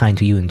Lightkeeper kind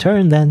to you in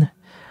turn, then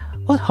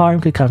what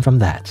harm could come from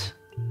that?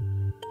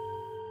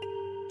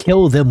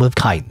 Kill them with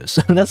kindness.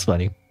 That's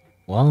funny.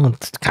 Well,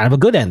 it's kind of a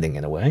good ending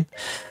in a way.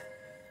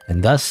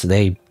 And thus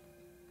they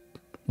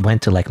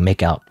went to like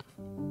make out.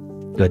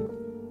 Good.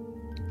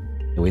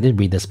 We did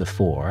read this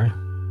before.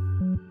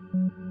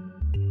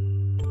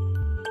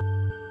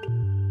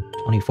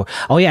 24.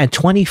 Oh yeah,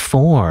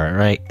 24,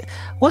 right?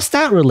 What's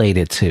that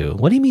related to?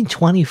 What do you mean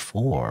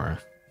 24?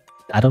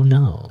 I don't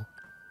know.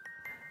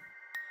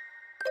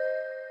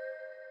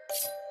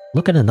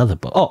 Look at another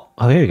book.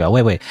 Oh, here you go.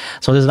 Wait.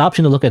 So there's an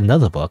option to look at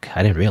another book.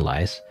 I didn't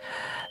realize.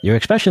 Your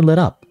expression lit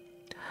up.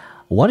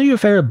 One of your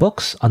favorite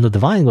books on the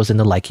Divine was in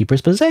the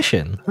Lightkeeper's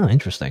possession. Oh,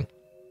 interesting.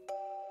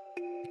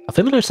 A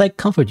familiar sight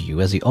comforted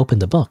you as you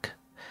opened the book.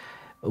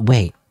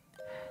 Wait,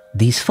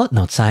 these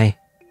footnotes,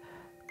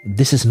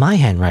 this is my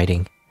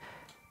handwriting.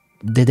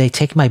 Did they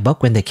take my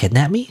book when they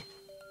kidnapped me?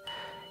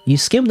 You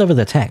skimmed over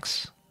the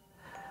text.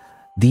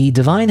 The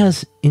Divine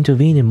has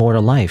intervened in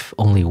mortal life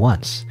only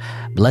once,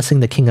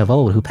 blessing the king of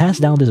old who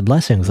passed down this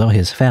blessing through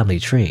his family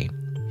tree.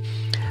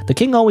 The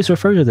king always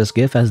referred to this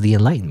gift as the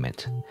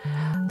Enlightenment.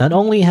 Not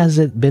only has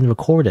it been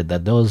recorded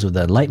that those with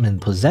the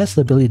Enlightenment possess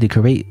the ability to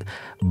create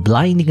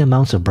blinding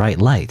amounts of bright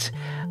light,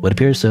 but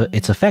appears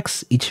it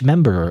affects each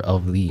member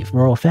of the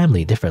royal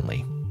family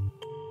differently.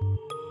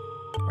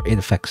 It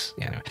affects,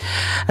 yeah, anyway.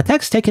 A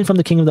text taken from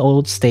the King of the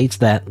Old states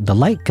that the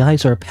light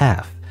guides our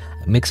path,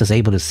 makes us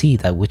able to see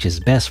that which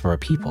is best for our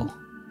people.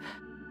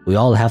 We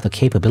all have the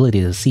capability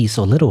to see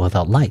so little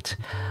without light.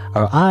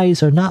 Our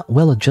eyes are not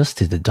well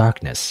adjusted to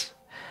darkness.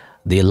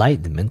 The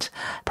Enlightenment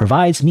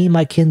provides me and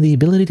my kin the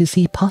ability to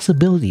see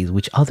possibilities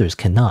which others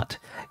cannot,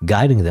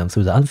 guiding them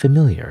through the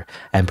unfamiliar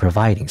and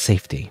providing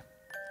safety.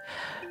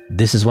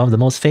 This is one of the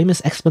most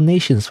famous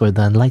explanations for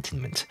the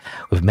Enlightenment,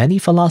 with many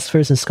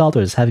philosophers and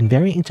scholars having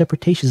varying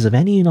interpretations of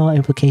any and all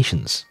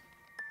implications.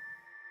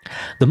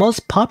 The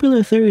most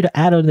popular theory to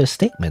add on this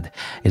statement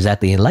is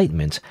that the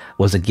Enlightenment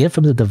was a gift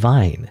from the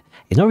Divine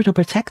in order to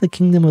protect the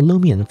Kingdom of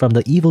Lumien from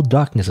the evil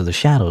darkness of the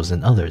shadows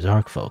and other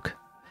dark folk.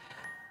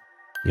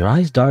 Your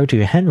eyes darted to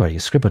your handwriting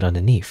scribbled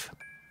underneath.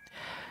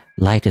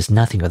 Light is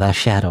nothing without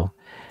shadow.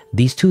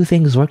 These two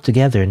things work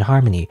together in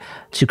harmony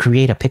to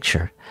create a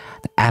picture.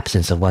 The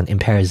absence of one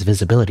impairs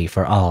visibility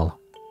for all.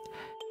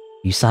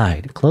 You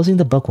sighed, closing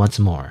the book once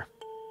more.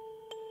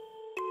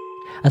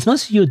 As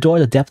much as you adore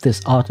the depth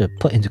this author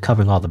put into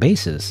covering all the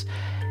bases,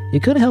 you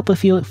couldn't help but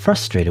feel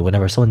frustrated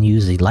whenever someone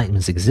used the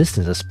Enlightenment's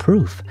existence as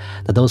proof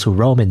that those who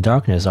roam in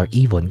darkness are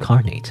evil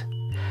incarnate.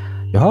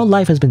 Your whole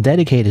life has been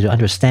dedicated to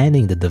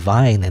understanding the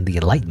Divine and the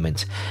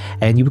Enlightenment,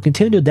 and you will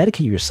continue to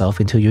dedicate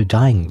yourself until your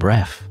dying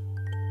breath.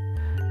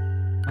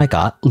 I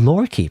got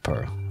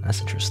Lorekeeper.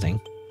 That's interesting.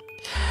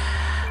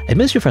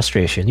 Amidst your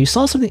frustration, you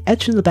saw something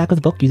etched in the back of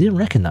the book you didn't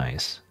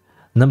recognize.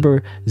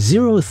 Number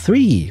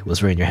 03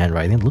 was written in your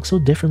handwriting. It looked so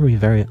different from your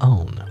very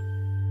own.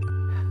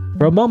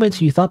 For a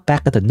moment, you thought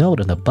back at the note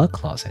in the bug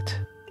closet.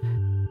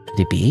 Could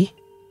it be?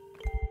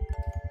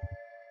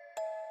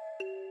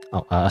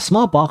 Oh, a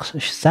small box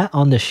sat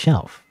on the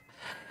shelf.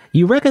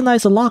 You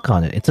recognize the lock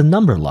on it. It's a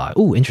number lock.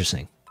 Ooh,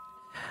 interesting.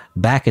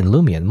 Back in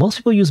Lumien, most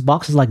people use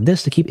boxes like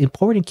this to keep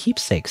important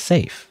keepsakes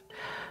safe.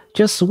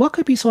 Just what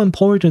could be so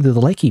important to the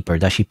Lightkeeper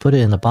that she put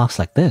it in a box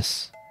like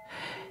this?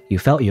 You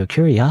felt your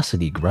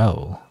curiosity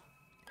grow.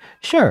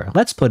 Sure,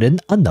 let's put in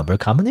a number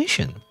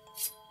combination.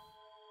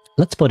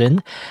 Let's put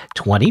in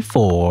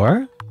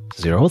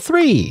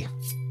 2403.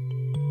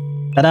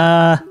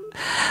 Ta-da!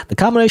 The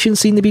combination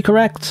seemed to be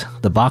correct.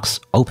 The box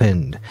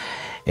opened.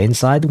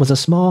 Inside was a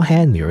small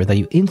hand mirror that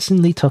you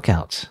instantly took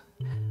out.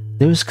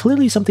 There was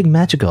clearly something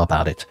magical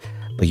about it,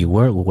 but you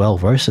weren't well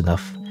versed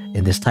enough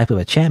in this type of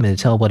enchantment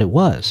to tell what it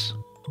was.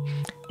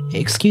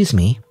 Excuse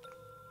me.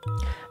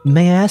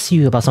 May I ask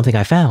you about something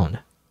I found?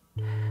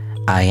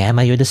 I am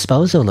at your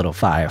disposal, little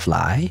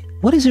firefly.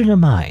 What is in your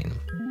mind?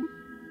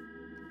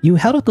 You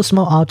held up the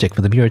small object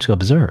for the mirror to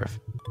observe.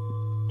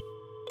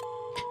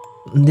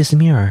 This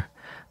mirror,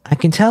 I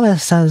can tell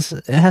it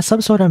has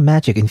some sort of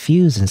magic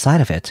infused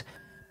inside of it,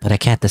 but I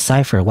can't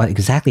decipher what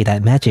exactly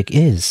that magic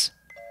is.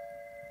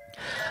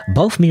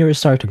 Both mirrors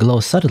started to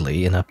glow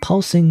subtly in a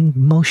pulsing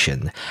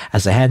motion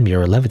as the hand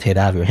mirror levitated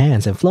out of your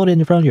hands and floated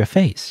in front of your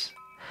face.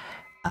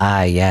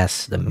 Ah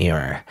yes, the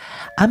mirror.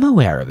 I'm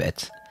aware of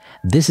it.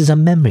 This is a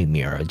memory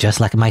mirror, just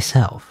like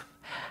myself.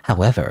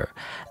 However,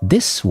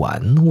 this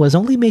one was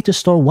only made to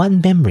store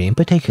one memory in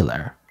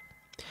particular.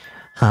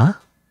 Huh?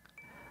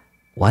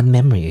 One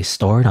memory is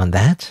stored on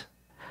that?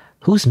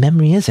 Whose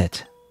memory is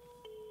it?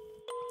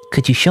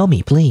 Could you show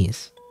me,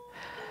 please?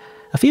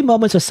 A few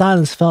moments of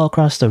silence fell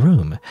across the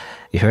room.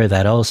 You heard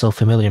that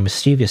oh-so-familiar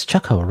mischievous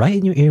chuckle right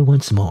in your ear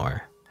once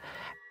more.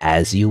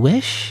 As you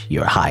wish,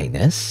 your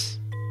highness.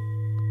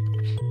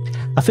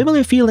 A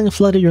familiar feeling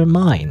flooded your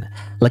mind,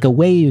 like a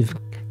wave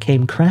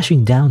came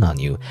crashing down on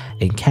you,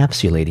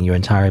 encapsulating your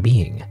entire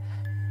being.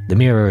 The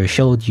mirror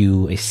showed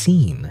you a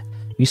scene.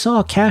 You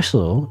saw a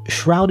castle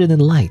shrouded in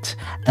light,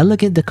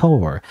 elegant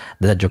decor,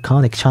 the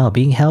draconic child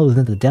being held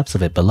within the depths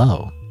of it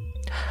below.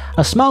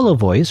 A smaller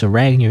voice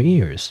rang in your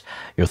ears.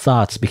 Your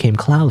thoughts became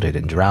clouded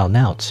and drowned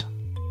out.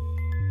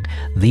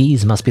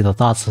 These must be the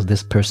thoughts of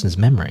this person's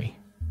memory.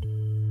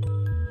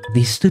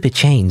 These stupid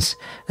chains.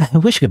 I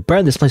wish I could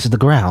burn this place to the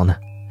ground.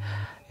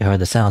 You heard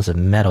the sounds of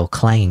metal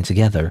clanging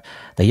together.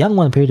 The young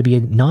one appeared to be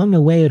gnawing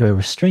away at her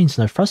restraints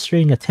in a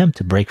frustrating attempt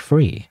to break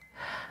free.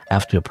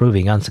 After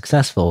proving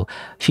unsuccessful,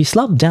 she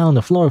slumped down on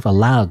the floor with a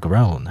loud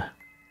groan.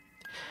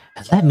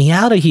 Let me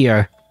out of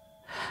here!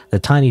 The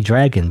tiny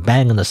dragon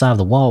banged on the side of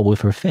the wall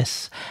with her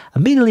fists,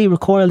 immediately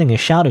recoiling and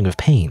shouting with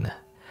pain.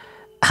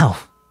 Ow!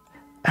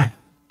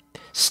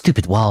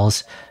 Stupid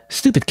walls,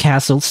 stupid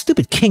castle,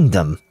 stupid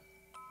kingdom!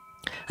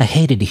 I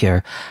hated it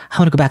here. I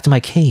want to go back to my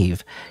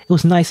cave. It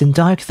was nice and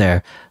dark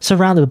there,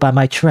 surrounded by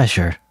my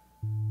treasure.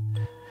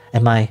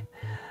 And I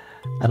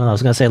don't know, I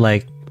was gonna say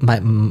like, my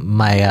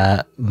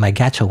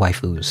gacha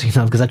waifus, you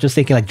know, because I'm just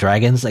thinking like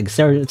dragons, like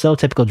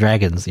stereotypical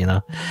dragons, you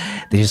know.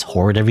 They just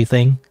hoard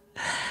everything.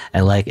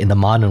 And like in the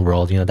modern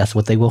world, you know, that's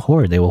what they will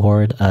hoard. They will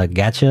hoard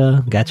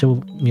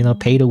gacha, you know,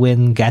 pay to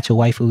win gacha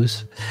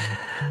waifus.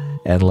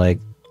 And like,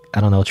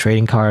 I don't know,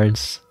 trading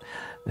cards,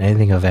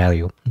 anything of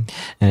value.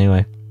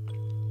 Anyway.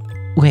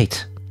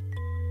 Wait.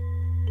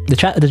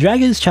 The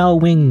dragon's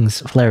child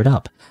wings flared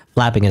up,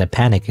 flapping in a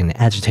panicked and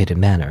agitated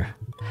manner.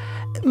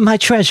 My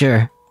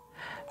treasure!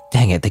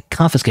 Dang it, they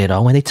confiscated it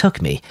all when they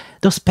took me.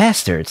 Those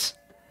bastards!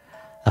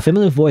 A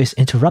familiar voice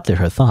interrupted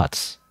her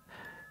thoughts.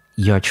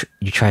 Your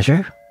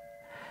treasure?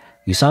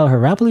 You saw her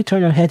rapidly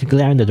turn her head to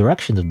glare in the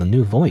direction of the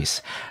new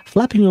voice,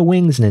 flapping her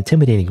wings in an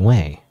intimidating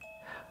way.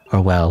 Or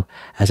well,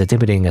 as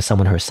intimidating as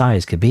someone her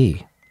size could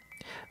be.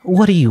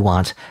 What do you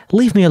want?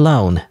 Leave me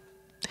alone!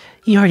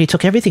 You already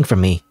took everything from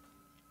me.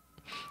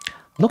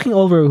 Looking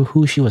over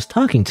who she was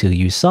talking to,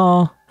 you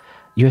saw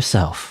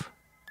yourself.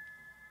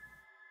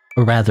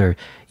 Or rather,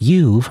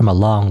 you from a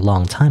long,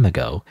 long time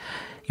ago.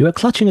 You were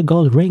clutching a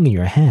gold ring in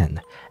your hand,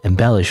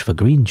 embellished with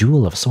a green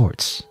jewel of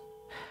sorts.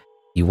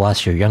 You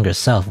watched your younger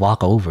self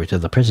walk over to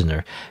the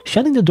prisoner,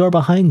 shutting the door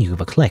behind you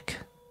with a click.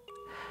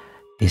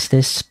 Is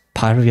this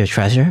part of your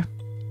treasure?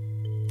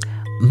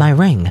 My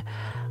ring.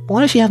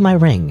 Why does she have my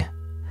ring?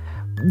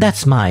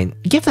 That's mine.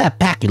 Give that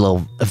back, you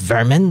little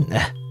vermin.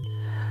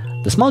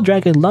 The small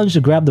dragon lunged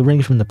to grab the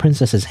ring from the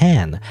princess's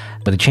hand,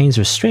 but the chains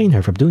restrained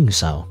her from doing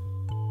so.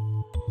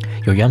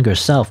 Your younger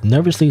self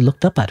nervously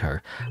looked up at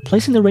her,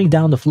 placing the ring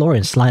down the floor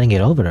and sliding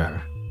it over to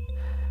her.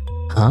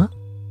 Huh?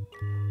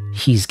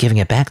 He's giving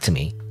it back to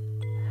me.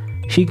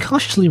 She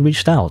cautiously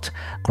reached out,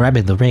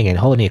 grabbing the ring and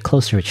holding it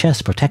close to her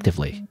chest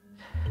protectively.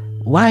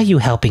 Why are you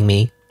helping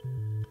me?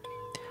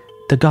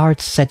 The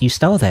guards said you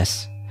stole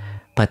this,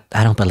 but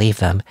I don't believe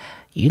them.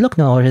 You look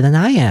no older than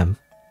I am.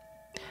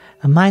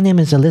 My name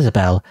is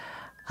Elizabeth.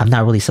 I'm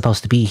not really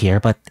supposed to be here,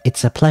 but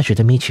it's a pleasure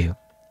to meet you.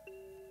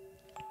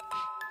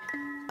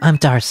 I'm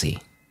Darcy.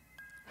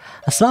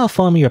 A smile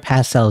forming your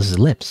pastel's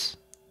lips.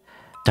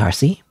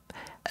 Darcy?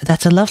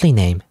 That's a lovely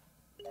name.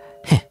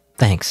 Heh,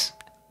 thanks.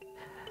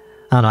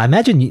 I don't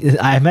know,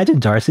 I imagine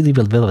Darcy to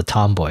be a bit of a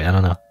tomboy, I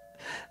don't know.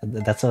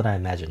 That's what I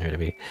imagine her to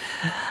be.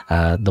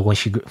 The way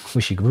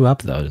she grew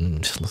up, though,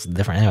 just looks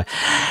different. Anyway,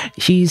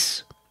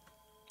 she's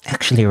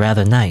actually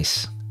rather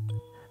nice.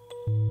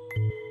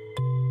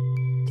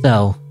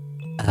 So,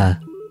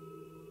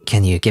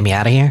 can you get me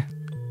out of here?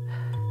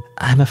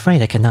 I'm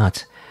afraid I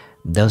cannot.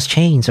 Those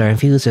chains are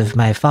infused with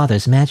my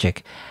father's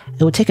magic.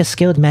 It would take a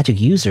skilled magic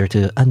user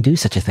to undo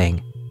such a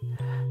thing.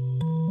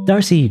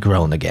 Darcy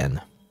groaned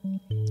again.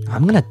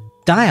 I'm gonna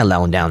die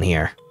alone down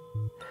here.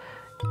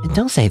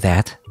 Don't say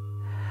that.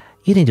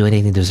 You didn't do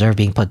anything to deserve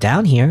being put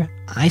down here.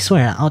 I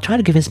swear, I'll try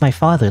to convince my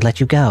father to let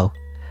you go.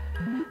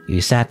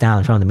 You sat down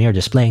in front of the mirror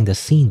displaying the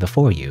scene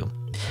before you.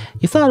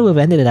 You thought it would have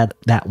ended at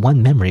that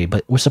one memory,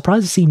 but were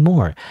surprised to see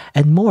more,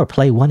 and more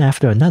play one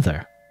after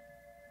another.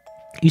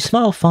 You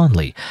smiled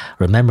fondly,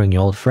 remembering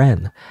your old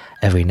friend.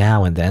 Every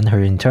now and then,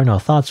 her internal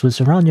thoughts would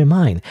surround your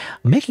mind,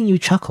 making you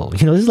chuckle.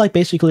 You know, this is like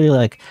basically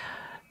like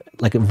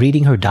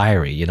reading her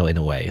diary, you know, in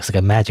a way. It's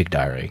like a magic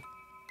diary.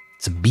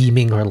 It's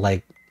beaming her,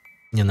 like,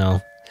 you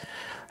know,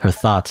 her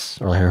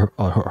thoughts, or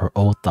her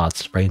old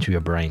thoughts right into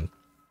your brain.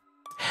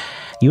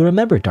 You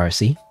remember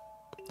Darcy.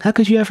 How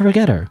could you ever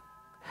forget her?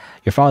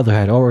 Your father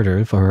had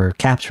ordered for her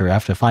capture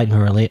after finding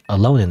her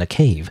alone in a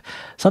cave.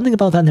 Something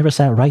about that never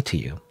sat right to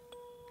you.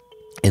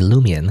 In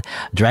Lumien,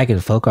 dragon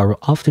folk are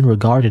often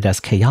regarded as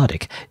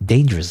chaotic,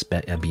 dangerous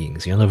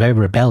beings. You know, they're very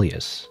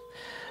rebellious.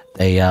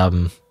 They, I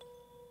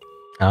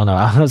don't know.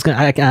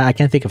 I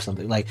can't think of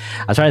something. Like,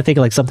 I'm trying to think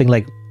of like something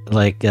like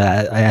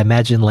I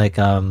imagine like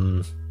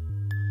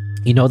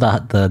you know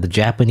the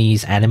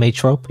Japanese anime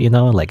trope. You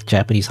know, like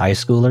Japanese high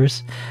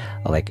schoolers,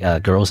 like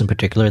girls in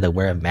particular that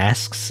wear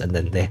masks, and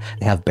then they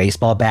have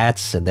baseball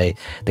bats, and they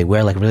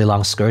wear like really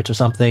long skirts or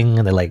something,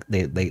 and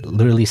they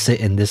literally sit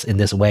in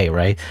this way,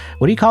 right?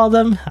 What do you call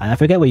them? I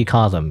forget what you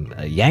call them.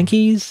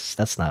 Yankees?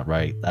 That's not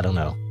right. I don't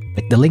know.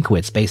 Like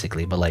delinquents,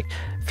 basically, but like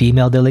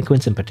female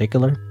delinquents in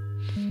particular.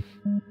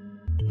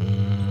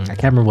 I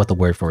can't remember what the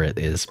word for it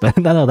is, but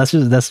no, that's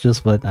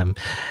just what I'm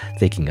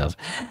thinking of.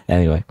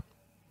 Anyway,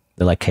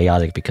 they're like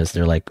chaotic because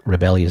they're like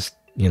rebellious,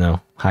 you know,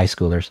 high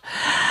schoolers.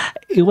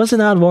 It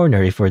wasn't out of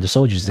ordinary for the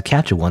soldiers to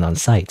capture one on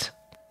sight.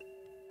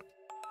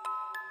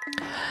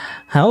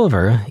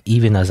 However,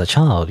 even as a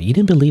child, you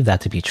didn't believe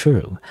that to be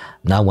true,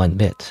 not one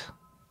bit.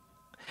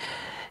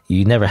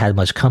 You never had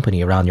much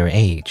company around your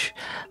age.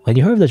 When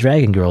you heard of the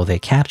dragon girl they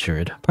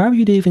captured, probably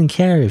you didn't even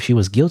care if she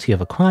was guilty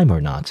of a crime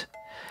or not.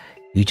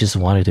 You just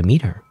wanted to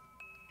meet her.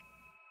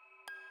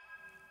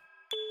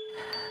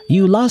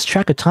 You lost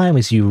track of time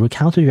as you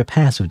recounted your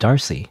past with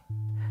Darcy.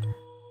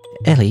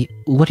 Ellie,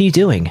 what are you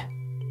doing?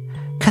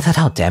 Cut that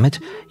out, damn it!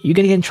 You're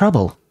gonna get in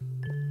trouble.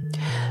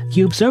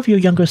 You observe your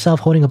younger self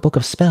holding a book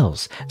of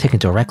spells, taken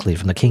directly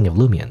from the King of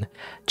Lumien.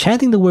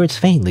 Chanting the words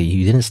faintly,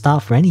 you didn't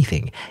stop for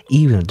anything,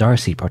 even with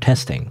Darcy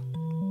protesting.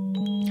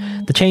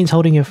 The chains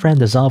holding your friend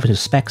dissolved into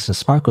specks and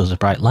sparkles of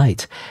bright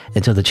light,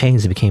 until the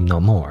chains became no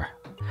more.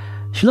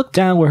 She looked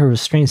down where her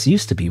restraints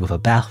used to be with a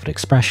baffled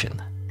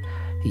expression.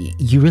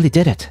 You really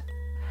did it.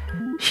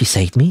 She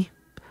saved me?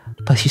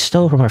 But she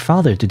stole from her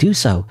father to do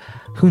so.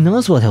 Who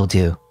knows what he'll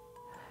do?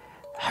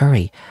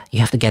 Hurry,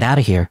 you have to get out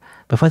of here,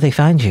 before they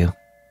find you.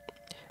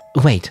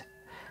 Wait.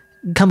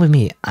 Come with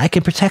me, I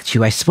can protect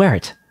you, I swear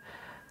it.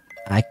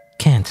 I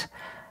can't.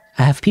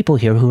 I have people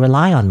here who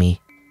rely on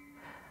me.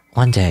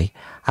 One day,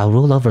 I'll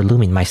rule over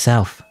Lumien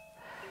myself.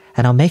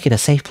 And I'll make it a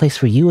safe place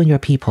for you and your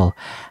people.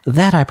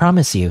 That I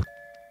promise you.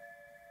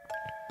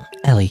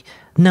 Ellie,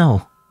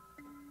 no.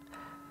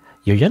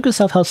 Your younger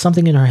self held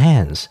something in her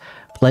hands.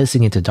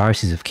 Placing into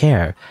Darcy's with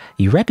care,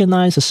 you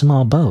recognized the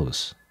small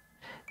bows.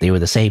 They were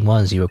the same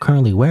ones you were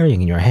currently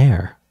wearing in your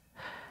hair.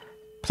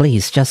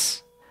 Please,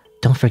 just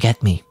don't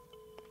forget me.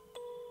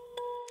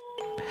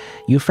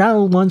 You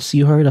frowned once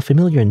you heard a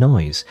familiar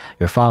noise,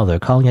 your father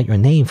calling out your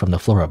name from the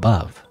floor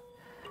above.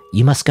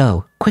 You must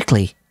go,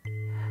 quickly.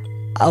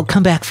 I'll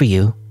come back for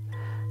you.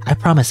 I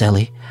promise,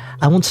 Ellie.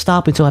 I won't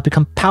stop until I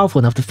become powerful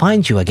enough to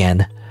find you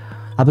again.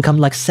 I'll become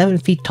like 7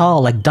 feet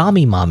tall, like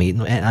Dami Mommy.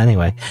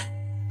 Anyway,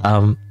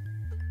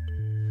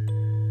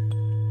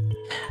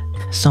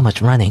 so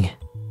much running.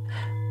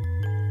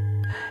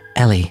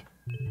 Ellie,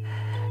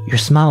 your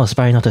smile is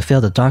bright enough to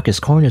fill the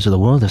darkest corners of the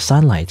world of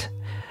sunlight.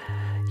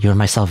 You're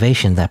my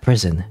salvation in that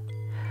prison.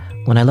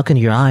 When I look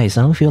into your eyes,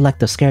 I don't feel like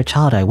the scared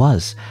child I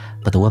was,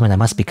 but the woman I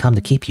must become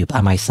to keep you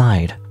by my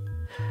side.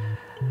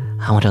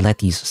 I want to let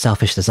these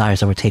selfish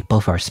desires overtake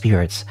both our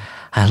spirits.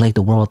 I laid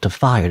the world to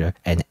fire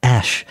and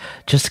ash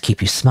just to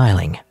keep you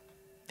smiling.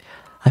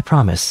 I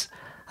promise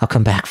I'll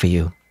come back for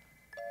you.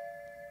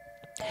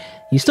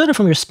 You stood up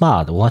from your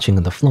spot, watching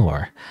on the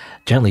floor,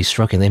 gently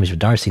stroking the image of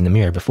Darcy in the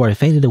mirror before it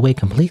faded away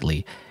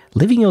completely,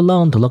 leaving you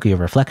alone to look at your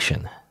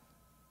reflection.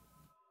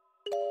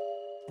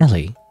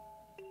 Ellie.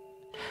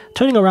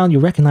 Turning around, you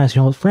recognize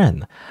your old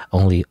friend,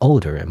 only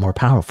older and more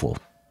powerful.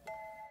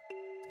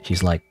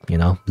 She's like, you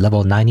know,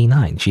 level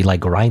 99. She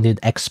like grinded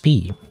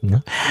XP, you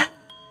know?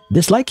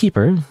 This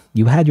Lightkeeper,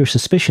 you had your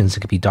suspicions it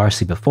could be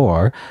Darcy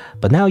before,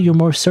 but now you're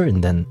more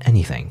certain than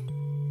anything.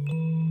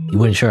 You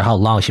weren't sure how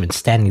long she'd been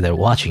standing there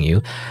watching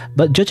you,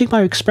 but judging by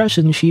her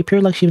expression, she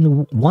appeared like she'd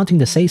been wanting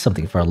to say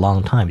something for a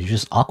long time. She's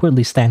just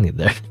awkwardly standing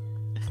there.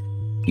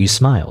 You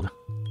smiled.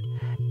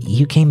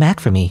 You came back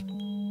for me.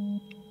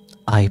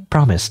 I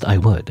promised I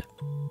would.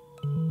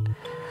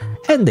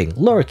 Ending,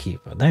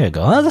 Lorekeeper. There you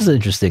go. That's an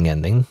interesting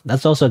ending.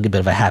 That's also a bit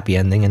of a happy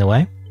ending in a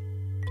way.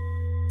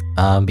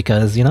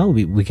 Because, you know,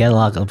 we get a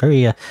lot of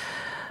very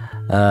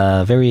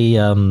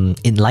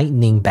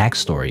enlightening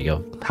backstory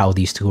of how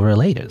these two are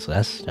related. So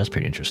that's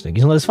pretty interesting.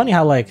 You know, it's funny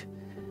how, like,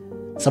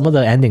 some of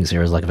the endings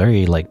here is, like,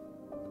 very, like,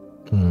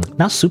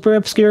 not super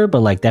obscure,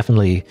 but, like,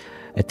 definitely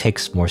it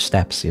takes more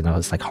steps, you know?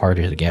 It's, like,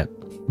 harder to get.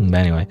 But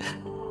anyway.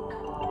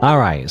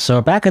 Alright, so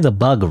we're back at the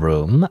bug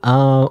room.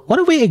 What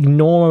if we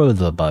ignore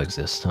the bugs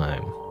this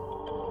time?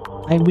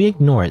 We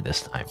ignore it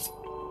this time.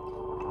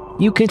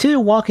 You continue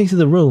walking through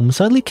the room,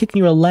 suddenly kicking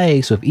your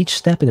legs with each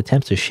step in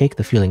attempts to shake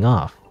the feeling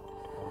off.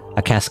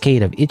 A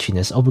cascade of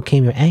itchiness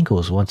overcame your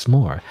ankles once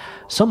more,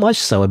 so much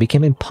so it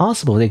became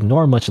impossible to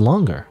ignore much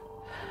longer.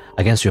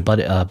 Against your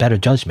better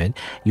judgment,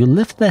 you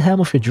lifted the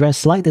hem of your dress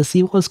slightly to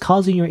see what was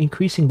causing your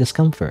increasing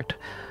discomfort.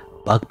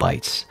 Bug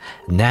bites,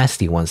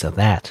 nasty ones at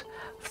that.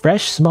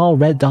 Fresh small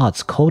red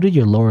dots coated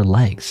your lower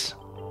legs.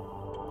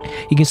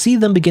 You can see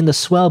them begin to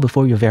swell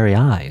before your very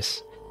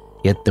eyes.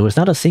 Yet there was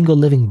not a single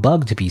living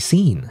bug to be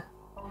seen.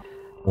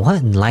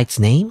 What in Light's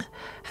name?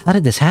 How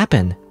did this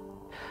happen?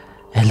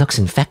 It looks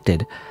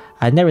infected.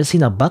 I'd never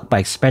seen a bug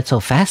bite spread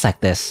so fast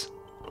like this.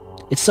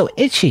 It's so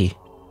itchy.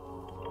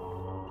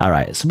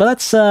 Alright, so but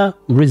let's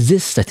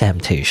resist the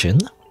temptation.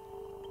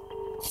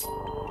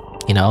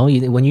 You know,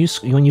 when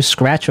you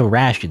scratch or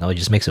rash, you know, it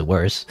just makes it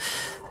worse.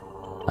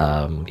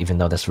 Even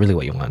though that's really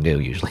what you want to do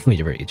usually when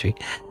you're very itchy.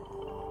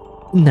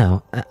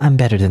 No, I'm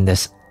better than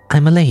this.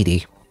 I'm a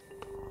lady.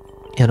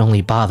 It'll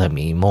only bother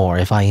me more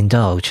if I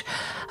indulge.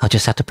 I'll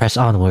just have to press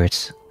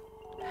onwards.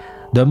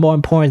 There are more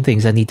important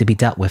things that need to be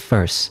dealt with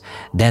first.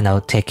 Then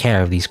I'll take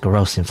care of these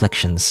gross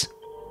inflictions.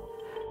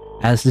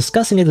 As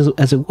discussing it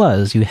as it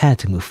was, you had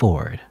to move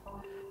forward.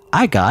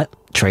 I got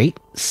trait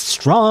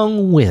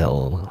strong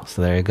will.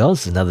 So there it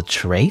goes, another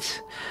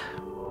trait.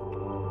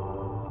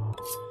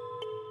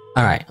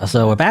 Alright,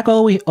 so we're back all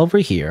the way over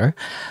here.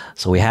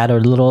 So we had our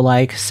little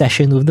like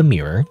session with the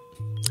mirror.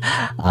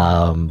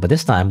 But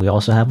this time we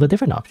also have a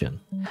different option.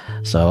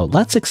 So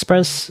let's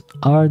express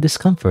our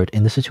discomfort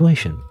in the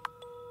situation.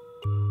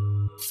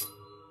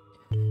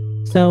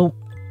 So,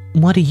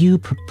 what do you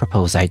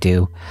propose I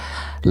do?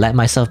 Let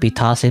myself be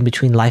tossed in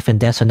between life and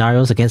death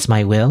scenarios against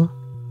my will?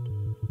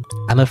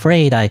 I'm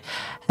afraid I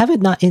have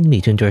it not in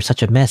me to endure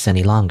such a mess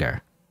any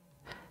longer.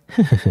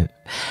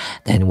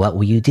 Then what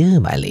will you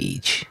do, my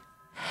liege?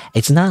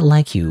 It's not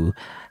like you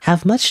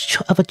have much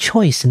of a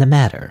choice in the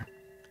matter.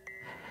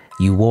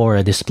 You wore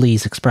a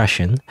displeased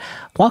expression,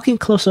 walking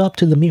closer up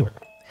to the mirror.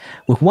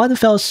 With one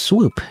fell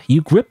swoop,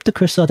 you gripped the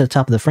crystal at the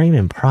top of the frame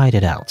and pried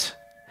it out.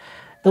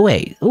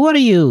 Wait, what are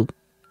you...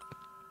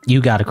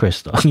 You got a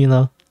crystal, you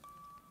know?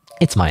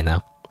 It's mine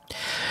now.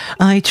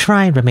 I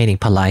tried remaining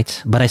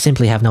polite, but I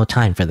simply have no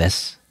time for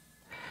this.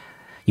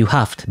 You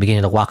huffed,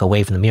 beginning to walk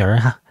away from the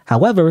mirror.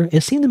 However,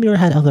 it seemed the mirror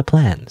had other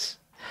plans.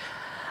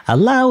 A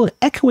loud,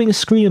 echoing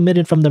scream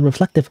emitted from the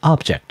reflective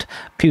object,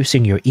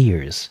 piercing your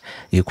ears.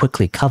 You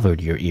quickly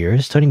covered your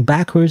ears, turning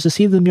backwards to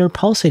see the mirror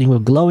pulsating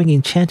with glowing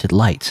enchanted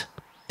light.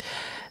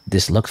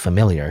 This looked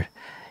familiar.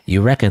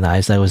 You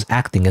recognized that it was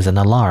acting as an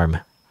alarm.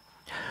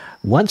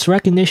 Once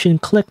recognition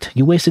clicked,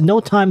 you wasted no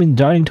time in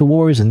darting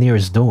towards the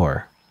nearest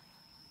door.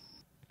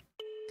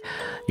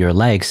 Your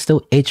legs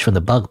still itched from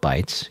the bug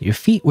bites. Your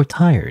feet were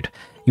tired.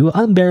 You were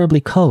unbearably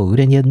cold,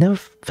 and you had never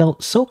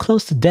felt so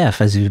close to death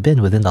as you've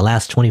been within the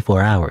last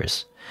 24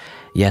 hours.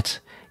 Yet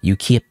you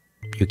kept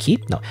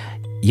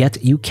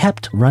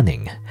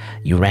running.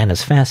 You ran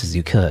as fast as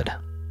you could.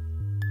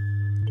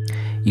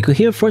 You could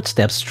hear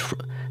footsteps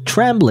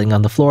trembling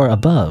on the floor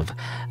above.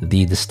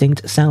 The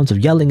distinct sounds of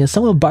yelling and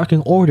someone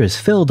barking orders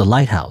filled the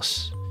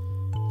lighthouse.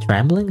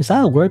 Trembling? Is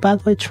that a word, by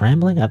the way?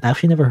 Trembling? I've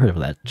actually never heard of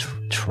that.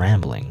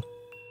 Trembling.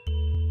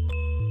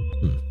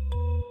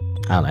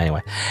 I don't know,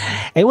 anyway.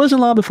 It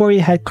wasn't long before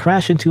you had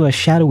crashed into a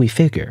shadowy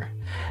figure.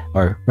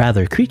 Or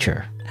rather,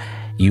 creature.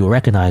 You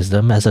recognized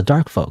them as a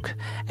dark folk,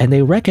 and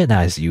they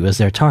recognized you as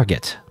their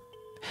target.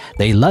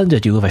 They lunged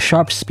at you with a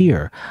sharp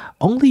spear,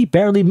 only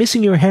barely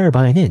missing your hair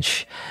by an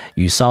inch.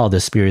 You saw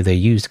the spear they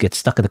used get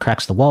stuck in the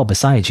cracks of the wall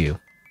beside you.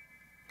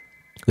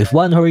 With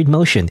one hurried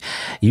motion,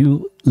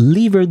 you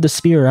levered the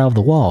spear out of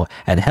the wall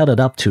and held it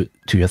up to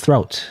your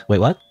throat. Wait,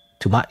 what?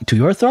 To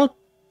your throat?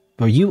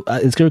 Or you?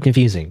 It's very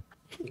confusing.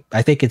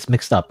 I think it's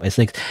mixed up. It's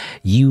like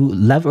you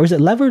or is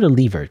it levered or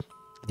levered?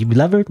 You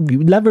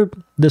levered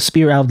the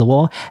spear out of the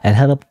wall and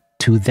held up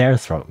to their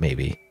throat,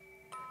 maybe.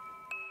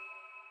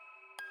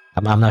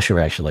 I'm not sure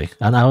actually.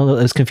 I don't know.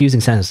 There's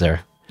confusing sentence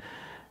there.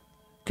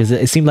 Because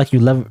it seemed like you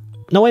love.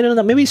 No, wait,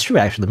 no. Maybe it's true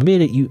actually.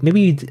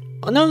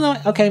 No.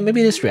 Okay,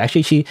 maybe it is true.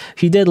 Actually, she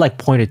did like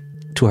point it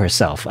to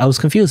herself. I was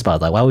confused about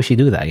that. Why would she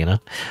do that? You know,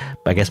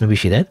 but I guess maybe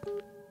she did.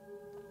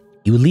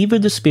 You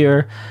levered the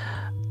spear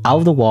out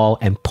of the wall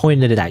and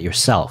pointed it at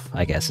yourself.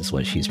 I guess is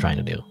what she's trying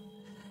to do.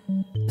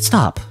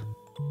 Stop!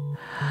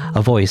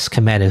 A voice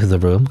commanded through the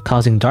room,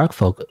 causing dark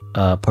folk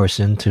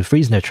person to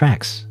freeze in their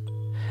tracks.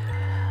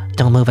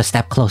 Don't move a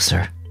step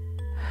closer.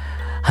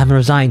 I'm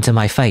resigned to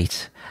my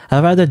fate.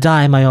 I'd rather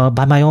die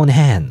by my own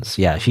hands.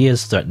 Yeah, she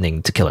is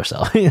threatening to kill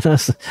herself.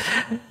 That's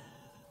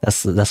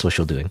what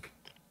she'll do.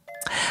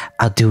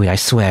 I'll do it, I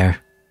swear.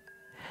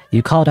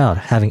 You called out,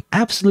 having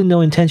absolutely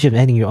no intention of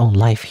ending your own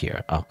life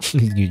here. Oh,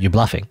 you're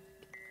bluffing.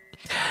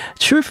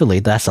 Truthfully,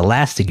 that's the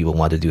last thing you would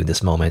want to do in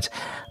this moment,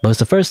 but it's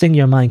the first thing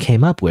your mind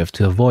came up with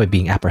to avoid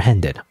being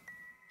apprehended.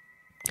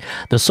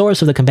 The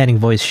source of the commanding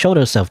voice showed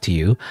herself to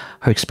you,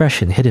 her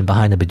expression hidden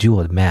behind a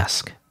bejeweled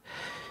mask.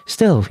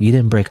 Still, you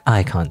didn't break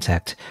eye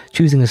contact,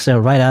 choosing to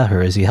stare right at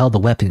her as you held the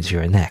weapon to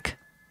your neck.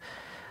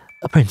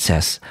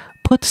 Princess,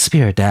 put the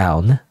spear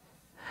down.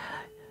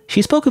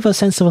 She spoke with a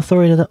sense of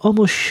authority that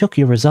almost shook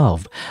your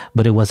resolve,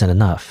 but it wasn't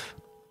enough.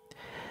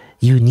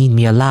 You need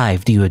me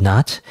alive, do you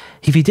not?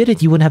 If you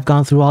didn't, you wouldn't have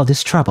gone through all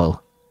this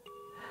trouble.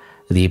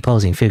 The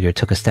opposing figure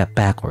took a step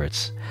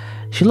backwards.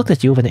 She looked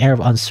at you with an air of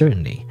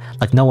uncertainty,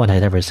 like no one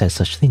had ever said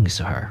such things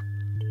to her.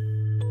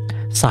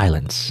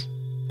 Silence.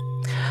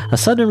 A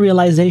sudden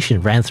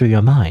realization ran through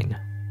your mind.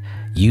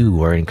 You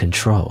were in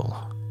control.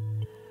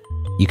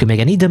 You could make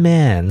any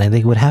demand and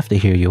they would have to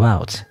hear you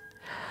out.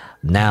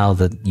 Now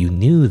that you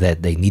knew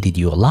that they needed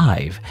you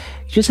alive,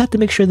 you just had to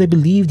make sure they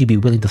believed you'd be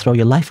willing to throw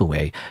your life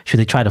away should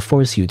they try to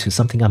force you to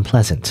something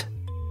unpleasant.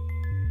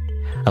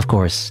 Of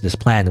course, this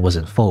plan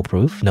wasn't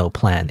foolproof, no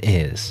plan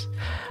is.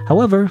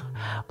 However,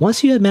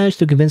 once you had managed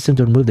to convince them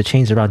to remove the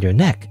chains around your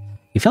neck,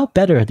 you felt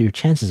better at your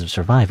chances of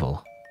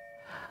survival.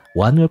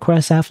 One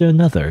request after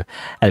another,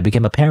 and it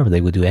became apparent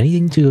they would do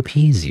anything to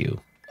appease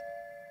you.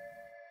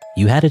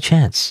 You had a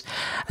chance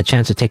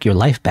to take your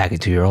life back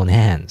into your own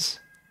hands.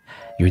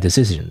 Your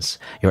decisions,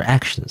 your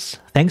actions,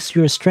 thanks to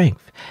your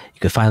strength, you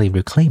could finally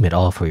reclaim it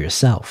all for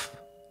yourself.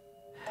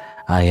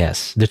 Ah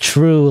yes, the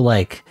true,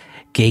 like,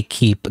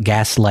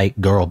 gaslight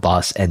girl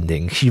boss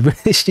ending. She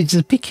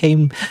just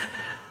became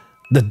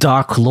the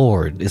Dark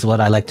Lord, is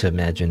what I like to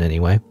imagine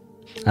anyway.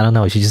 I don't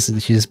know, she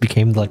just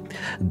became like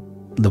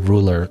the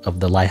ruler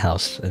of the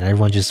lighthouse, and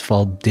everyone just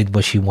did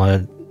what she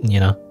wanted, you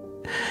know?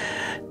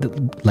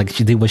 Like,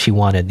 she did what she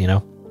wanted, you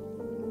know?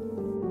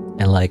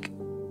 And like,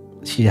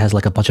 she has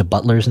like a bunch of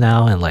butlers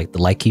now, and like the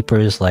Lightkeeper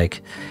is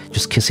like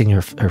just kissing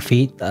her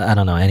feet. I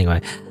don't know.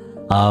 Anyway,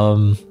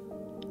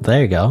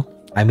 there you go.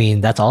 I mean,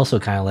 that's also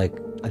kind of like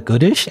a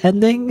goodish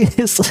ending.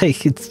 It's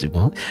like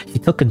well, she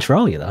took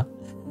control, you know.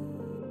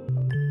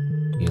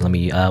 Let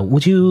me.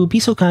 Would you be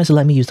so kind as to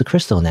let me use the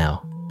crystal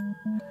now?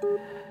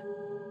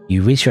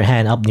 You reach your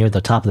hand up near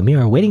the top of the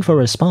mirror, waiting for a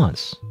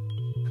response.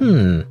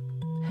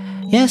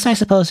 Yes, I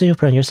suppose you've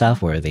proven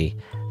yourself worthy.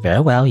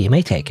 Very well, you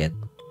may take it.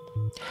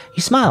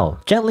 You smile,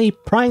 gently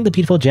prying the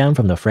beautiful gem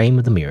from the frame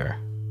of the mirror.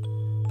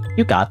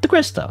 You got the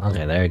crystal.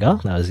 Okay, there you go.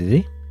 That was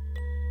easy.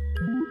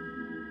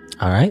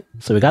 Alright,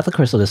 so we got the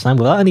crystal this time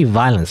without any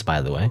violence,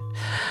 by the way.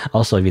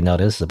 Also, if you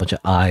notice, there's a bunch of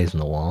eyes on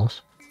the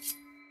walls.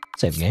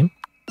 Save game.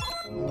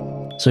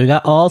 So we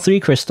got all 3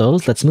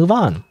 crystals. Let's move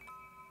on.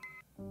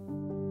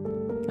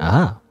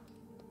 Aha.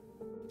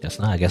 Guess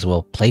not. I guess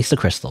we'll place the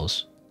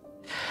crystals.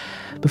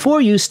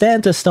 Before you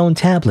stand a stone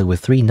tablet with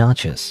 3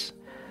 notches.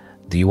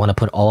 Do you want to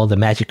put all the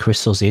magic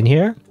crystals in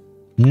here?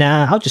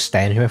 Nah, I'll just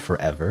stand here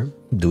forever,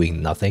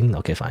 doing nothing.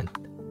 Okay, fine.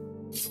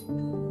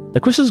 The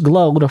crystals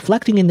glowed,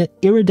 reflecting in the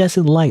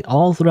iridescent light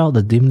all throughout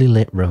the dimly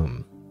lit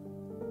room.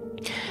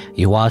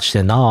 You watched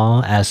in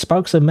awe as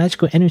sparks of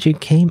magical energy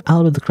came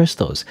out of the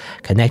crystals,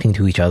 connecting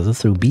to each other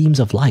through beams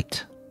of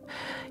light.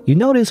 You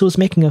noticed it was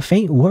making a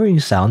faint whirring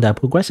sound that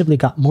progressively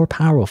got more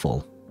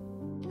powerful.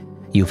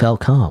 You felt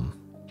calm,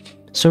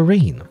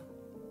 serene,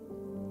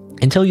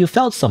 until you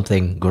felt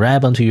something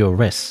grab onto your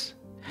wrists.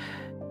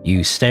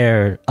 You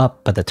stared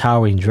up at the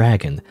towering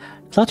dragon,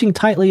 clutching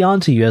tightly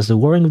onto you as the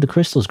whirring of the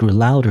crystals grew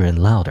louder and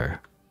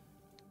louder.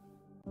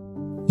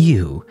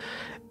 You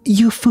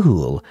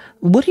fool!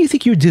 What do you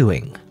think you're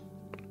doing?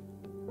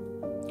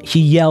 He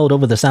yelled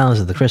over the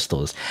sounds of the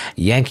crystals,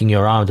 yanking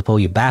your arm to pull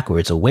you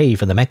backwards away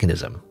from the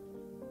mechanism.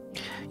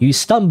 You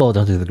stumbled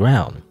onto the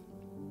ground.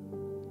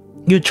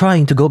 You're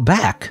trying to go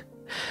back!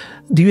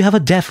 Do you have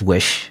a death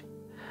wish?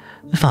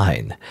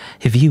 Fine.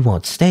 If you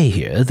won't stay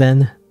here,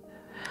 then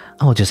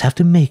I'll just have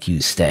to make you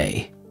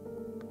stay.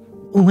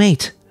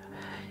 Wait!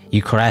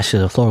 You crashed to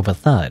the floor with a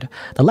thud.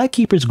 The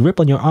Lightkeeper's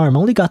grip on your arm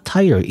only got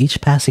tighter each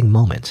passing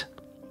moment.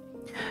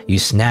 You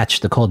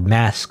snatched the cold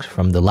mask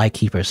from the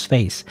Lightkeeper's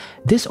face,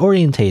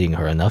 disorientating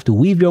her enough to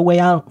weave your way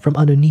out from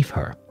underneath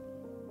her.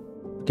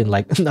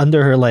 Like,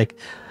 under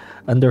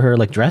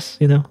her dress,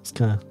 you know?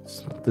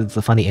 It's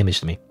a funny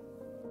image to me.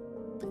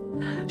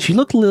 She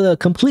looked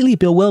completely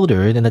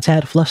bewildered and a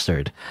tad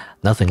flustered,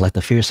 nothing like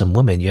the fearsome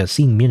woman you had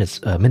seen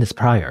minutes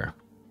prior.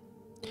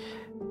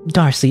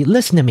 Darcy,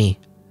 listen to me.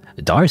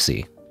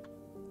 Darcy?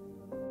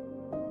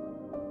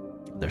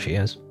 There she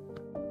is.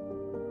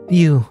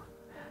 You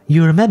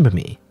remember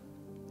me?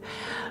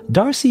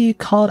 Darcy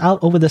called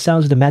out over the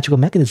sounds of the magical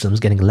mechanisms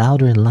getting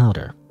louder and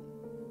louder.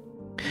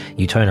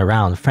 You turn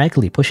around,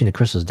 frankly pushing the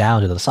crystals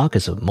down to the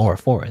sockets of more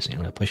forest. You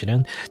know, push it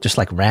in, just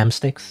like ram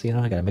sticks. You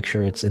know, I gotta make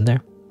sure it's in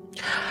there.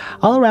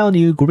 All around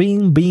you,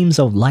 green beams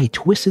of light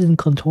twisted and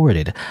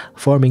contorted,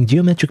 forming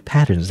geometric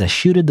patterns that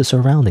shielded the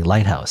surrounding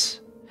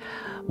lighthouse.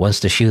 Once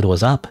the shield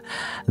was up,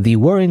 the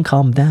whirring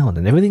calmed down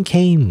and everything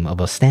came of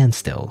a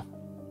standstill.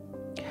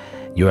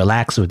 You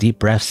relaxed with deep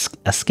breaths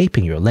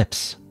escaping your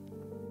lips.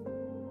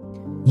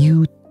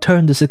 You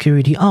turned the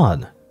security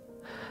on.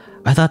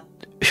 I thought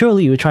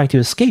surely you were trying to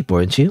escape,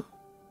 weren't you?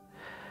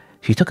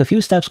 She took a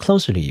few steps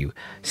closer to you,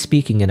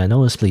 speaking in a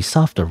noticeably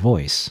softer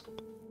voice.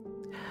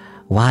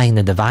 Why in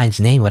the divine's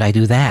name would I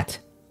do that?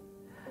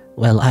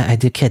 Well, I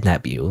did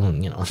kidnap you,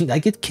 you know, I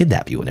did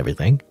kidnap you and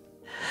everything.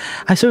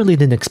 I certainly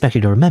didn't expect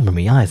you to remember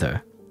me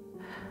either.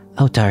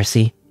 Oh,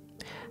 Darcy,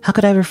 how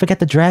could I ever forget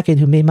the dragon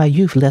who made my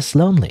youth less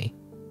lonely?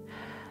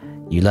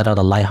 You let out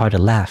a light-hearted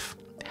laugh.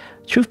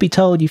 Truth be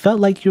told, you felt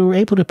like you were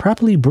able to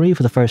properly breathe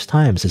for the first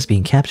time since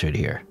being captured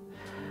here.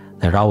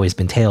 There had always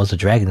been tales of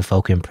dragon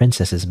folk and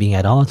princesses being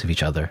at odds with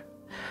each other.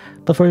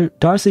 But for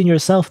Darcy and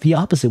yourself, the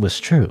opposite was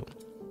true.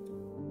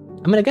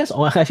 I mean, I guess,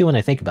 well, actually when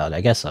I think about it,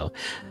 I guess so.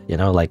 You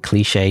know, like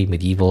cliche,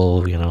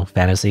 medieval, you know,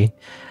 fantasy.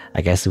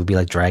 I guess it would be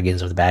like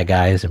dragons are the bad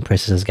guys and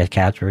princesses get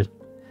captured.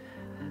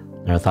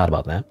 Never thought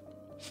about that.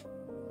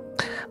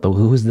 But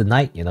who's the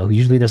knight, you know?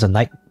 Usually there's a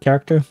knight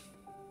character.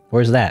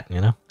 Where's that, you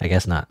know? I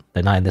guess not.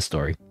 They're not in this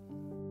story.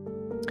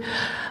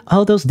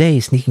 All those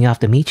days sneaking off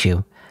to meet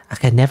you, I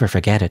can never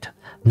forget it.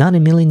 Not in a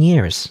million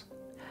years.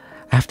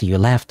 After you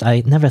left,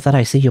 I never thought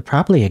I'd see you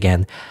properly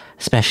again,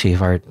 especially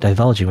for our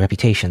divulging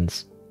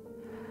reputations.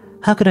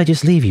 How could I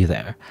just leave you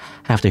there,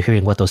 after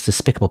hearing what those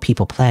despicable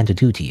people planned to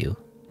do to you?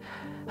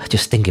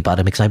 Just thinking about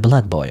it makes my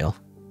blood boil.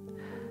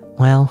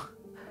 Well,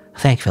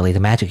 thankfully the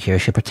magic here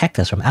should protect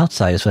us from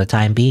outsiders for the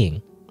time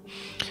being.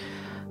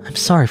 I'm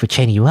sorry for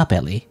chaining you up,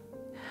 Ellie.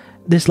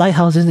 This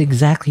lighthouse isn't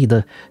exactly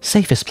the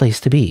safest place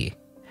to be.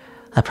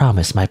 I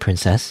promise, my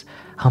princess,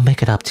 I'll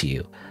make it up to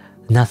you.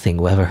 Nothing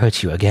will ever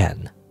hurt you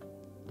again.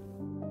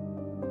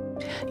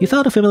 You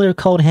felt a familiar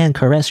cold hand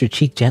caress your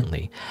cheek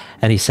gently.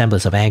 Any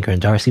semblance of anger in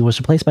Darcy was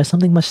replaced by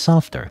something much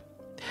softer.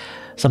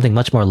 Something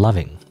much more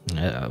loving.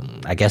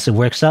 I guess it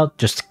works out.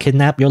 Just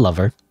kidnap your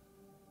lover.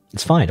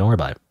 It's fine, don't worry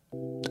about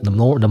it.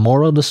 The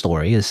moral of the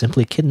story is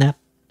simply kidnap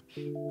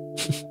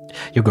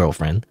your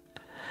girlfriend.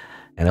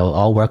 And it'll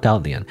all work out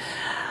in the end.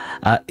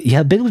 You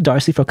have been with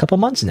Darcy for a couple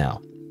months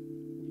now.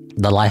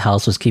 The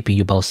lighthouse was keeping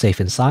you both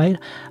safe inside,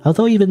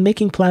 although you've been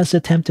making plans to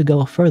attempt to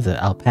go further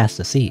out past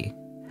the sea.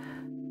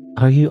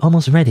 Are you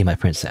almost ready, my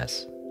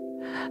princess?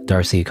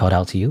 Darcy called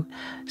out to you,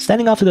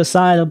 standing off to the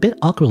side a bit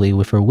awkwardly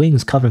with her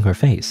wings covering her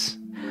face.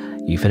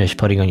 You finished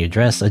putting on your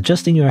dress,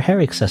 adjusting your hair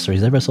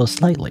accessories ever so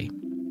slightly.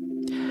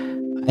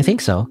 I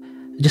think so.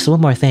 Just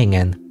one more thing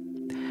and...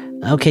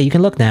 Okay, you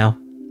can look now.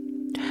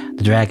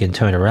 The dragon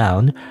turned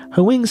around,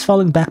 her wings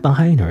falling back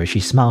behind her as she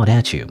smiled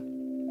at you.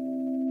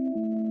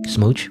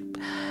 Smooch?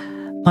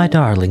 My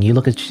darling, you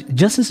look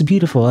just as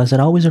beautiful as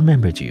I'd always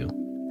remembered you.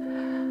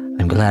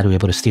 I'm glad we were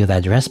able to steal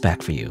that dress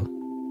back for you.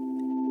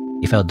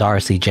 You felt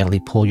Darcy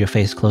gently pull your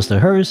face close to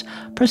hers,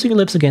 pressing your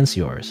lips against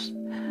yours.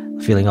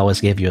 The feeling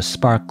always gave you a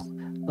spark,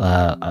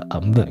 like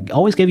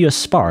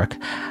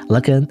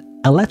an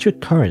electric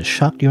current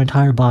shocked your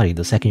entire body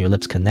the second your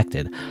lips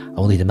connected,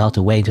 only to melt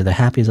away into the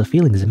happiest of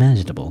feelings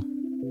imaginable.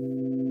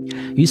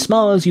 You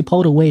smiled as you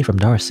pulled away from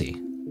Darcy.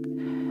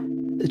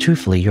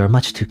 Truthfully, you're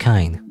much too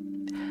kind.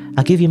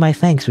 I'll give you my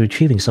thanks for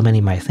retrieving so many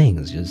of my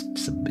things.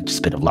 Just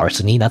a bit of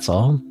larceny, that's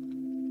all.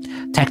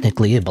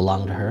 Technically, it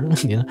belonged to her,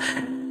 you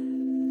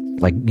know.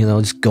 Like, you know,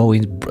 just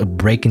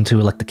break into,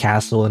 like, the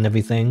castle and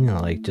everything.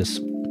 Like, just,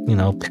 you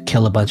know,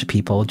 kill a bunch of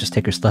people, just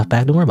take her stuff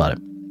back, don't worry about it.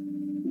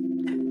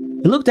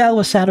 You looked out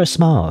with a sadder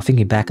smile,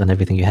 thinking back on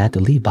everything you had to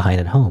leave behind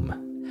at home.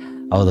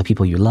 All the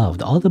people you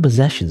loved, all the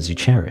possessions you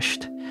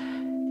cherished.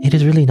 It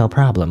is really no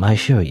problem, I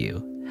assure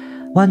you.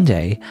 One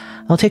day,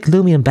 I'll take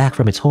Lumien back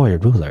from its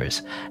horrid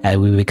rulers, and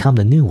we will become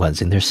the new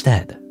ones in their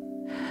stead.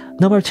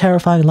 No more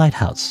terrifying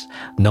lighthouse,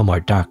 no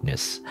more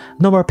darkness,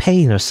 no more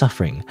pain or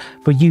suffering,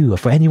 for you or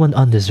for anyone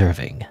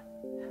undeserving.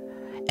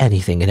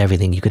 Anything and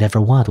everything you could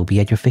ever want will be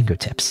at your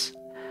fingertips.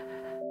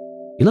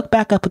 You look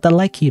back up at the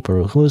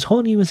Lightkeeper, who is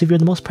holding you as if you're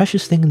the most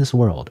precious thing in this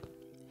world.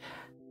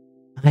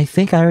 I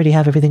think I already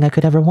have everything I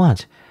could ever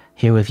want,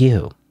 here with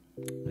you.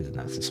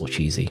 That's so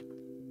cheesy.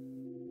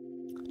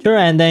 Sure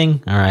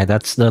ending. Alright,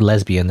 that's the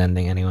lesbian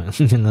ending anyway.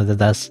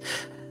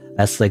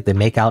 that's like the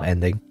make-out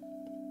ending.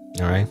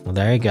 Alright, well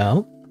there you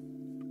go.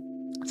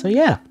 So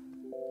yeah.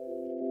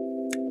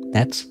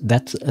 That's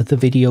the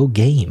video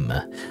game.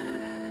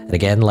 And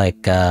again,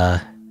 like,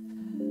 I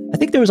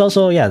think there was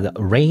also, yeah, the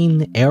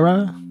Rain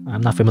Era.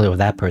 I'm not familiar with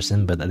that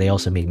person, but they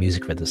also made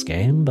music for this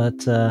game.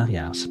 But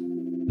yeah, it's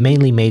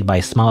mainly made by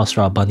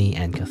Smilestrawbunny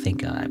and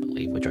Kathinka, I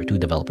believe, which are two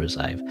developers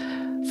I'm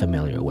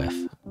familiar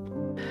with.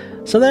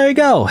 So there you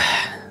go.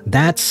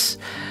 That's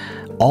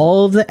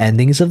all of the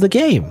endings of the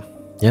game.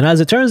 You know, as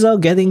it turns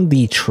out, getting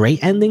the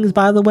trait endings,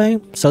 by the way.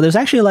 So there's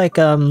actually like,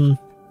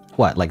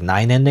 what, like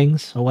 9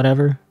 endings or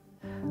whatever?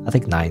 I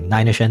think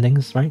 9-ish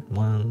endings, right?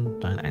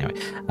 Anyway,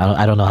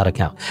 I don't know how to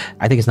count.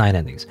 I think it's 9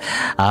 endings.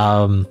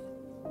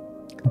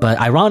 But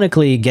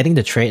ironically, getting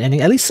the trait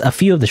ending, at least a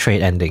few of the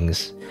trait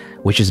endings,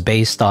 which is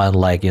based on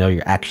like, you know,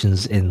 your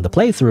actions in the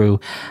playthrough,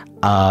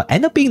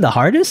 end up being the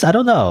hardest. I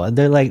don't know.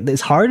 They're like,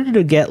 it's harder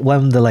to get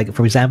when the, like,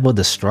 for example,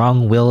 the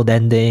strong-willed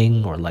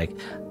ending or like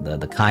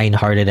the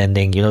kind-hearted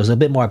ending, you know, it's a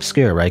bit more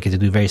obscure, right? Because you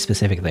do very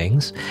specific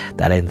things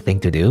that I didn't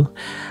think to do.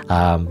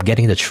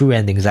 Getting the true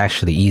ending is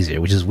actually easier,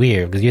 which is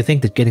weird because you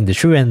think that getting the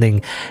true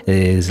ending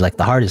is like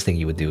the hardest thing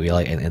you would do,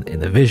 like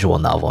in a visual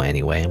novel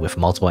anyway, with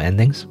multiple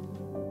endings.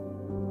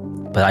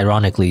 But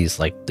ironically, it's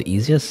like the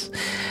easiest.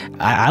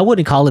 I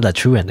wouldn't call it a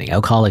true ending. I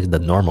would call it the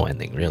normal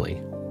ending, really.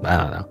 I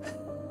don't know.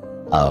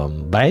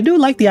 But I do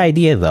like the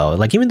idea, though.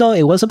 Like, even though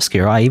it was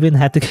obscure, I even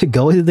had to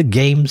go into the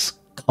game's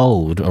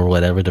code or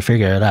whatever to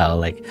figure it out.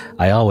 Like,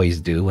 I always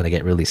do when I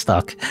get really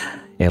stuck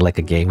in, like,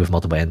 a game with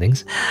multiple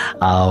endings.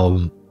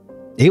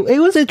 It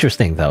was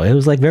interesting, though. It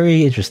was, like,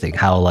 very interesting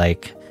how,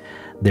 like,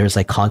 there's,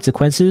 like,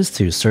 consequences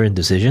to certain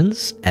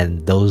decisions,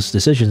 and those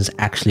decisions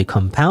actually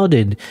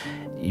compounded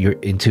you're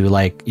into,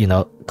 like, you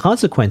know,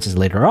 consequences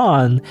later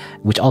on,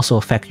 which also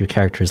affect your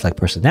character's, like,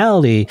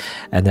 personality,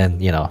 and then,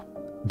 you know,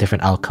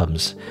 different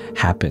outcomes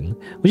happen,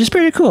 which is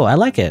pretty cool. I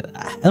like it.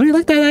 I really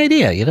like that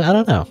idea. You know, I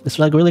don't know. It's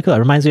like really cool. It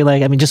reminds me,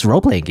 like, I mean, just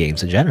role-playing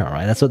games in general,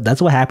 right?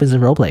 That's what happens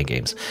in role-playing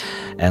games,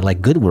 and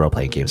like good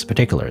role-playing games in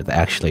particular, that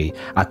actually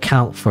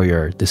account for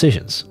your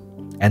decisions,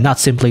 and not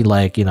simply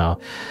like, you know,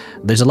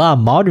 there's a lot of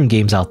modern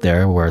games out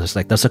there where it's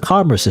like there's a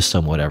karma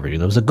system, whatever, you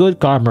know, there's a good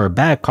karma or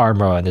bad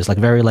karma, and there's like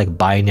very like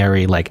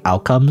binary like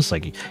outcomes,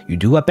 like you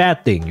do a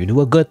bad thing, you do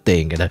a good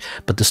thing, and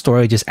but the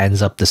story just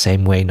ends up the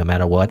same way no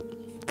matter what,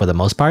 for the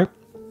most part.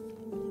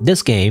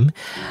 This game,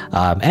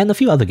 and a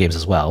few other games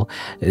as well,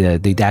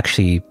 they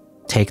actually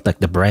take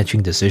like the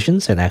branching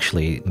decisions and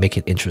actually make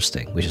it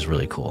interesting, which is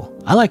really cool.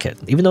 I like it,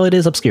 even though it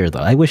is obscure though.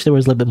 I wish there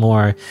was a little bit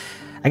more.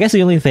 I guess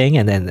the only thing,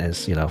 and then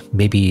is, you know,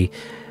 maybe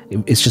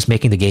it's just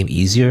making the game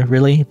easier,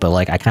 really. But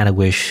like, I kind of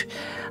wish,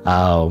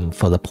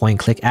 for the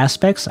point-click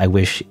aspects, I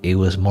wish it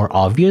was more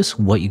obvious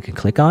what you can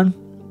click on.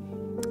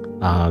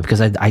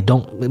 Because I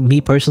don't,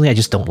 me personally, I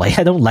just don't like,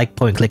 I don't like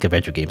point-click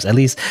adventure games. At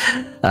least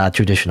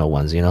traditional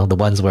ones, you know, the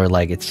ones where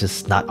like it's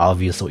just not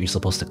obvious what you're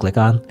supposed to click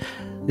on.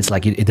 It's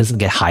like it doesn't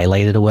get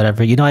highlighted or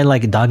whatever. You know, I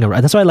like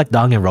Danganronpa. That's why I like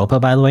Danganronpa,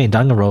 by the way. In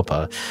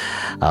Danganronpa,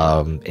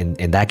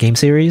 in that game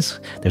series,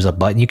 there's a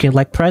button you can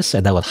like press,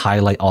 and that would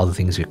highlight all the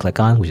things you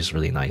click on, which is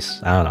really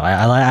nice. I don't know.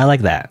 I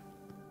like that.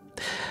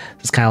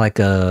 It's kind of like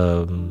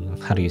a,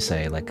 how do you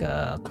say, like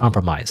a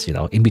compromise, you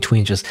know, in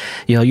between. Just,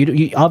 you know,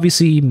 you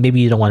obviously,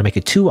 maybe you don't want to make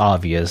it too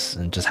obvious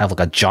and just have like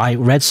a giant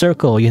red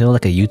circle, you know,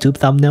 like a YouTube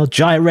thumbnail,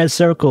 giant red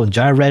circle and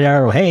giant red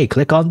arrow, hey,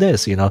 click on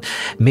this, you know.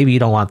 Maybe you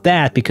don't want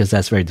that because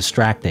that's very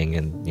distracting,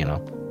 and, you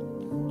know,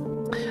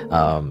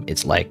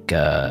 it's like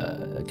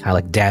kind of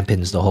like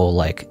dampens the whole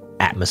like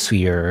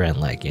atmosphere and,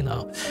 like, you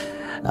know,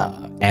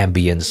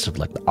 ambience of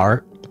like the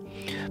art.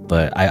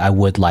 But I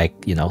would like,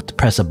 you know, to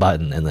press a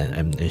button and then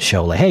and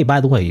show like, hey,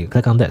 by the way, you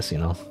click on this, you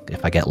know,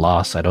 if I get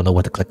lost, I don't know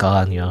what to click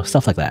on, you know,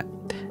 stuff like that.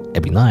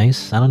 It'd be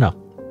nice. I don't know.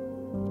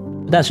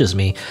 But that's just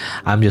me.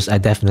 I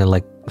definitely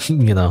like,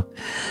 you know,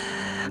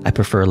 I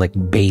prefer like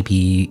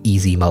baby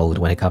easy mode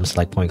when it comes to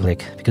like point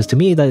click, because to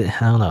me,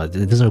 that, I don't know,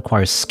 it doesn't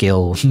require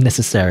skill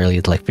necessarily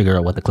to like figure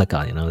out what to click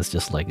on, you know. It's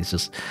just like, it's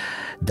just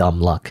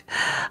dumb luck,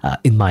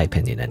 in my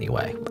opinion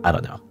anyway. I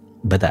don't know,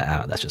 but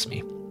that's just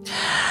me.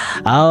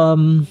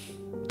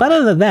 But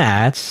other than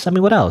that, I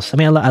mean, what else? I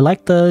mean, I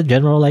like the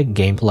general like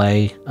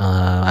gameplay.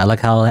 I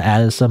like how it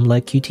adds some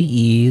like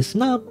QTEs,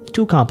 not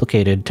too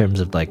complicated in terms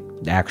of like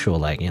the actual,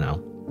 like, you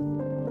know,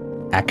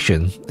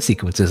 action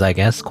sequences, I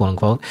guess, quote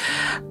unquote.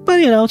 But,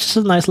 you know, it's just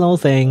a nice little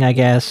thing, I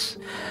guess.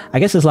 I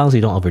guess as long as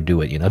you don't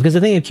overdo it, you know, because the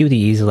thing of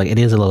QTEs is like, it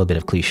is a little bit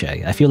of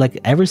cliche. I feel like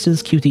ever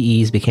since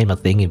QTEs became a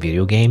thing in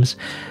video games,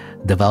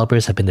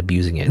 developers have been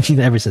abusing it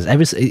ever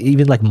since.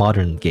 Even like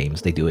modern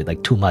games, they do it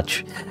like too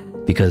much.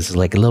 Because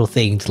like a little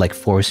thing to like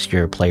force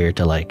your player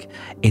to like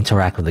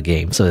interact with the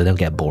game so they don't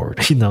get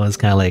bored. You know, it's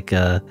kind of like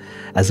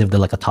as if they're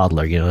like a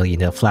toddler. You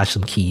know, flash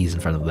some keys in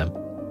front of them.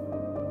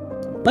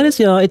 But it's,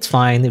 you know, it's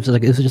fine. If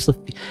it's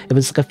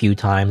like a few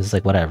times, it's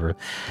like whatever.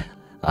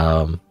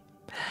 So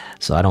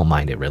I don't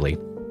mind it really.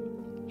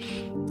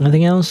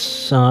 Anything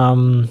else? I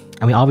mean,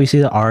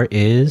 obviously the art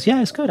is,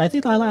 yeah, it's good. I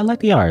think I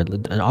like the art.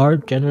 The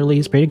art generally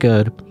is pretty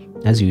good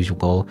as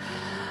usual.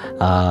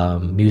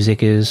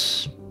 Music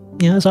is,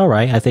 yeah, it's all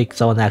right. I think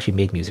someone actually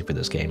made music for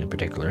this game in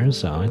particular,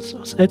 so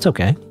it's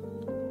okay.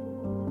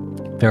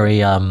 Very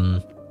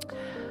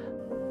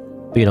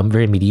you know,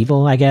 very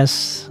medieval, I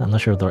guess. I'm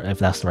not sure if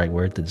that's the right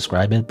word to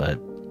describe it, but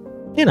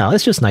you know,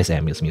 it's just nice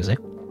ambience music.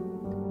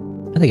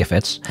 I think it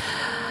fits.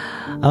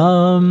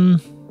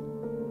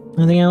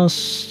 Anything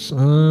else?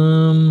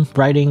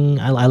 Writing.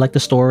 I like the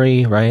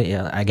story, right?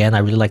 Yeah, again, I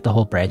really like the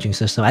whole branching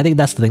system. I think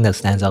that's the thing that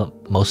stands out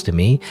most to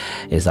me,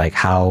 is like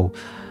how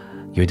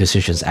your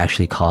decisions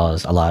actually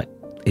cause a lot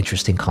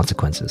interesting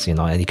consequences, you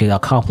know, and you can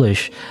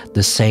accomplish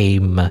the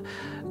same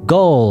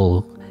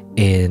goal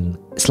in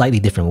slightly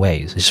different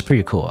ways. It's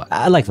pretty cool.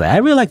 I like that. I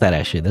really like that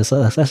actually. That's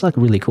like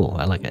really cool.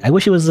 I like it. I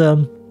wish it was I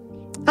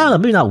don't know,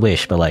 maybe not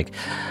wish, but like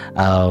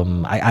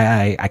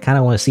I kind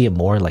of want to see it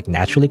more like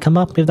naturally come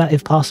up,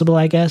 if possible,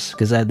 I guess,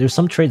 because there's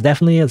some traits,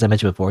 definitely, as I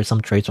mentioned before,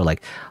 some traits are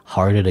like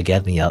harder to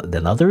get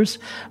than others.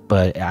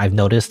 But I've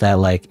noticed that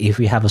like if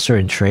you have a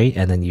certain trait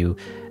and then you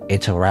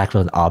interact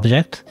with an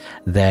object,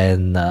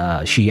 then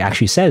she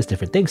actually says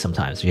different things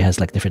sometimes. She has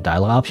like different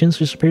dialogue options,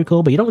 which is pretty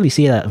cool, but you don't really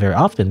see that very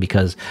often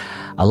because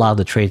a lot of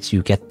the traits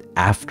you get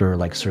after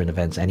like certain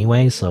events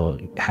anyway, so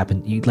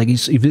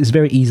it's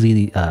very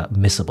easily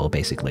missable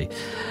basically.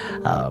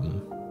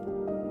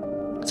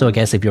 So I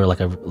guess if you're like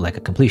a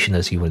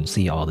completionist, you wouldn't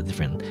see all the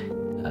different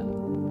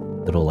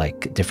little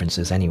like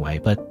differences anyway,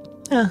 but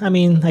I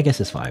mean, I guess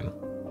it's fine.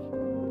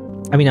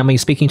 I mean,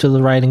 speaking to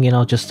the writing, you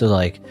know, just to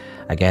like,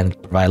 again,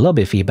 provide a little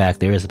bit of feedback,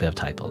 there is a bit of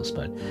typos,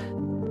 but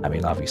I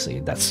mean, obviously,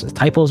 that's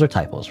typos are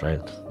typos, right?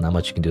 Not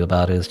much you can do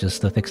about it. It's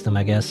just to fix them,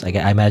 I guess. I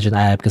imagine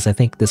because I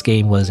think this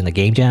game was in a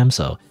game jam,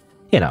 so,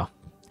 you know,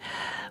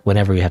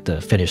 whenever you have to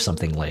finish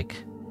something like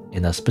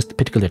in a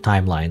particular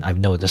timeline, I've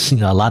noticed, you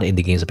know, a lot of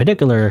indie games in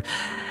particular,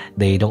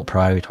 they don't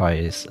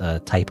prioritize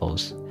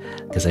typos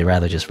because they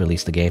rather just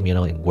release the game, you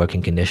know, in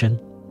working condition,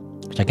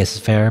 which I guess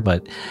is fair,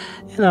 but,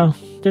 you know,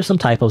 there's some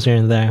typos here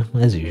and there,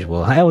 as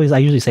usual. I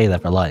usually say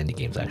that for a lot of indie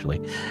games, actually.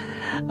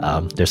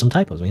 There's some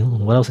typos. I mean,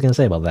 what else can I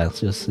say about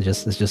that? It's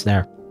just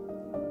there.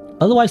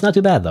 Otherwise, not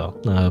too bad though.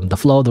 The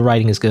flow of the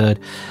writing is good.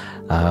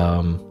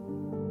 Yeah,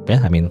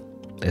 I mean,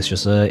 it's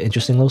just an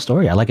interesting little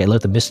story. I like it. I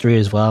like the mystery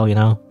as well. You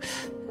know,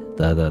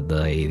 the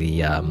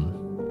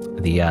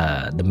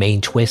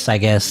main twist, I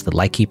guess, the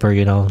Lightkeeper.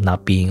 You know,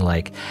 not being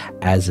like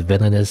as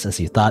villainous as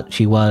you thought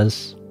she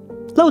was.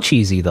 A little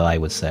cheesy though, I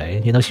would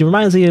say. You know, she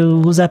reminds me of,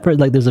 who's that person?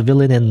 Like, there's a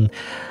villain in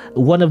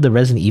one of the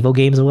Resident Evil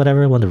games or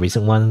whatever, one of the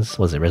recent ones.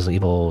 Was it Resident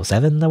Evil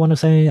 7, I want to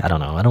say? I don't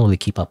know. I don't really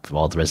keep up with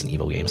all the Resident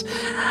Evil games.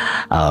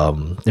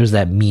 There's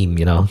that meme,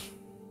 you know,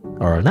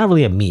 or not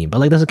really a meme, but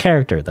like there's a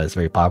character that's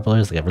very popular.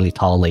 It's like a really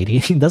tall lady.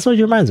 That's what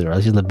she reminds me of,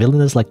 right? She's the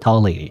villainous, like, tall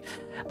lady.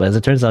 But as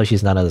it turns out,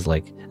 she's not as,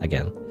 like,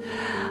 again,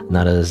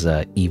 not as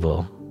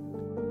evil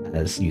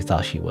as you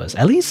thought she was.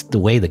 At least the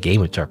way the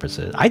game interprets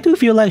it. I do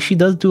feel like she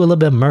does do a little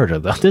bit of murder,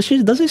 though.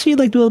 Doesn't she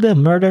like do a little bit of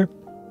murder?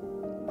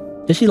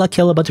 Does she like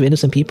kill a bunch of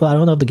innocent people? I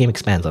don't know if the game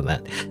expands on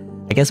that.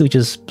 I guess we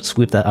just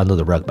sweep that under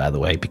the rug, by the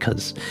way,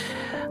 because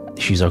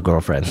she's our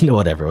girlfriend, or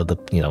whatever, or the,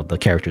 you know, the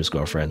character's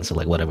girlfriend. So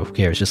like, whatever, who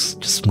cares?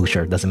 Just smooch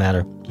her. Doesn't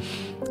matter.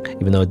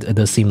 Even though it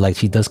does seem like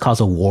she does cause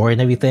a war and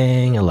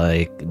everything, and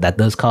like that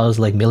does cause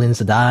like millions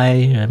to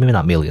die. Maybe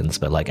not millions,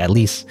 but like at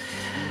least,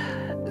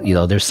 you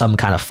know, there's some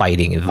kind of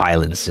fighting and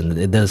violence, and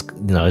it does,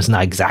 you know, it's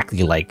not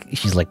exactly like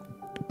she's like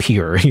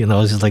pure, you know,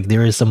 it's just like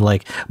there is some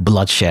like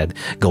bloodshed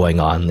going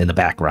on in the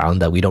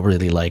background that we don't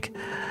really like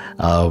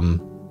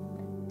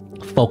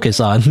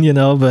focus on, you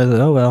know, but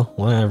oh well,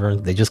 whatever,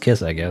 they just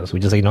kiss, I guess. We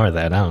just ignore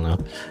that. I don't know.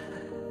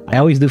 I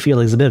always do feel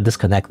there's a bit of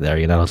disconnect there,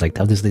 you know. It's like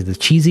there's the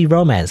cheesy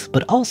romance,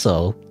 but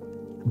also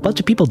a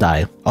bunch of people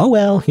die. Oh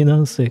well, you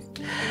know. So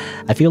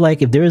I feel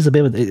like if there is a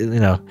bit of,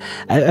 you know,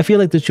 I feel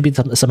like there should be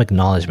some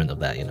acknowledgement of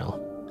that, you know.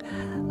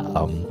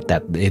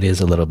 That it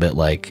is a little bit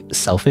like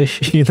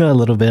selfish, you know, a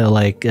little bit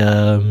like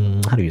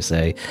how do you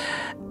say,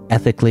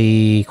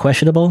 ethically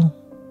questionable,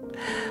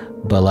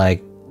 but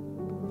like,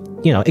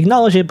 you know,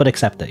 acknowledge it but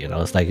accept it, you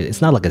know. It's like,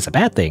 it's not like it's a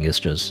bad thing,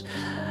 it's just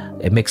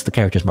it makes the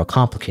characters more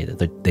complicated.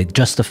 They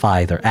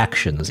justify their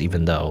actions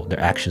even though their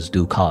actions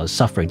do cause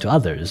suffering to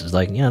others. It's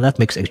like, you know, that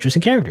makes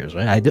interesting characters,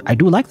 right? I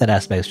do like that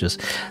aspect. It's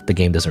just the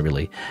game doesn't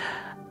really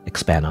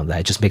expand on that.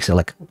 It just makes it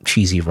like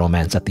cheesy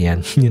romance at the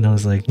end, you know.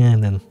 It's like, yeah,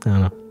 and then I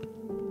don't know.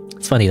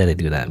 It's funny that they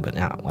do that, but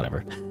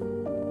whatever.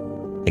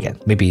 Again,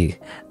 maybe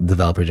the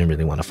developer didn't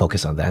really want to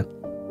focus on that.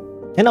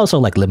 And also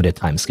like limited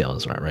time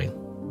scales, right?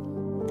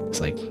 It's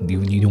like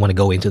you want to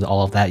go into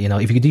all of that, you know.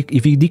 If you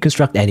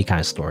deconstruct any kind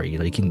of story, you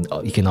know,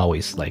 you can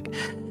always like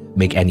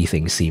make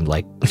anything seem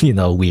like, you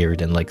know,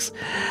 weird and like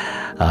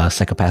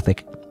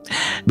psychopathic.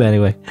 But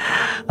anyway,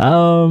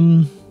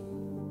 I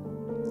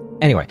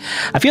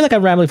feel like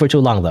I'm rambling for too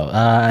long though.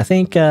 I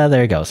think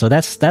there you go. So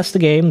that's the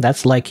game.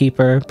 That's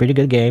Lightkeeper. Pretty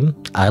good game.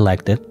 I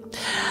liked it.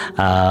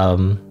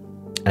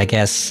 I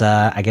guess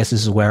this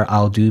is where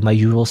I'll do my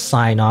usual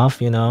sign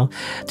off. You know,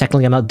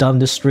 technically I'm not done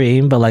the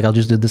stream, but like I'll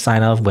just do the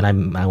sign off when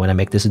I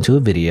make this into a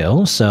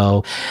video.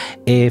 So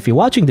if you're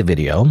watching the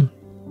video,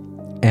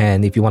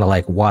 and if you want to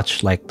like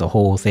watch like the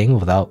whole thing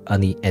without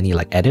any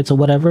like edits or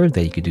whatever,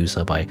 then you could do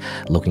so by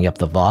looking up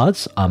the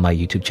VODs on my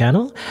YouTube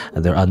channel.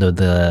 They're under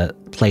the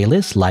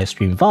playlist live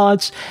stream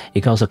VODs.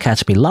 You can also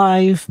catch me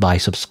live by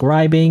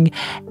subscribing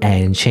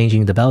and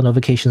changing the bell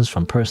notifications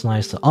from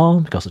personalized to all.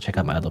 You can also check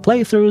out my other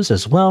playthroughs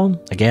as well.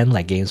 Again,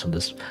 like games from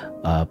this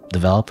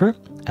developer,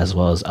 as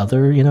well as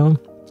other, you know,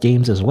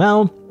 games as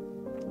well.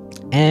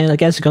 And I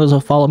guess you can also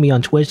follow me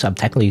on Twitch. I'm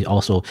technically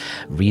also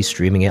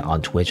restreaming it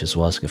on Twitch as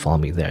well, so you can follow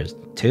me there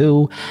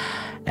too.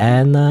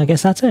 And I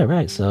guess that's it,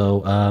 right?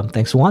 So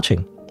thanks for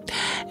watching.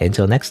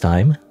 Until next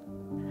time,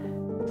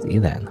 see you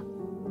then.